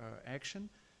action,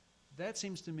 that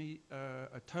seems to me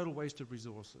a total waste of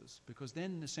resources, because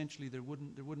then essentially there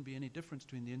wouldn't be any difference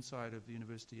between the inside of the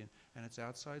university and its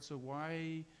outside. So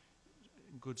why,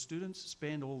 good students,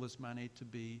 spend all this money to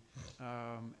be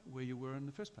where you were in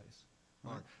the first place?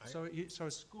 Right? So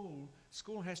a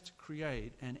school has to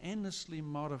create and endlessly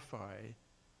modify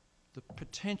the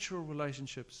potential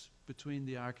relationships between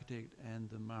the architect and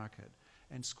the market.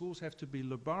 And schools have to be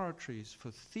laboratories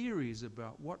for theories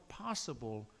about what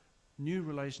possible new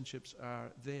relationships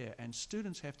are there. And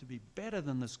students have to be better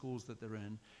than the schools that they're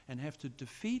in and have to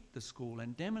defeat the school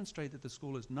and demonstrate that the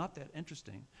school is not that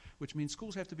interesting, which means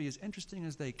schools have to be as interesting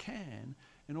as they can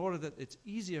in order that it's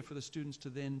easier for the students to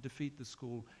then defeat the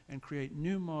school and create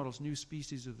new models, new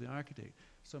species of the architect.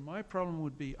 So my problem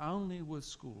would be only with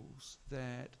schools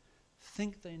that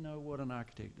think they know what an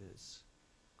architect is,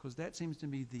 because that seems to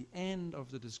be the end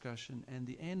of the discussion, and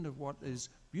the end of what is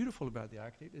beautiful about the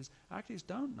architect is architects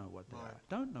don't know what they are,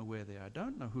 don't know where they are,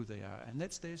 don't know who they are, and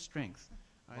that's their strength.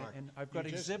 And I've got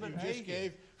Exhibit A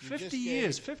here. 50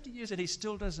 years, and he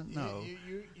still doesn't know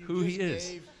who he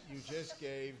is. You just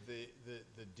gave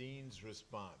the dean's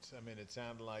response. I mean, it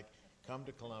sounded like, come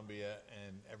to Columbia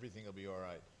and everything will be all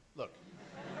right. Look,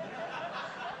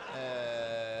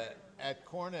 at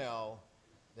Cornell,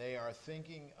 they are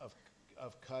thinking of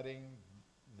cutting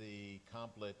the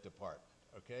comp lit department,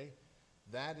 okay?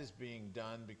 That is being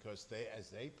done because as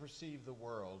they perceive the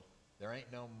world, there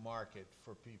ain't no market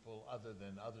for people other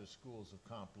than other schools of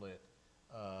comp lit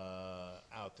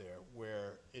out there,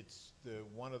 where it's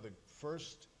one of the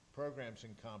first programs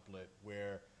in Complet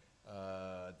where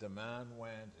Deman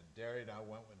went and Derrida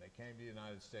went when they came to the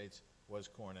United States was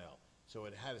Cornell. So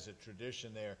it has a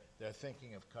tradition there. They're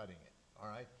thinking of cutting it, all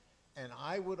right? And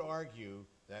I would argue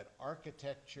that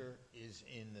architecture is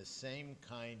in the same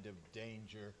kind of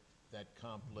danger that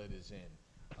Complet is in,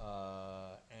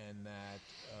 and that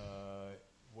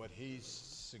what he's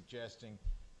suggesting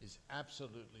is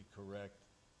absolutely correct,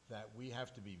 that we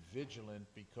have to be vigilant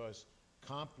because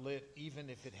Complet, even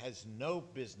if it has no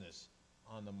business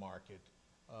on the market,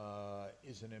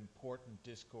 is an important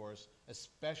discourse,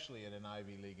 especially at an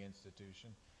Ivy League institution.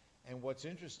 And what's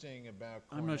interesting about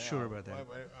Cornell... I'm not sure about that. All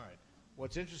right.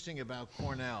 What's interesting about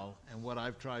Cornell, and what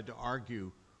I've tried to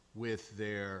argue with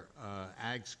their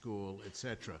ag school,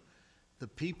 etc., the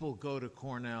people go to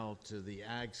Cornell, to the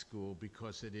ag school,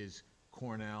 because it is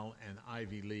Cornell and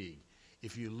Ivy League.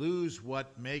 If you lose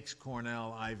what makes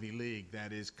Cornell Ivy League,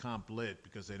 that is Complet,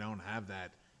 because they don't have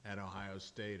that at Ohio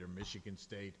State or Michigan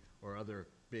State or other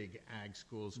big ag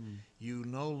schools, you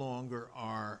no longer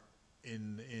are,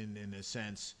 in a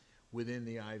sense, within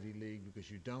the Ivy League, because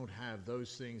you don't have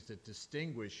those things that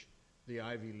distinguish the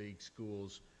Ivy League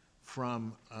schools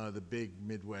from the big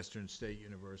Midwestern state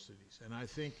universities. And I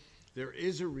think there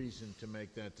is a reason to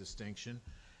make that distinction,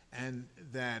 and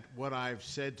that what I've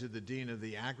said to the dean of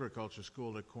the agriculture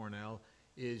school at Cornell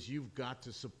is you've got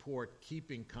to support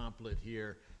keeping Complet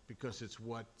here because it's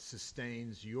what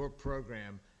sustains your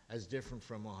program as different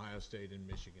from Ohio State and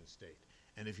Michigan State.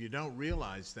 And if you don't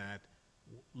realize that,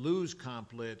 lose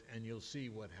Complet and you'll see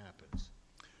what happens.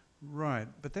 Right,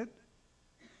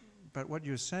 but what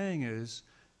you're saying is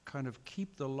kind of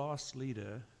keep the loss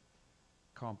leader,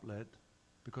 Complet,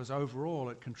 because overall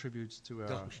it contributes to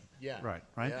our... Yeah. Right.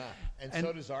 Yeah, and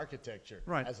so does architecture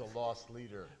as a loss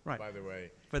leader, by the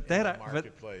way, but in the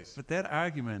marketplace. But that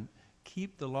argument,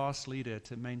 keep the loss leader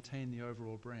to maintain the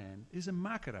overall brand, is a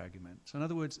market argument. So in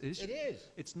other words,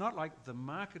 it's not like the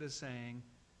market is saying,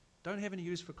 don't have any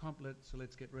use for Complet, so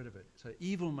let's get rid of it. So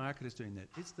evil market is doing that.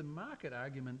 It's the market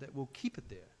argument that will keep it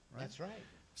there. Right? That's right.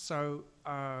 So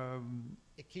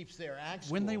it keeps their ag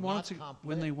school, when they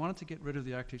not wanted to get rid of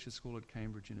the architecture school at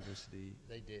Cambridge University,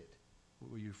 they did.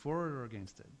 Were you for it or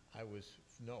against it? I was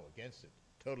against it,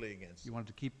 totally against it. You wanted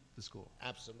to keep the school?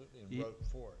 Absolutely, and wrote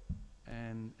for it.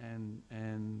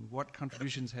 And what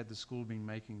contributions had the school been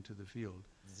making to the field?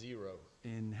 Zero.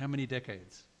 In how many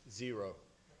decades? Zero,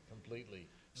 completely.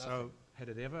 Nothing. So had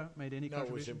it ever made any contribution? No,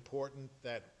 it was important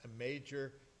that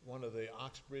one of the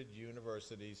Oxbridge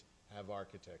universities have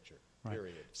architecture,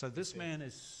 period. So this man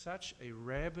is such a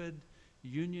rabid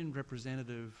union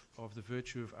representative of the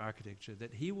virtue of architecture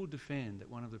that he will defend that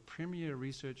one of the premier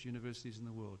research universities in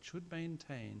the world should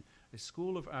maintain a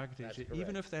school of architecture,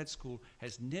 even if that school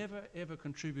has never, ever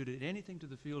contributed anything to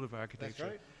the field of architecture.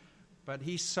 That's right. But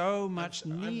he so much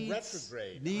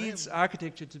needs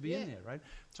architecture to be in there, right?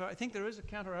 So I think there is a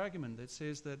counter-argument that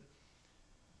says that,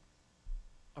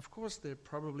 of course, there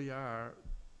probably are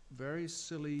very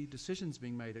silly decisions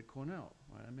being made at Cornell.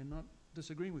 Right? I mean, not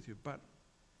disagreeing with you, but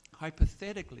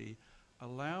hypothetically,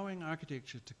 allowing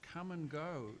architecture to come and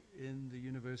go in the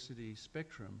university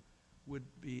spectrum would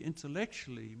be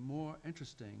intellectually more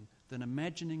interesting than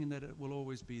imagining that it will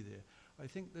always be there. I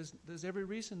think there's every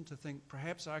reason to think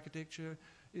perhaps architecture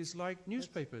is like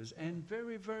newspapers, and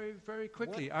very, very, very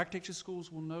quickly, architecture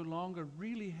schools will no longer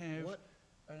really have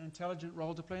an intelligent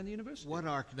role to play in the university.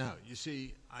 No, you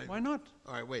see... Why not?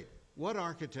 All right, wait. What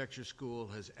architecture school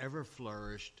has ever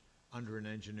flourished under an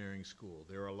engineering school?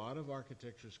 There are a lot of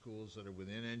architecture schools that are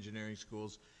within engineering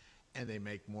schools, and they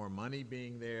make more money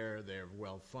being there. They're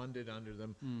well funded under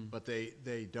them, but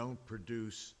they don't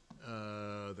produce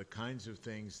the kinds of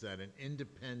things that an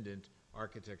independent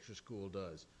architecture school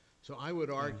does. So I would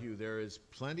argue there is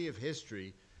plenty of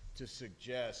history to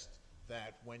suggest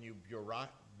that when you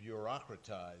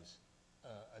bureaucratize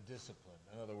a discipline,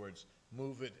 in other words,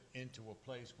 move it into a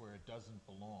place where it doesn't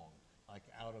belong, like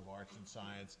out of arts and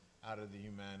science, out of the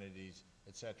humanities,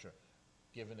 etc.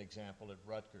 Give an example at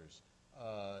Rutgers.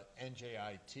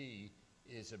 NJIT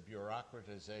is a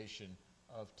bureaucratization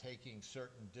of taking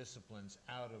certain disciplines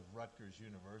out of Rutgers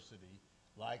University,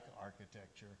 like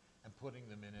architecture, and putting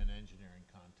them in an engineering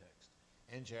context.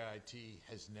 NJIT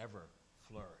has never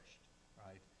flourished,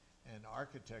 right? And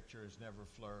architecture has never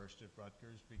flourished at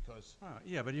Rutgers because...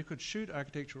 yeah, but you could shoot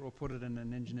architecture or put it in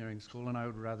an engineering school, and I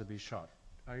would rather be shot.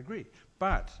 I agree.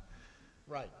 But...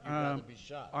 Right, you'd rather be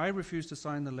shot. I refuse to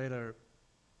sign the letter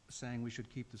saying we should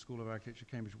keep the School of Architecture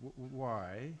Cambridge.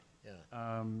 Why?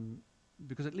 Yeah.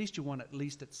 Because at least you want, at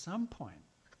least at some point,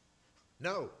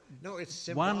 No, it's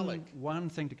symbolic. One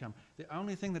thing to come. The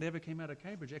only thing that ever came out of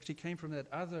Cambridge actually came from that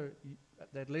other,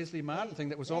 that Leslie Martin thing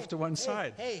that was off to one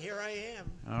side. Hey, here I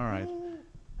am. All right.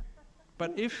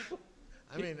 But if,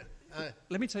 I mean,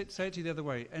 let me say it to you the other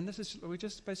way, and this is, we're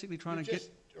just basically trying you to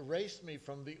just erased me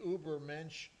from the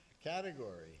Ubermensch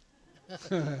category.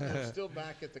 I'm still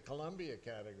back at the Columbia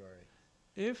category.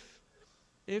 if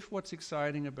what's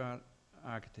exciting about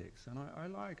architects, and I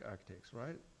like architects,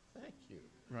 right? Thank you.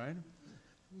 Right?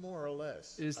 More or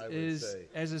less, Is I would say.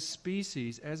 as a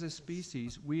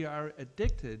species, we are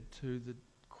addicted to the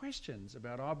questions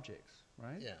about objects,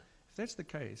 right? Yeah. If that's the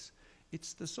case,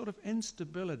 it's the sort of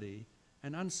instability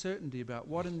and uncertainty about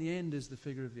what in the end is the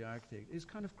figure of the architect is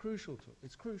kind of crucial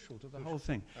to the whole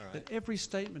thing. All right. That every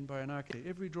statement by an architect,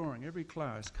 every drawing, every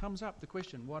class comes up the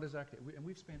question, what is architect? And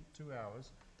we've spent 2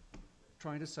 hours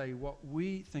trying to say what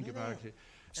we think of architect.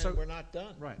 So we're not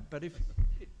done. Right, but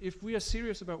if we are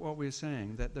serious about what we're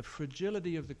saying, that the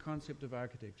fragility of the concept of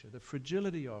architecture, the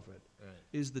fragility of it,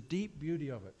 is the deep beauty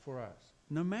of it for us.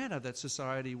 No matter that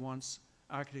society wants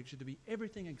architecture to be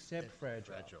everything except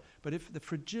fragile. But if the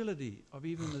fragility of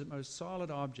even the most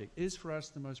solid object is for us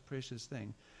the most precious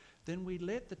thing, then we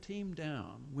let the team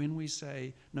down when we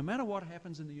say, no matter what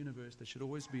happens in the universe, there should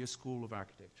always be a school of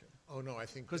architecture. Oh, no, I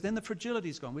think... Because then the fragility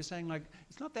is gone. We're saying, like,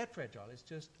 it's not that fragile. It's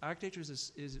just architecture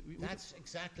is That's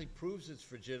exactly proves its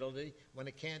fragility when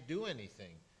it can't do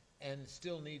anything and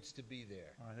still needs to be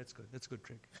there. All right, that's good. That's a good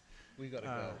trick. We got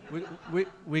to go.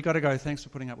 We got to go. Thanks for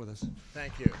putting up with us.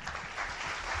 Thank you.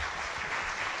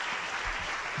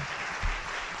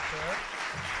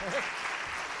 Sir?